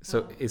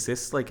 So is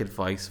this like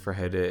advice for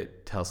how to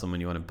tell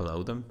someone you want to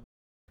blow them?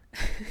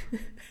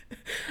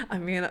 I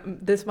mean,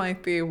 this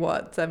might be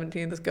what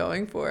 17 is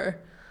going for.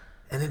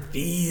 And it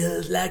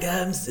feels like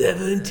I'm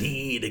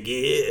 17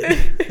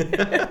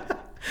 again.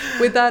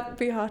 Would that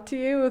be hot to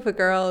you if a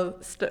girl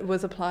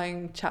was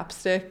applying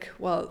chapstick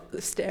while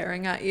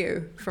staring at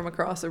you from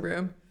across a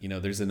room? You know,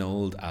 there's an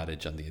old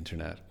adage on the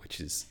internet, which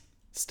is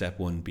step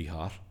 1, be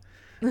hot.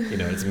 You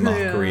know, it's a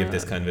mockery of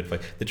this kind of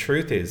advice. The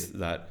truth is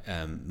that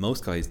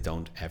most guys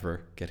don't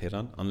ever get hit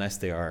on unless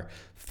they are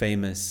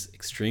famous,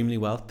 extremely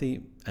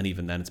wealthy, and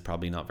even then it's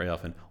probably not very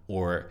often,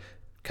 or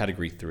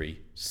category 3,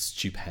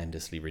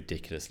 stupendously,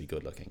 ridiculously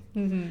good looking.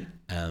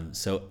 Mm-hmm.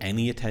 So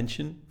any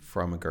attention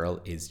from a girl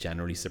is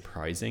generally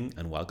surprising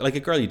and welcome. Like a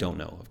girl you don't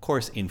know. Of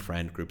course, in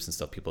friend groups and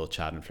stuff, people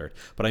chat and flirt.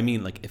 But I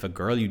mean, like if a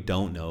girl you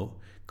don't know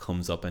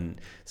comes up and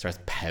starts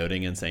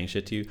pouting and saying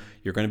shit to you,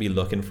 you're going to be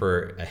looking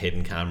for a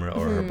hidden camera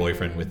or her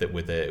boyfriend with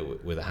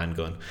a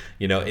handgun.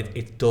 You know,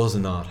 it does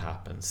not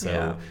happen.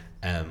 So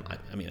I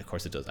mean, of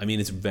course it does. I mean,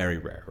 it's very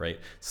rare, right?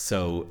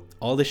 So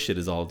all this shit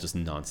is all just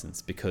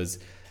nonsense, because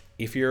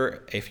if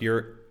you're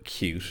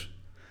cute,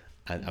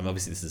 and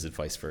obviously this is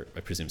advice for, I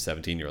presume,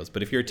 17-year-olds,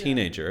 but if you're a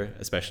teenager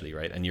especially,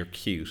 right, and you're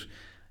cute,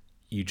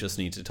 you just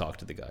need to talk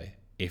to the guy.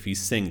 If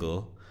he's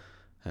single,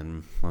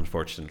 and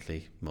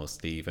unfortunately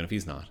mostly even if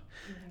he's not,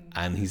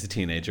 and he's a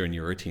teenager and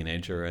you're a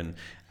teenager, and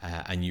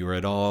you're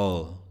at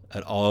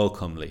all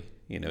comely,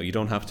 you know, you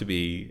don't have to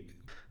be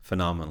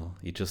phenomenal,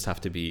 you just have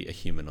to be a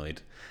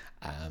humanoid.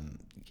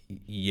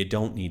 You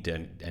don't need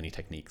any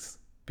techniques,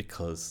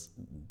 because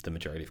the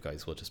majority of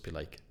guys will just be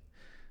like,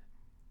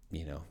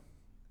 you know,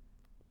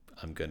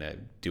 I'm gonna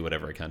do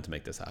whatever I can to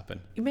make this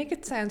happen. You make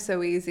it sound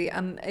so easy,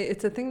 and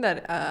it's a thing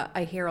that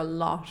I hear a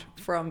lot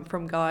from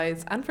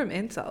guys and from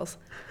incels,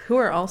 who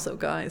are also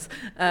guys.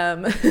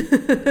 Do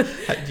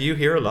you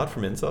hear a lot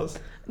from incels?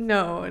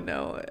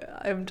 No,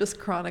 I'm just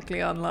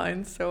chronically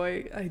online, so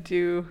I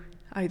do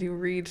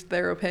read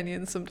their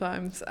opinions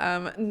sometimes.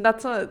 And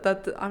that's not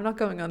that I'm not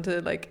going on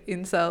to like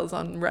incels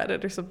on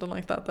Reddit or something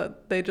like that.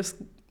 That they just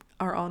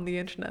are on the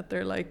internet.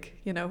 They're like,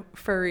 you know,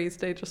 furries.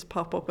 They just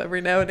pop up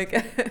every now and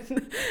again.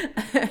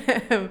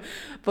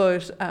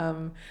 But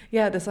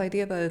this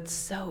idea that it's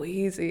so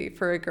easy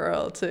for a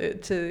girl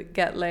to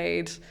get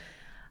laid,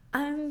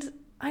 and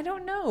I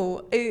don't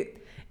know.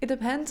 It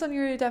depends on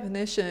your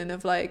definition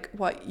of like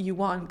what you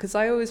want. Because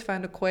I always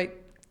found it quite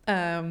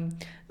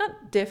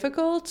not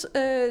difficult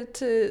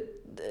to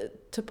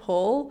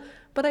pull,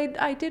 but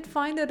I did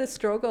find it a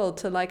struggle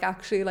to like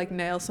actually like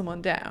nail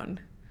someone down.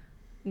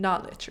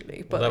 Not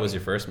literally, but well, that was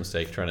your first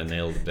mistake, trying to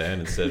nail them down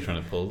instead of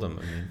trying to pull them.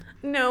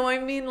 I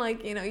mean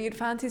like, you know, you'd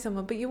fancy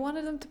someone, but you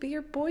wanted them to be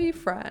your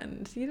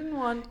boyfriend. You didn't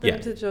want them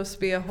to just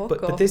be a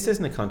hookup. But this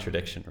isn't a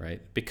contradiction,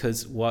 right?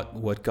 Because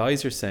what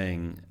guys are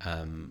saying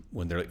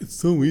when they're like, it's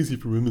so easy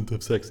for women to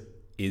have sex,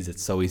 is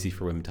it's so easy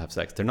for women to have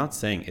sex. They're not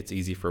saying it's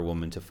easy for a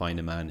woman to find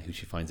a man who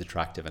she finds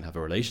attractive and have a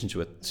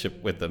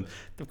relationship with them.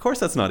 Of course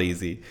that's not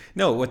easy.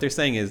 No, what they're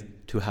saying is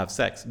to have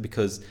sex,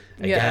 because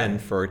again,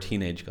 for a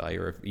teenage guy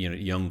or a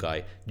young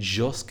guy,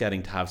 just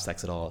getting to have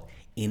sex at all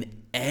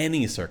in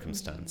any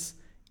circumstance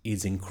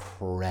is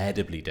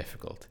incredibly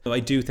difficult. So I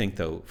do think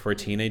though, for a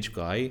teenage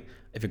guy,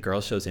 if a girl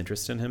shows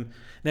interest in him,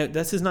 now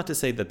this is not to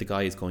say that the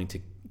guy is going to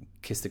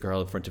kiss the girl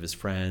in front of his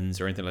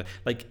friends or anything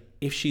like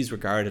if she's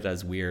regarded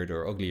as weird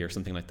or ugly or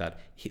something like that,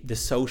 the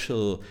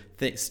social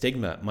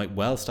stigma might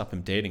well stop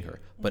him dating her.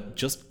 But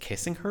just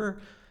kissing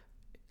her,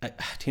 a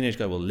teenage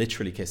guy will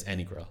literally kiss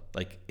any girl.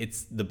 Like,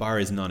 the bar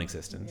is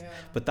non-existent.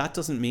 But that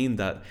doesn't mean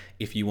that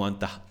if you want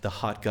the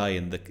hot guy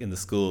in the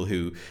school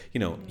who, you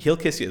know, he'll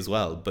kiss you as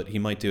well, but he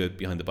might do it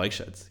behind the bike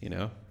sheds, you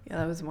know. Yeah,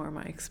 that was more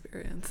my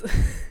experience.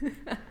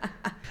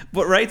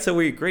 But right, so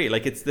we agree.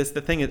 Like, it's this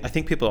the thing. I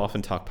think people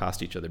often talk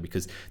past each other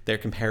because they're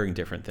comparing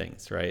different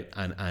things, right?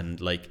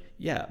 And like,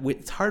 yeah,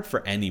 it's hard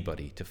for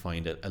anybody to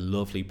find a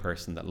lovely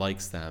person that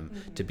likes them,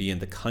 to be in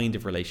the kind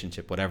of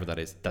relationship, whatever that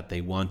is, that they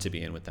want to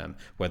be in with them,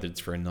 whether it's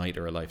for a night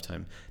or a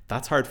lifetime.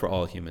 That's hard for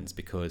all humans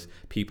because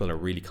people are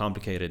really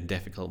complicated and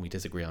difficult, and we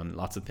disagree on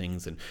lots of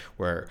things, and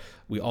where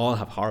we all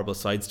have horrible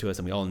sides to us,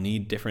 and we all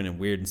need different and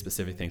weird and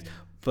specific things.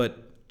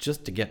 But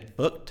just to get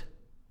hooked,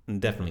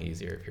 definitely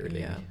easier if you're a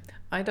lady. Yeah,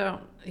 I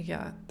don't.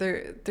 Yeah,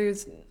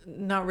 there's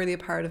not really a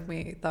part of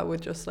me that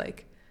would just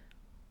like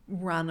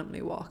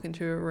randomly walk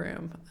into a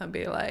room and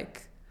be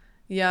like,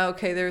 yeah,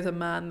 okay, there's a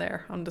man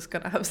there, I'm just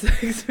gonna have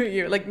sex with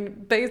you.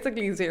 Like,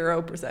 basically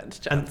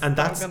 0% chance and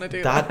that's I'm gonna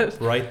do that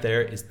right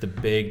there is the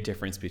big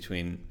difference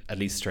between at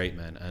least straight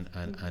men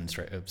and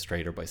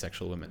straight or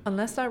bisexual women.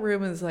 Unless that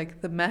room is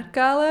like the Met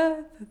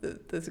Gala,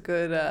 there's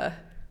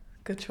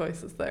good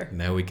choices there.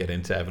 Now we get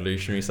into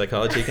evolutionary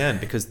psychology again,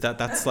 because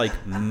that's like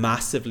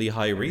massively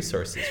high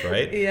resources,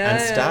 right? Yeah,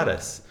 and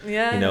status.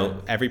 Yeah, you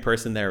know, every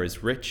person there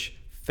is rich,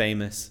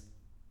 famous,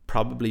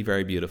 probably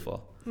very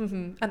beautiful.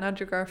 And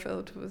Andrew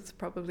Garfield was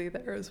probably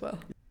there as well.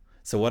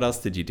 So what else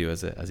did you do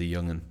as a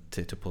young'un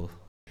to pull?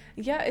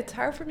 Yeah, it's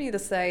hard for me to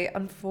say.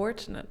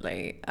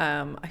 Unfortunately,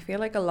 I feel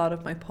like a lot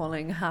of my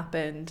pulling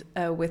happened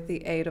with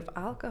the aid of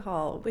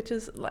alcohol, which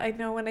is, I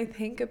know when I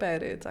think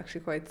about it, it's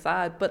actually quite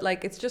sad. But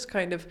like, it's just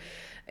kind of,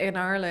 in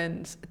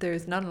Ireland,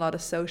 there's not a lot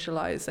of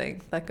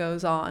socialising that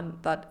goes on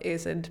that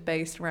isn't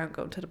based around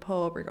going to the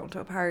pub or going to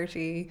a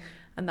party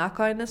and that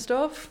kind of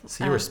stuff.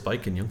 So you were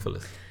spiking young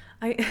fellas.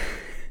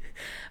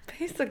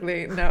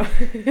 Basically, no.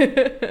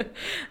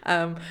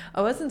 I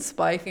wasn't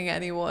spiking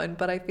anyone,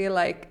 but I feel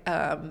like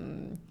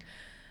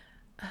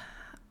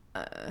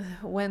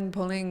when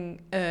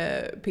pulling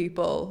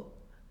people,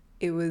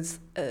 it was,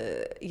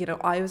 you know,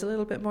 I was a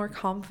little bit more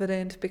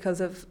confident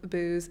because of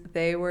booze.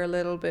 They were a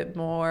little bit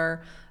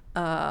more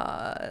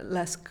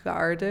less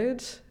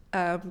guarded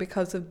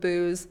because of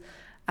booze.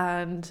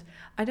 And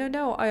I don't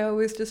know, I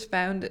always just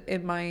found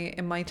in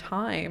my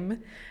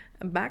time,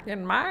 back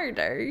in my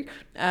day,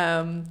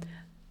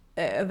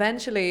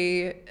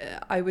 eventually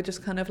I would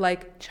just kind of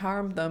like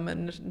charm them,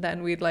 and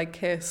then we'd like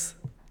kiss.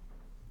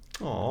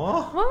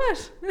 Aww.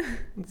 What?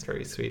 That's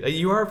very sweet.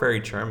 You are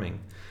very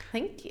charming.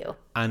 Thank you.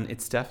 And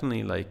it's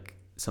definitely like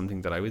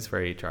something that I was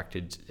very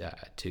attracted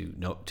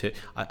to.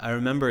 I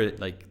remember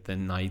like the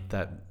night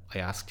that I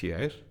asked you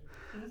out,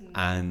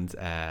 and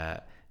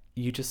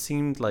you just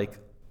seemed like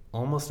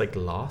almost like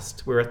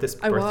lost. We were at this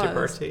birthday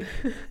party.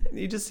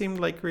 You just seemed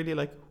like really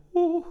like,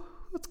 oh,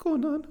 what's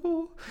going on?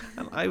 Oh,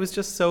 and I was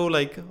just so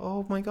like,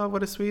 oh my God,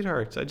 what a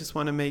sweetheart. I just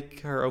want to make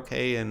her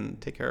okay and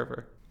take care of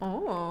her.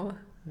 Oh.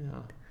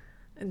 Yeah.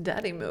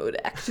 Daddy mode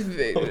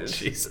activated. Oh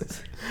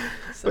Jesus!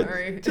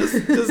 Sorry. But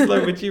just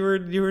like, but you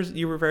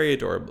were very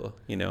adorable,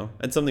 you know.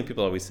 And something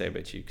people always say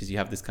about you, because you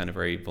have this kind of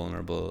very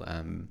vulnerable,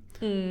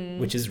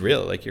 which is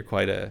real. Like, you're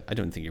quite I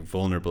don't think you're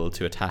vulnerable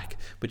to attack,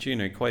 but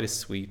you're quite a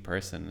sweet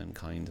person and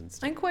kind and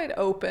stuff. I'm quite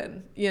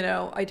open, you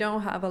know. I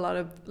don't have a lot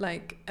of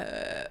like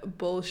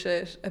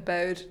bullshit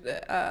about.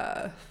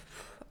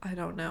 I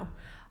don't know.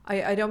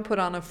 I don't put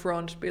on a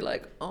front to be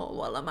like, oh,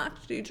 well, I'm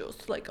actually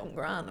just like, I'm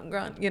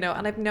grand, you know.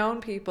 And I've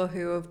known people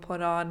who have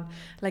put on,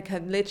 like,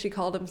 have literally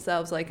called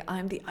themselves like,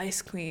 I'm the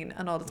ice queen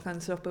and all this kind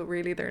of stuff, but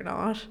really they're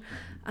not.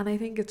 And I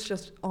think it's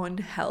just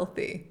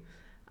unhealthy.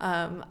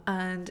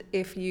 And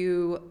if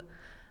you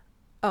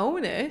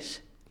own it,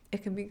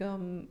 it can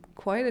become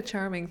quite a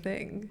charming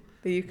thing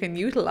that you can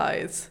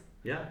utilize.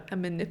 Yeah.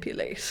 And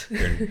manipulate.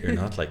 You're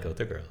not like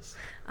other girls.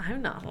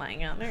 I'm not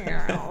like other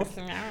girls.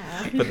 No.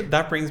 But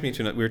that brings me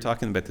to, we were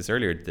talking about this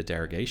earlier, the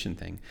derogation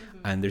thing.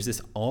 And there's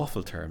this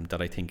awful term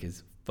that I think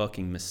is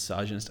fucking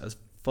misogynist as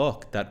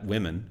fuck that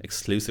women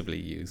exclusively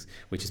use,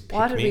 which is pick me.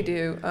 What did we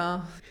do?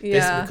 Oh,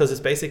 yeah. Because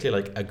it's basically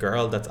like a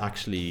girl that's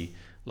actually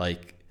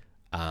like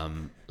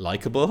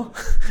likable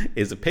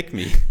is a pick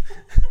me.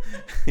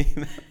 You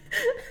know?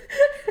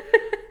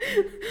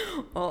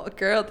 Oh, a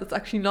girl that's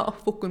actually not a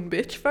fucking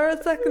bitch for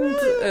a second.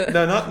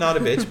 No, not a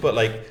bitch, but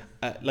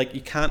like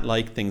you can't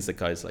like things that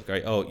guys like,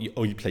 right? Oh,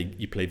 you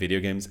play video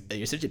games.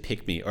 You're such a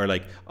pick me, or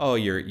like, oh,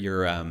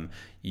 you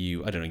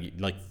I don't know, you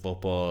like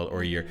football,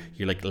 or you're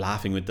like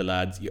laughing with the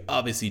lads. You're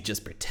obviously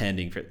just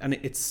pretending for it, and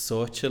it's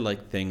such a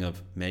like thing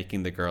of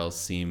making the girls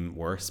seem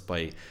worse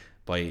by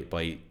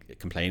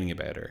complaining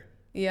about her.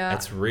 Yeah,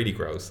 it's really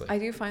gross. Like. I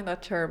do find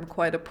that term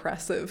quite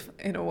oppressive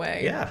in a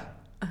way. Yeah.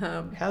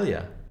 Hell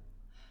yeah.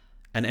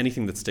 And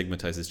anything that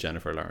stigmatizes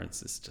Jennifer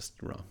Lawrence is just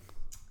wrong.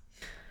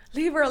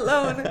 Leave her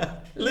alone.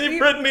 leave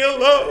Britney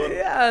alone.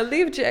 Yeah,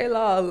 leave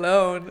J-Law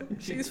alone.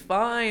 She's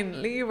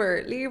fine. Leave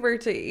her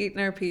to eating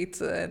her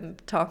pizza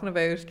and talking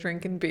about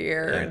drinking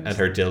beer. And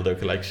her dildo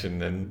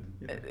collection and...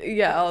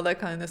 Yeah, all that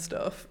kind of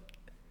stuff.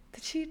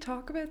 Did she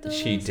talk about those?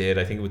 She did.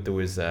 I think there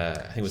was. I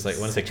think it was like, I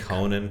want to say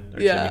Conan.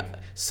 Or Yeah. Jimmy.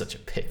 Such a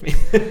pick me.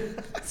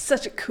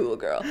 Such a cool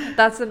girl.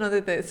 That's another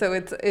thing. So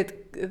it's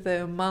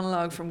the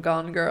monologue from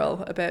Gone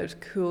Girl about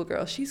cool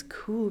girl. She's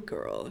cool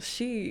girl.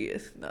 She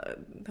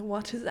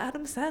watches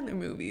Adam Sandler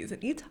movies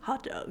and eats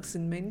hot dogs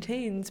and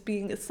maintains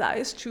being a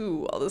size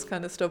 2. All this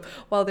kind of stuff.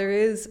 While there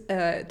is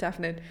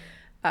definite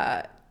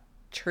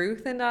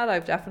truth in that,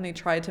 I've definitely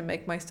tried to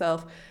make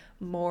myself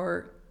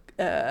more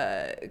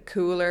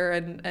cooler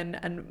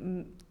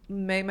and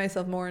made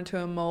myself more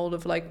into a mold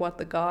of like what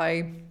the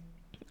guy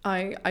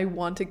I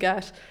want to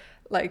get,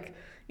 like,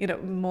 you know,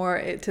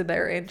 more to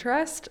their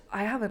interest.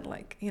 I haven't,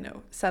 like, you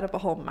know, set up a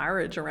whole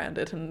marriage around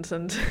it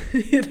and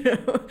you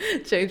know,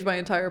 changed my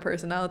entire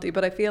personality.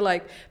 But I feel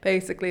like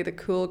basically the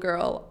cool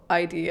girl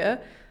idea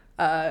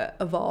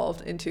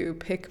evolved into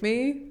pick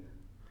me.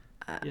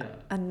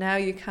 And now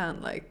you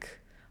can't, like,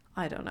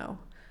 I don't know,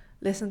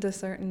 listen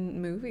to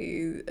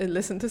movies,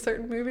 listen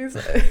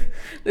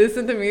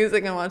to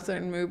music and watch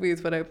certain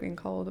movies without being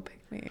called a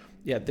pick me.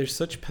 Yeah, there's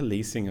such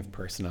policing of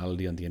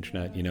personality on the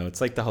internet. You know,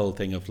 it's like the whole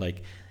thing of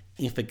like,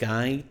 if a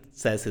guy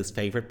says his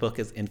favorite book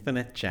is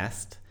Infinite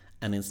Jest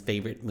and his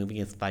favorite movie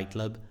is Fight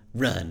Club,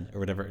 run, or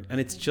whatever. And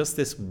it's just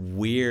this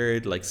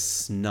weird like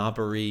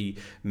snobbery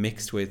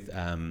mixed with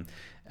the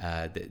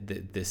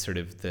sort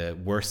of the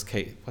worst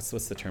case,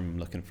 what's the term I'm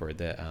looking for,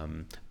 the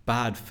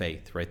bad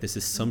faith, right? This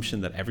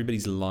assumption that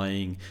everybody's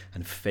lying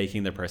and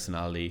faking their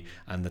personality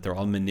and that they're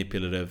all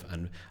manipulative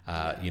and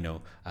you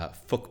know,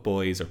 fuck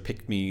boys or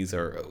pick me's,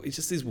 or it's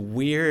just these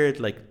weird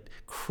like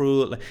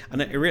cruel,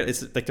 and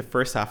it's like the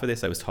first half of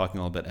this I was talking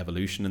all about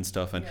evolution and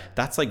stuff, and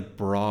that's like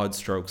broad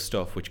stroke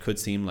stuff which could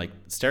seem like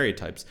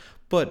stereotypes,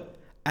 but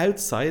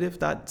outside of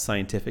that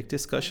scientific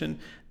discussion,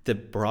 the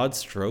broad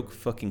stroke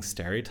fucking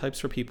stereotypes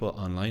for people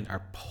online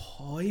are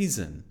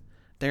poison.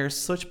 They're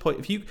such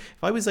if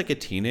I was like a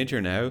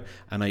teenager now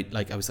and I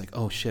was like,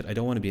 oh shit, I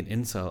don't want to be an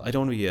incel, I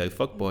don't want to be a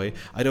fuckboy,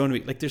 I don't want to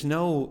be like, there's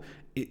no,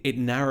 it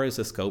narrows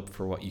the scope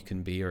for what you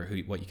can be or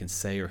what you can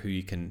say or who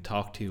you can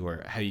talk to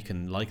or how you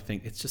can like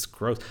things. It's just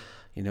gross,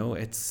 you know.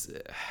 It's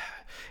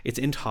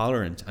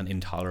intolerant and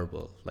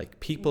intolerable. Like,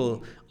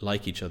 people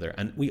like each other,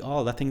 and we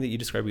all, that thing that you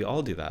described, we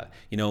all do that,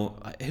 you know.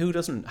 Who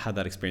doesn't have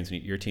that experience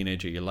when you're a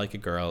teenager, you like a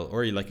girl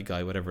or you like a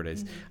guy, whatever it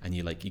is, and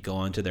you go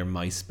onto their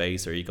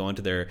MySpace or you go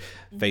onto their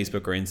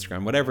Facebook or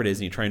Instagram, whatever it is,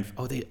 and you try and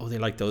they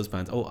like those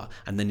bands,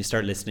 and then you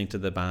start listening to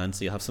the band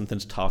so you'll have something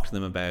to talk to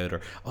them about,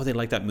 or they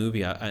like that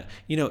movie,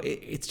 you know.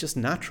 It's just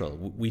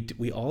natural.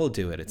 We all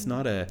do it. It's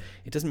not it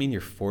doesn't mean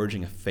you're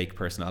forging a fake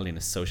personality in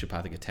a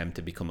sociopathic attempt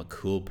to become a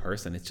cool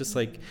person. It's just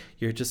like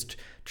you're just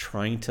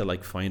trying to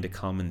like find a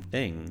common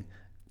thing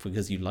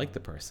because you like the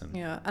person.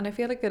 Yeah, and I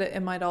feel like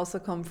it might also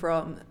come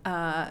from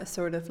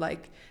sort of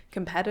like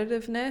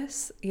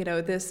competitiveness, you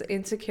know, this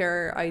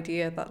insecure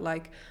idea that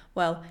like,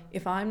 well,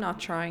 if I'm not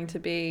trying to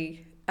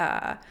be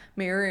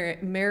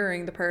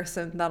mirroring the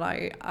person that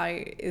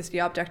I is the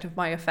object of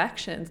my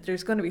affections,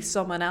 there's going to be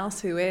someone else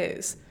who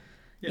is.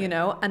 Yeah. You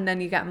know, and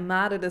then you get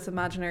mad at this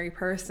imaginary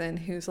person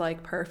who's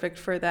like perfect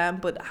for them,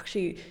 but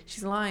actually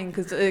she's lying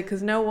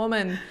because no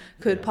woman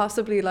could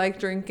possibly like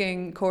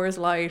drinking Coors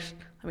Light.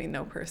 I mean,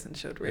 no person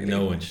should really.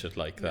 No one should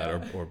like that,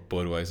 or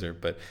Budweiser.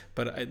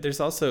 But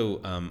there's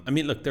also, I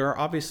mean, look, there are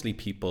obviously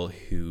people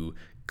who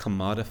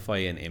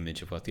commodify an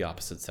image of what the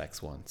opposite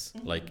sex wants,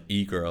 like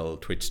e-girl,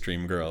 Twitch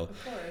stream girl.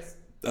 Of course.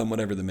 And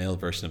whatever the male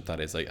version of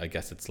that is, I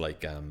guess it's like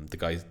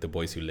the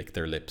boys who lick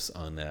their lips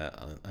on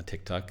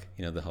TikTok.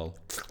 You know, the whole.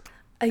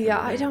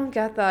 Yeah, I don't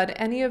get that.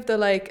 Any of the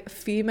like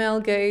female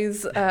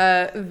gays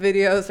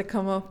videos that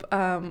come up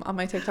on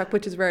my TikTok,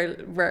 which is very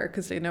rare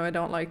because they know I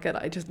don't like it.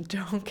 I just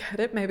don't get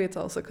it. Maybe it's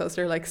also because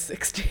they're like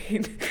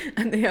 16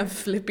 and they have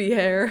flippy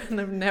hair, and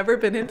I've never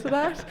been into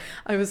that.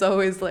 I was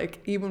always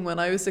like, even when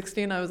I was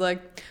 16, I was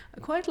like, I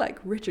quite like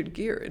Richard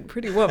Gere in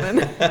Pretty Woman.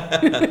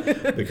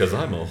 Because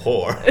I'm a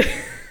whore.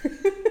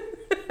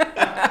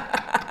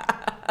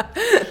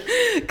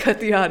 Cut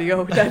the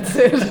audio, that's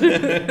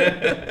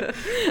it.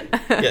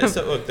 Yeah,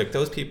 so look,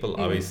 those people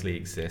obviously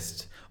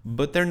exist,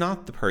 but they're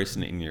not the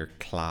person in your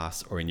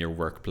class or in your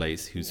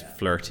workplace who's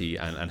flirty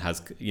and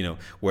has, you know,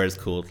 wears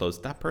cool clothes.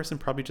 That person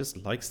probably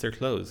just likes their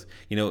clothes.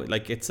 You know,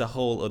 like, it's a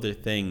whole other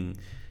thing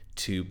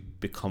to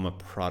become a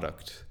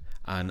product.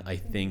 And I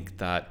think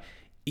that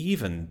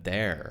even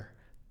there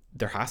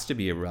has to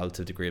be a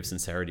relative degree of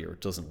sincerity or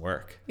it doesn't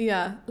work.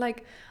 Yeah,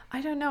 like, I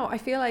don't know. I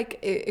feel like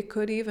it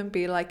could even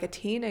be like a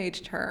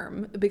teenage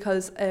term,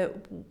 because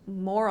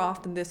more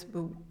often this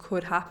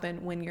could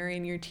happen when you're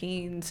in your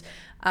teens.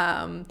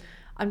 I'm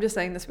just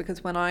saying this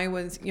because when I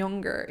was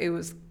younger, it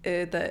was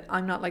that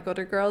I'm not like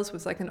other girls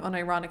was like an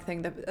unironic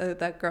thing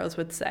that girls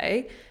would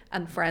say,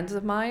 and friends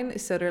of mine.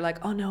 So they're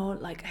like, oh no,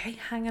 like, hey,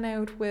 hanging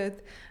out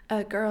with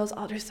girls,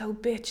 oh, they're so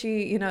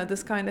bitchy, you know,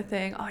 this kind of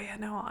thing. Oh yeah,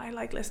 no, I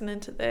like listening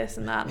to this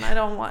and that, and I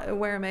don't want to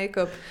wear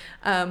makeup.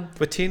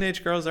 But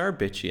teenage girls are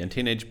bitchy and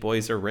teenage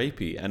boys are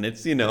rapey, and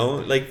it's, you know,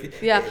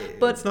 like, yeah,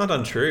 but it's not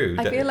untrue.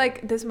 I feel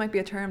like this might be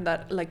a term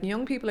that like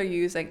young people are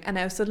using, and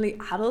now suddenly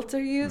adults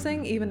are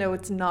using, even though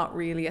it's not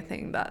really a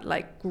thing something that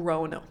like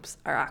grown-ups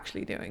are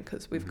actually doing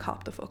because we've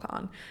copped the fuck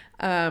on.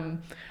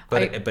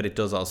 But it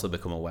does also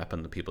become a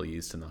weapon that people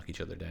use to knock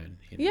each other down.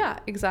 You know? Yeah,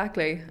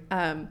 exactly.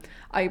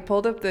 I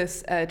pulled up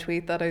this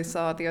tweet that I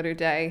saw the other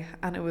day,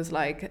 and it was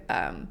like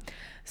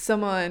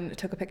someone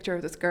took a picture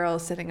of this girl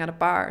sitting at a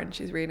bar and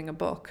she's reading a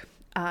book,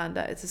 and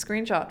it's a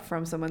screenshot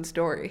from someone's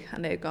story,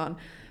 and they've gone,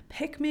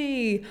 "Pick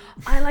me,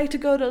 I like to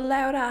go to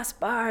loud ass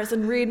bars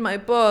and read my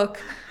book."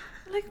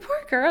 Like,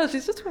 poor girl,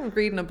 she's just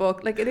reading a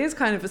book. Like, it is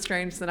kind of a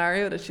strange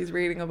scenario that she's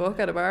reading a book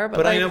at a bar.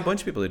 But I like, know a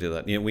bunch of people who do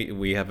that. You know,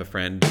 we have a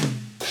friend,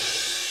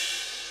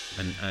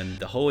 and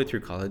the whole way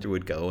through college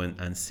would go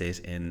and sit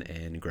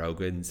in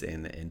Grogan's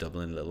in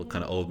Dublin, a little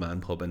kind of old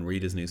man pub, and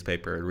read his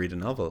newspaper and read a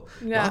novel.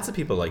 Yeah. Lots of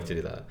people like to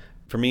do that.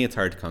 For me, it's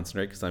hard to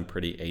concentrate because I'm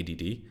pretty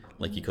ADD,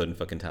 like you couldn't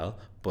fucking tell.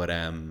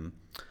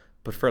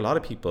 But for a lot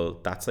of people,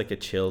 that's like a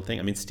chill thing.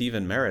 I mean,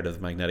 Stephen Merritt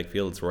of Magnetic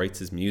Fields writes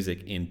his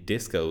music in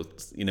disco.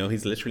 You know,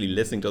 he's literally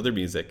listening to other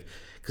music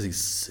because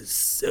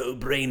his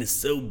brain is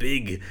so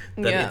big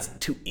that it's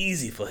too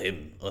easy for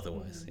him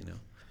otherwise, you know.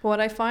 what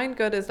I find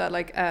good is that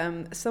like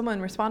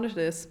someone responded to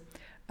this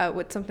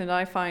with something that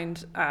I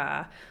find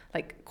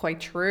like quite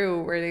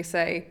true, where they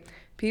say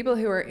people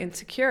who are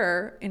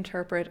insecure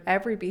interpret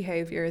every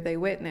behavior they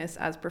witness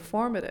as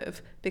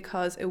performative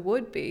because it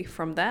would be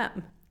from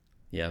them.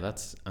 Yeah,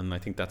 and I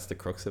think that's the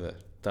crux of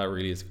it. That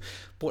really is.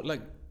 But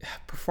like,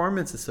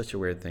 performance is such a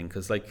weird thing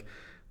because like,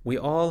 we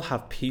all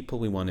have people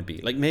we want to be.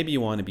 Like, maybe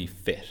you want to be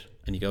fit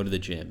and you go to the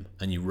gym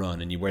and you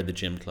run and you wear the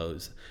gym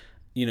clothes,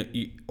 you know,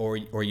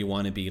 or you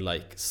want to be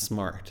like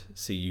smart,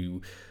 so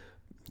you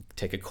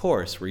take a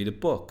course, read a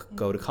book,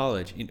 go to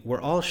college.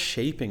 We're all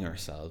shaping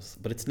ourselves,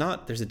 but it's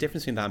not. There's a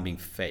difference between that and being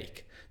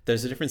fake.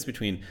 There's a difference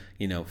between,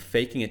 you know,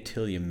 faking it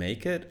till you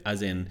make it,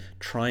 as in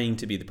trying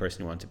to be the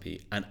person you want to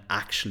be, and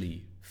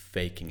actually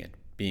faking it,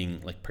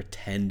 being like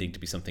pretending to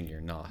be something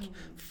you're not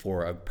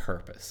for a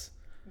purpose.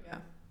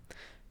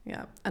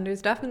 Yeah, and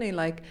there's definitely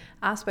like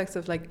aspects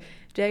of like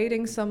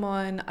dating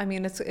someone. I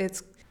mean,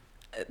 it's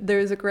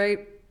there's a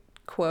great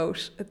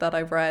quote that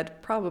I've read,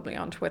 probably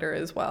on Twitter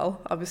as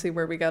well, obviously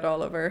where we get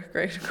all of our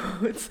great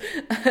quotes,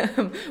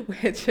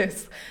 which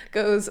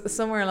goes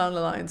somewhere along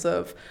the lines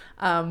of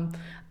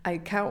I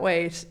can't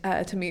wait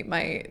to meet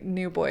my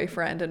new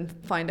boyfriend and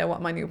find out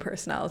what my new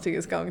personality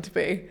is going to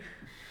be.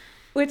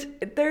 Which,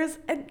 there's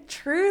a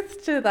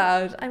truth to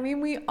that. I mean,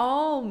 we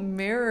all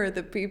mirror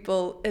the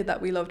people that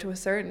we love to a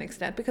certain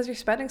extent because you're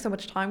spending so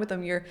much time with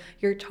them.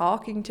 You're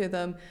talking to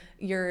them.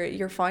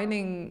 You're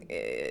finding,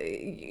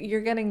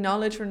 you're getting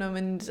knowledge from them,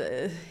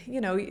 and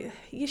you know,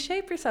 you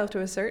shape yourself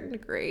to a certain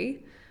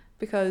degree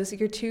because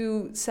you're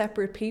two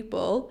separate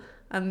people.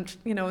 And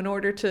you know, in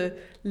order to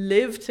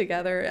live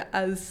together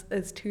as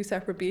two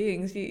separate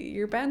beings,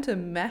 you're bound to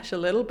mesh a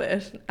little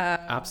bit.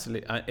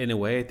 Absolutely. In a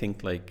way, I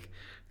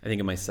think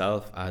of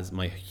myself as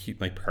my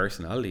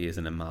personality is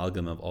an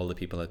amalgam of all the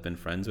people I've been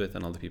friends with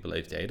and all the people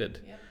I've dated.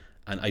 Yeah.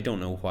 And I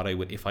don't know what I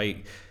would, if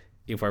I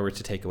were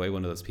to take away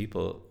one of those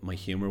people, my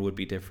humor would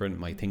be different.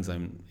 My things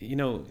you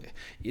know,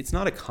 it's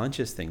not a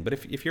conscious thing, but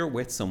if you're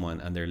with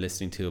someone and they're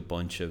listening to a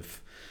bunch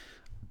of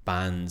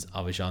bands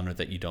of a genre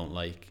that you don't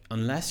like,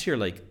 unless you're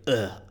like,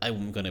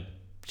 I'm going to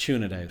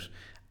tune it out,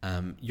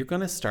 you're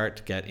going to start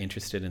to get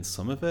interested in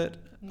some of it,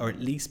 or at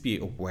least be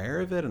aware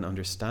of it and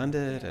understand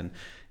it. And,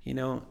 you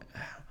know,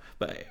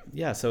 but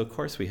yeah, so of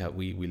course we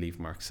leave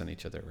marks on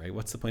each other, right?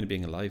 What's the point of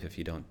being alive if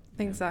you don't?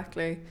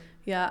 Exactly.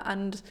 Yeah.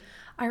 And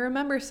I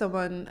remember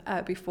someone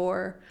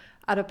before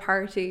at a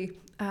party,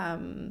 I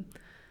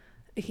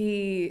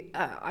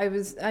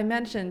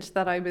mentioned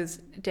that I was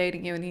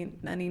dating you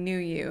and he knew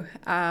you.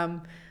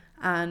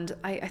 And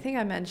I think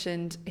I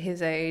mentioned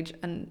his age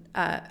and,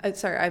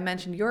 I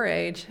mentioned your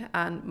age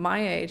and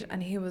my age.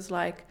 And he was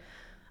like,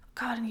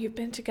 God, and you've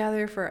been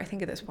together for, I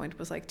think at this point it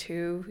was like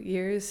 2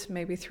 years,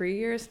 maybe 3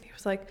 years. And he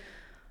was like,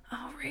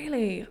 oh,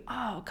 really?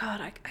 Oh,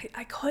 God,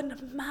 I couldn't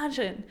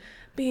imagine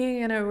being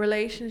in a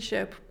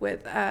relationship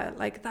with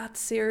like that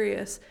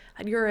serious.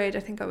 At your age, I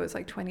think I was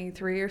like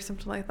 23 or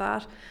something like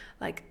that.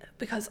 Like,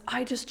 because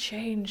I just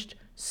changed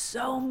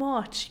so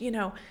much, you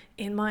know,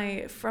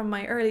 from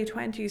my early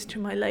 20s to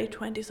my late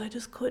 20s. I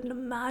just couldn't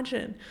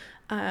imagine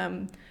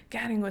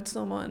getting with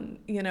someone,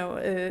 you know,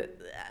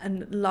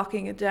 and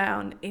locking it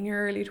down in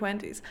your early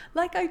 20s.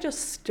 Like, I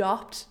just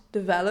stopped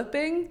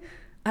developing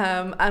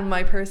and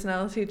my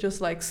personality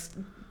just like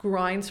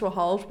grinds to a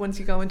halt once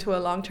you go into a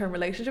long-term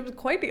relationship. It's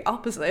quite the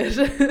opposite.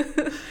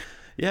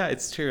 Yeah,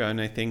 it's true. And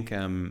I think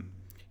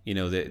you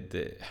know,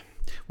 the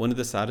one of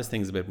the saddest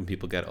things about when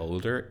people get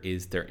older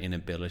is their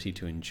inability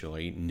to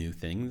enjoy new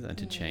things and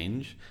to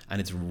change.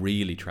 And it's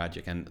really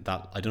tragic. And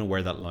that, I don't know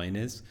where that line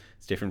is.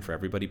 It's different for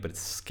everybody, but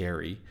it's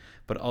scary.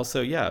 But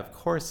also, yeah, of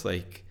course,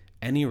 like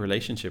any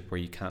relationship where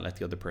you can't let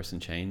the other person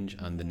change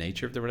and the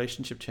nature of the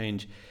relationship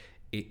change,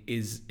 it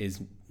is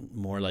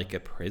more like a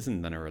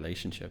prison than a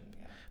relationship.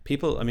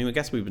 People, I mean, I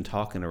guess we've been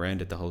talking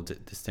around it, the whole,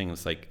 this thing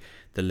is like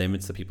the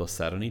limits that people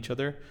set on each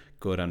other,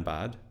 good and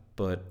bad.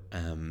 But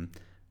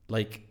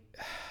like,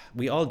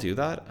 we all do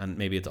that, and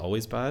maybe it's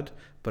always bad,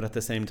 but at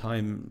the same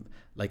time,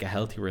 like a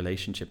healthy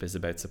relationship is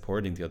about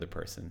supporting the other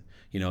person,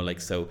 you know, like,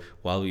 so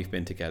while we've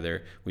been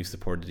together, we've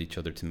supported each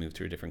other to move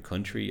to a different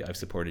country. I've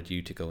supported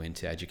you to go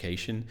into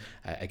education,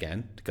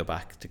 again, to go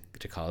back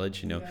to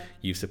college, you know.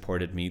 You've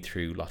supported me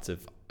through lots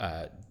of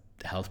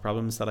health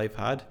problems that I've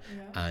had,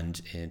 and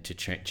to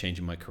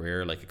changing my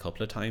career like a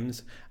couple of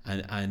times,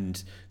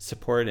 and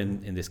support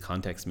in this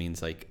context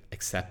means like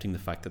accepting the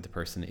fact that the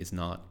person is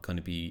not going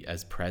to be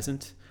as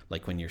present.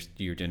 Like when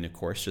you're doing a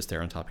course just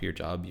there on top of your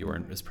job, you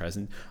weren't as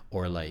present,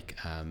 or like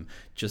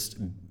just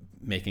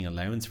making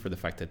allowance for the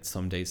fact that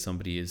some days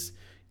somebody is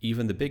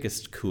even the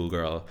biggest cool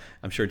girl.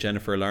 I'm sure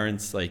Jennifer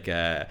Lawrence like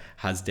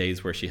has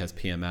days where she has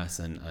PMS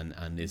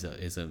and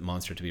is a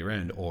monster to be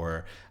around,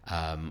 or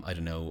I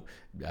don't know,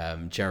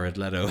 Jared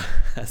Leto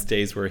has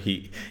days where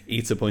he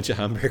eats a bunch of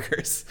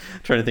hamburgers.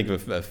 I'm trying to think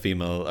of a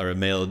female or a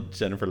male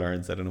Jennifer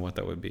Lawrence. I don't know what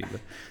that would be,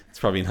 but it's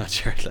probably not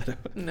Jared Leto.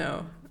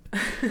 No.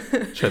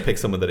 Try to pick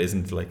someone that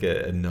isn't like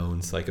a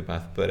known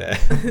psychopath,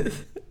 but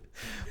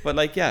but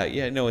like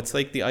no, it's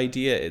like the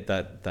idea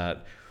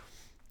that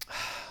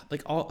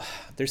like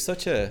there's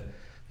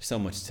so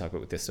much to talk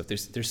about with this stuff.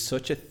 There's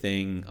such a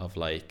thing of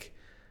like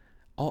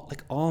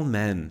all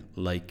men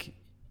like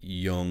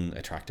young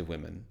attractive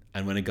women,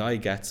 and when a guy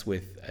gets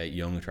with a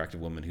young attractive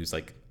woman who's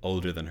like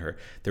older than her,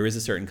 there is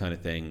a certain kind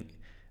of thing,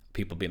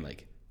 people being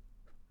like,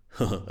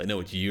 I know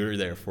what you're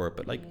there for,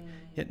 but like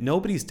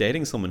nobody's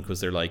dating someone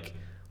because they're like,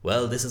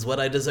 well, this is what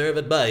I deserve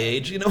at my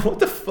age. You know, what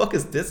the fuck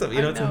is this?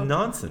 You know, it's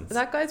nonsense.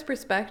 That guy's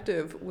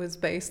perspective was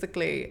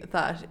basically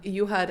that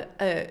you had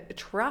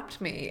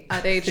trapped me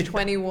at age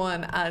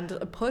 21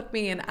 and put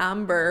me in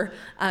amber,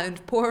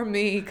 and poor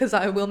me, because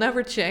I will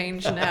never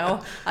change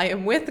now. I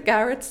am with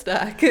Garrett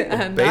Stack.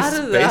 And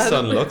based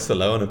on looks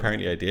alone,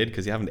 apparently I did,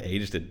 because you haven't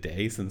aged a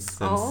day since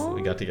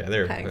we got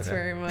together. Thanks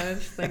very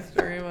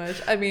much.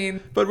 I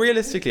mean... But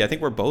realistically, I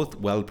think we're both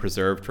well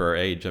preserved for our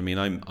age. I mean,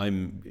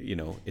 I'm you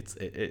know, it's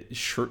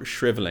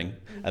shriveling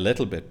a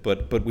little bit,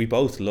 but we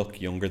both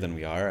look younger than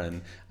we are,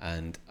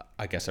 and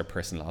I guess our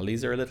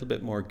personalities are a little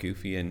bit more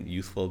goofy and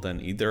youthful than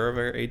either of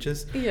our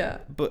ages. Yeah.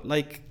 But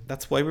like,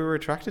 that's why we were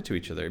attracted to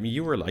each other. I mean,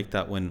 you were like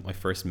that when I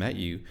first met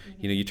you. Mm-hmm.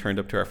 You know, you turned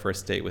up to our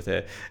first date with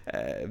a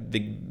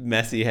big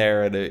messy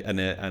hair and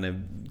a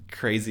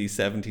crazy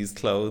 70s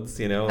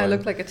clothes, you know. I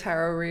looked like a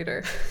tarot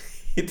reader.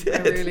 You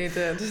did. I really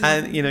did.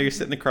 And you know, you're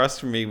sitting across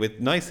from me with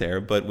nice hair,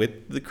 but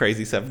with the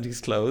crazy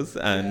 70s clothes,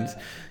 and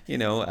you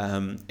know,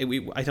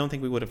 I don't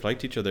think we would have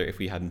liked each other if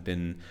we hadn't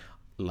been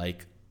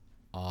like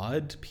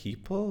odd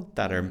people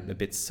that are a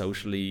bit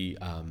socially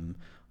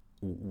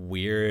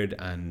weird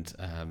and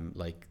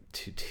like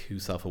too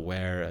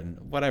self-aware and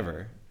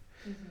whatever.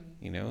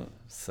 You know,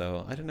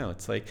 so I don't know.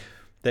 It's like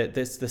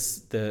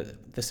the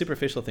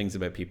superficial things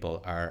about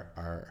people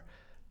are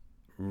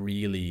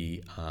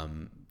really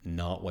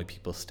not why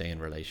people stay in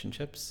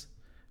relationships,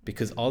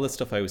 because all the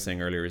stuff I was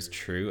saying earlier is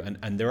true,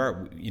 and there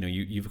are, you know,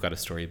 you've got a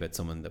story about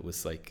someone that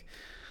was like,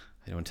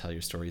 I don't want to tell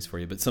your stories for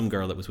you, but some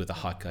girl that was with a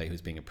hot guy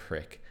who's being a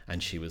prick,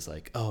 and she was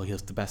like, oh,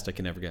 he's the best I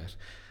can ever get,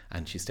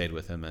 and she stayed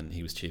with him and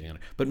he was cheating on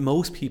her. But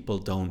most people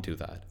don't do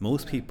that.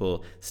 Most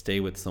people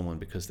stay with someone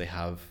because they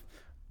have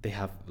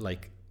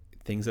like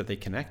things that they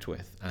connect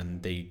with,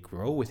 and they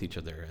grow with each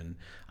other. And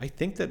I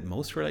think that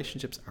most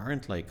relationships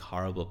aren't like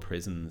horrible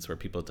prisons where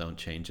people don't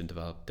change and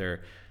develop.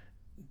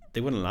 They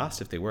wouldn't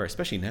last if they were,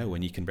 especially now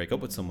when you can break up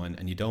with someone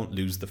and you don't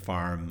lose the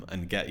farm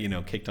and get, you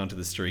know, kicked onto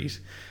the street,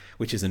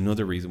 which is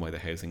another reason why the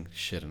housing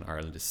shit in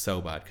Ireland is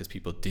so bad, because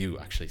people do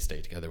actually stay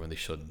together when they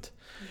shouldn't,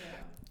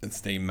 and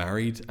stay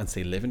married and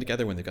stay living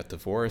together when they got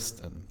divorced.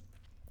 And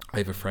I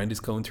have a friend who's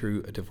going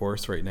through a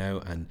divorce right now,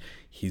 and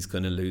he's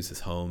going to lose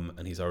his home,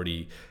 and he's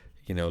already,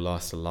 you know,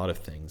 lost a lot of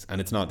things. And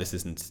this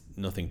isn't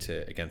nothing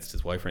against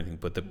his wife or anything,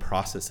 but the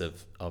process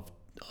of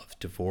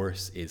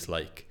divorce is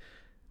like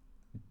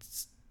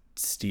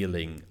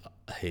stealing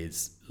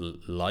his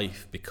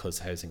life because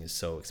housing is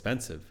so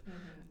expensive.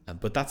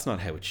 But that's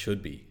not how it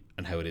should be,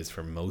 and how it is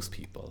for most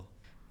people.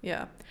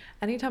 Yeah.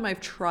 Anytime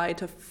I've tried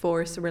to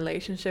force a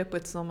relationship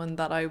with someone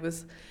that I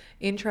was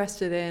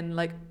interested in,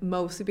 like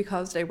mostly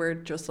because they were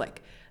just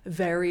like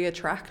very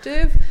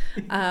attractive.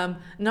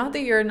 Not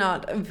that you're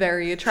not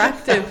very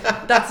attractive.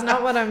 That's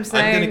not what I'm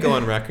saying. I'm going to go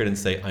on record and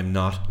say I'm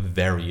not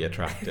very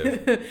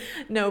attractive.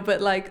 No, but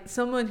like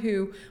someone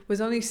who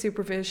was only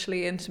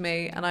superficially into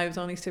me and I was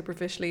only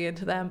superficially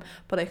into them,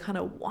 but I kind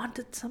of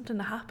wanted something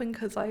to happen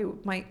because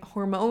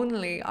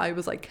hormonally I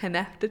was like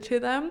connected to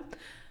them.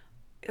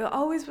 It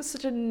always was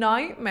such a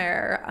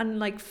nightmare and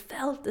like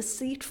felt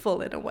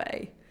deceitful in a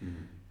way.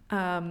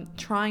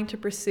 Trying to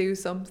pursue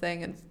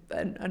something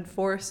and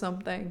force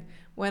something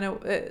when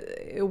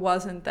it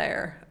wasn't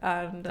there.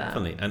 And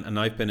definitely. And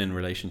I've been in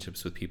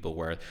relationships with people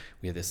where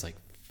we had this like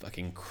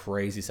fucking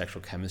crazy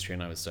sexual chemistry,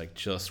 and I was like,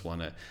 just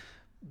want to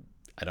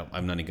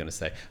I'm not even going to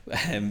say,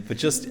 but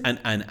just,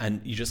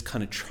 and you're just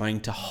kind of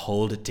trying to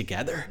hold it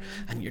together,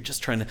 and you're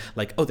just trying to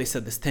like, oh, they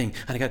said this thing,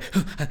 and I got,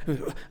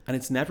 and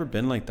it's never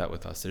been like that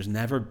with us. There's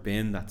never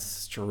been that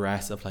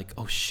stress of like,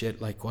 oh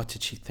shit, like what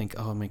did she think?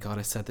 Oh my God,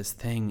 I said this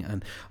thing,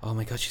 and oh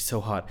my God, she's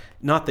so hot.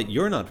 Not that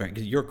you're not very,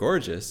 because you're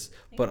gorgeous,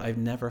 but I've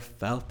never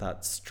felt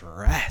that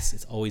stress.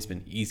 It's always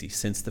been easy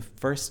since the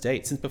first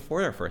date, since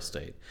before our first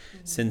date,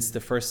 since the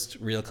first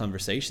real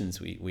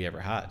conversations we ever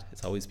had.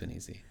 It's always been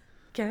easy.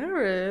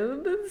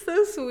 Karen, that's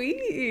so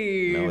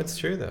sweet. No, it's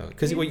true though,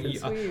 because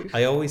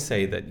I always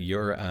say that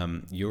you're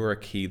a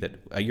key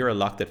that you're a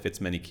lock that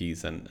fits many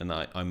keys, and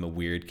I'm a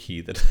weird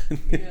key that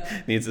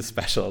needs a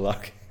special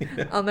lock.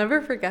 I'll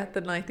never forget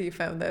the night that you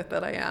found out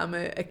that I am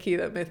a key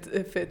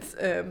that fits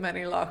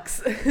many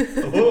locks.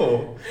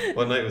 Oh,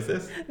 what night was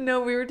this?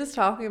 No, we were just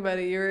talking about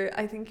it.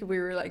 I think we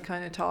were like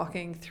kind of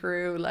talking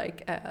through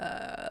like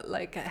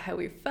how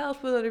we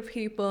felt with other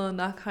people and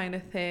that kind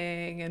of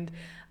thing, and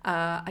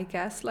I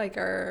guess like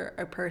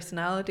our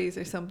personalities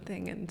or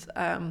something, and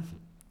I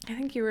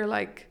think you were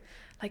like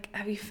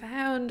have you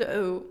found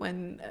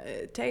when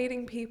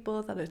dating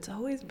people that it's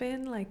always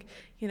been like,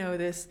 you know,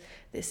 this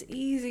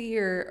easy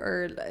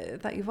or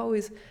that you've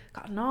always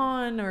gotten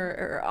on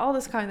or all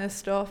this kind of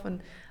stuff,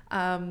 and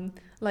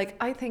like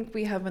I think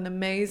we have an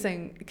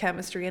amazing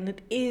chemistry, and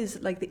it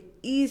is like the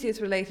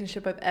easiest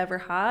relationship I've ever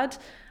had,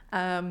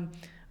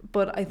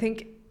 but I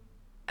think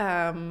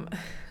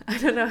I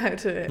don't know how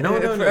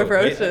to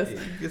approach this.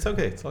 It's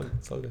okay. It's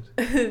all good.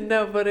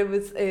 No, but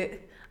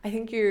I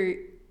think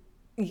you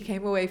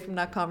came away from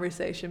that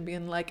conversation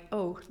being like,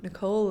 oh,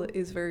 Nicole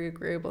is very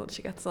agreeable and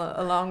she gets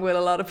along with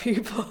a lot of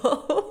people.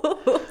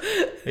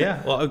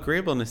 Yeah, well,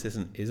 agreeableness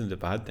isn't a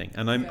bad thing,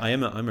 and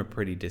I'm a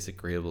pretty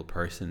disagreeable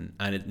person,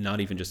 and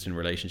not even just in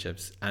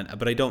relationships.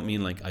 But I don't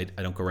mean like I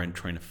don't go around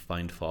trying to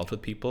find fault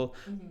with people,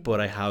 but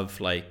I have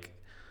like,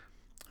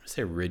 I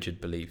say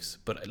rigid beliefs,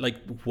 but like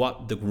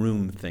what the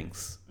room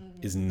thinks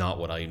is not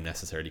what I'm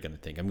necessarily going to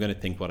think. I'm going to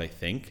think what I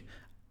think,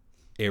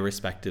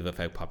 irrespective of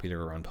how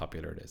popular or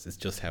unpopular it is. It's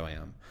just how I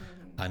am.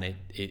 And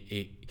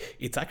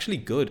it's actually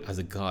good as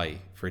a guy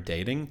for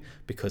dating,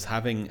 because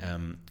having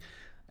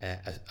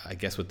I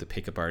guess what the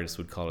pickup artists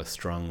would call a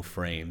strong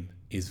frame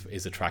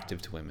is attractive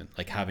to women.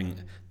 Like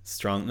having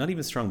strong, not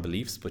even strong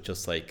beliefs, but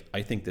just like,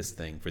 I think this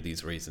thing for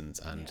these reasons,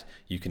 and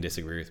you can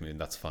disagree with me,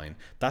 and that's fine.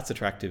 That's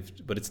attractive,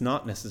 but it's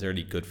not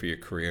necessarily good for your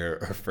career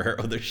or for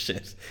other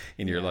shit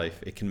in your life.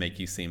 It can make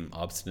you seem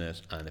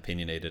obstinate and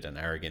opinionated and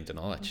arrogant and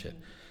all that shit.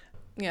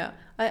 Yeah,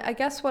 I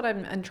guess what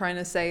I'm trying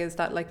to say is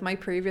that like my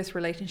previous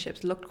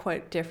relationships looked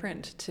quite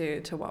different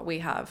to what we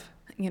have.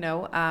 You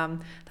know,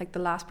 like the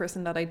last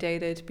person that I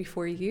dated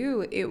before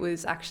you, it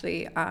was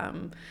actually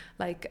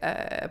like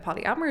a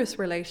polyamorous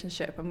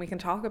relationship, and we can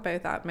talk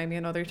about that maybe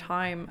another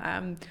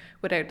time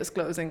without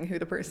disclosing who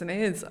the person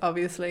is,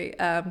 obviously.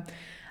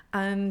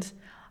 And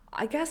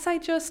I guess I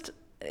just,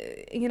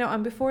 you know,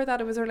 and before that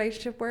it was a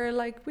relationship where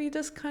like we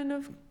just kind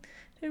of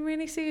didn't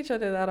really see each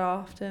other that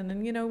often,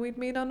 and you know, we'd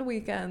meet on the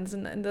weekends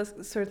and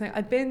this sort of thing.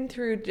 I'd been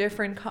through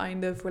different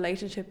kind of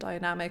relationship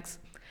dynamics,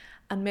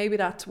 and maybe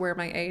that's where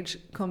my age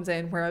comes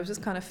in, where I was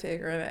just kind of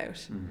figuring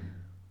out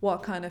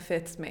what kind of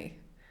fits me.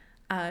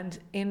 And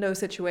in those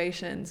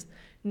situations,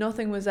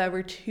 nothing was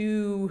ever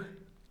too,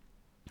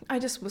 I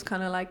just was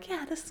kind of like,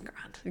 yeah, this is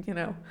grand, you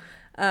know.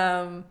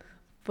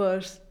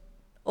 But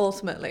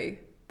ultimately,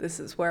 this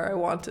is where I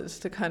wanted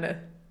to kind of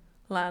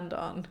land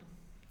on.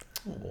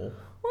 Oh.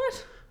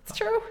 What? It's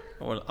true.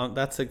 Well,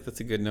 that's a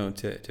good note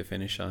to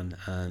finish on.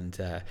 And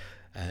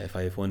if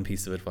I have one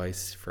piece of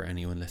advice for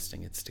anyone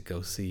listening, it's to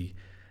go see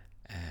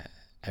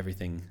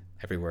Everything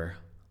Everywhere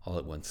All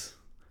at Once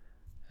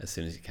as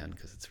soon as you can,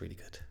 because it's really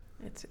good.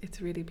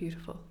 It's really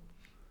beautiful.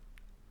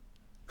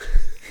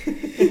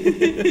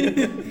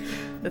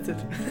 That's it.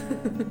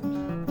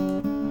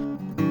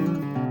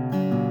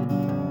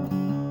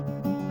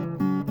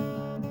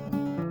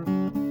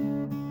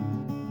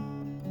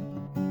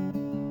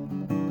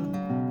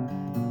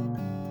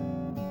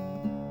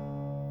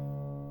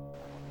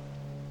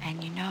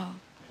 And you know,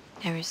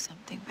 there is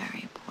something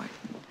very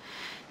important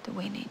that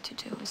we need to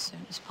do as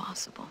soon as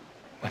possible.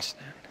 What's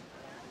that?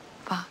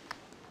 Fuck.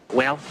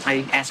 Well,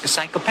 I ask a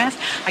psychopath,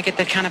 I get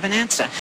that kind of an answer.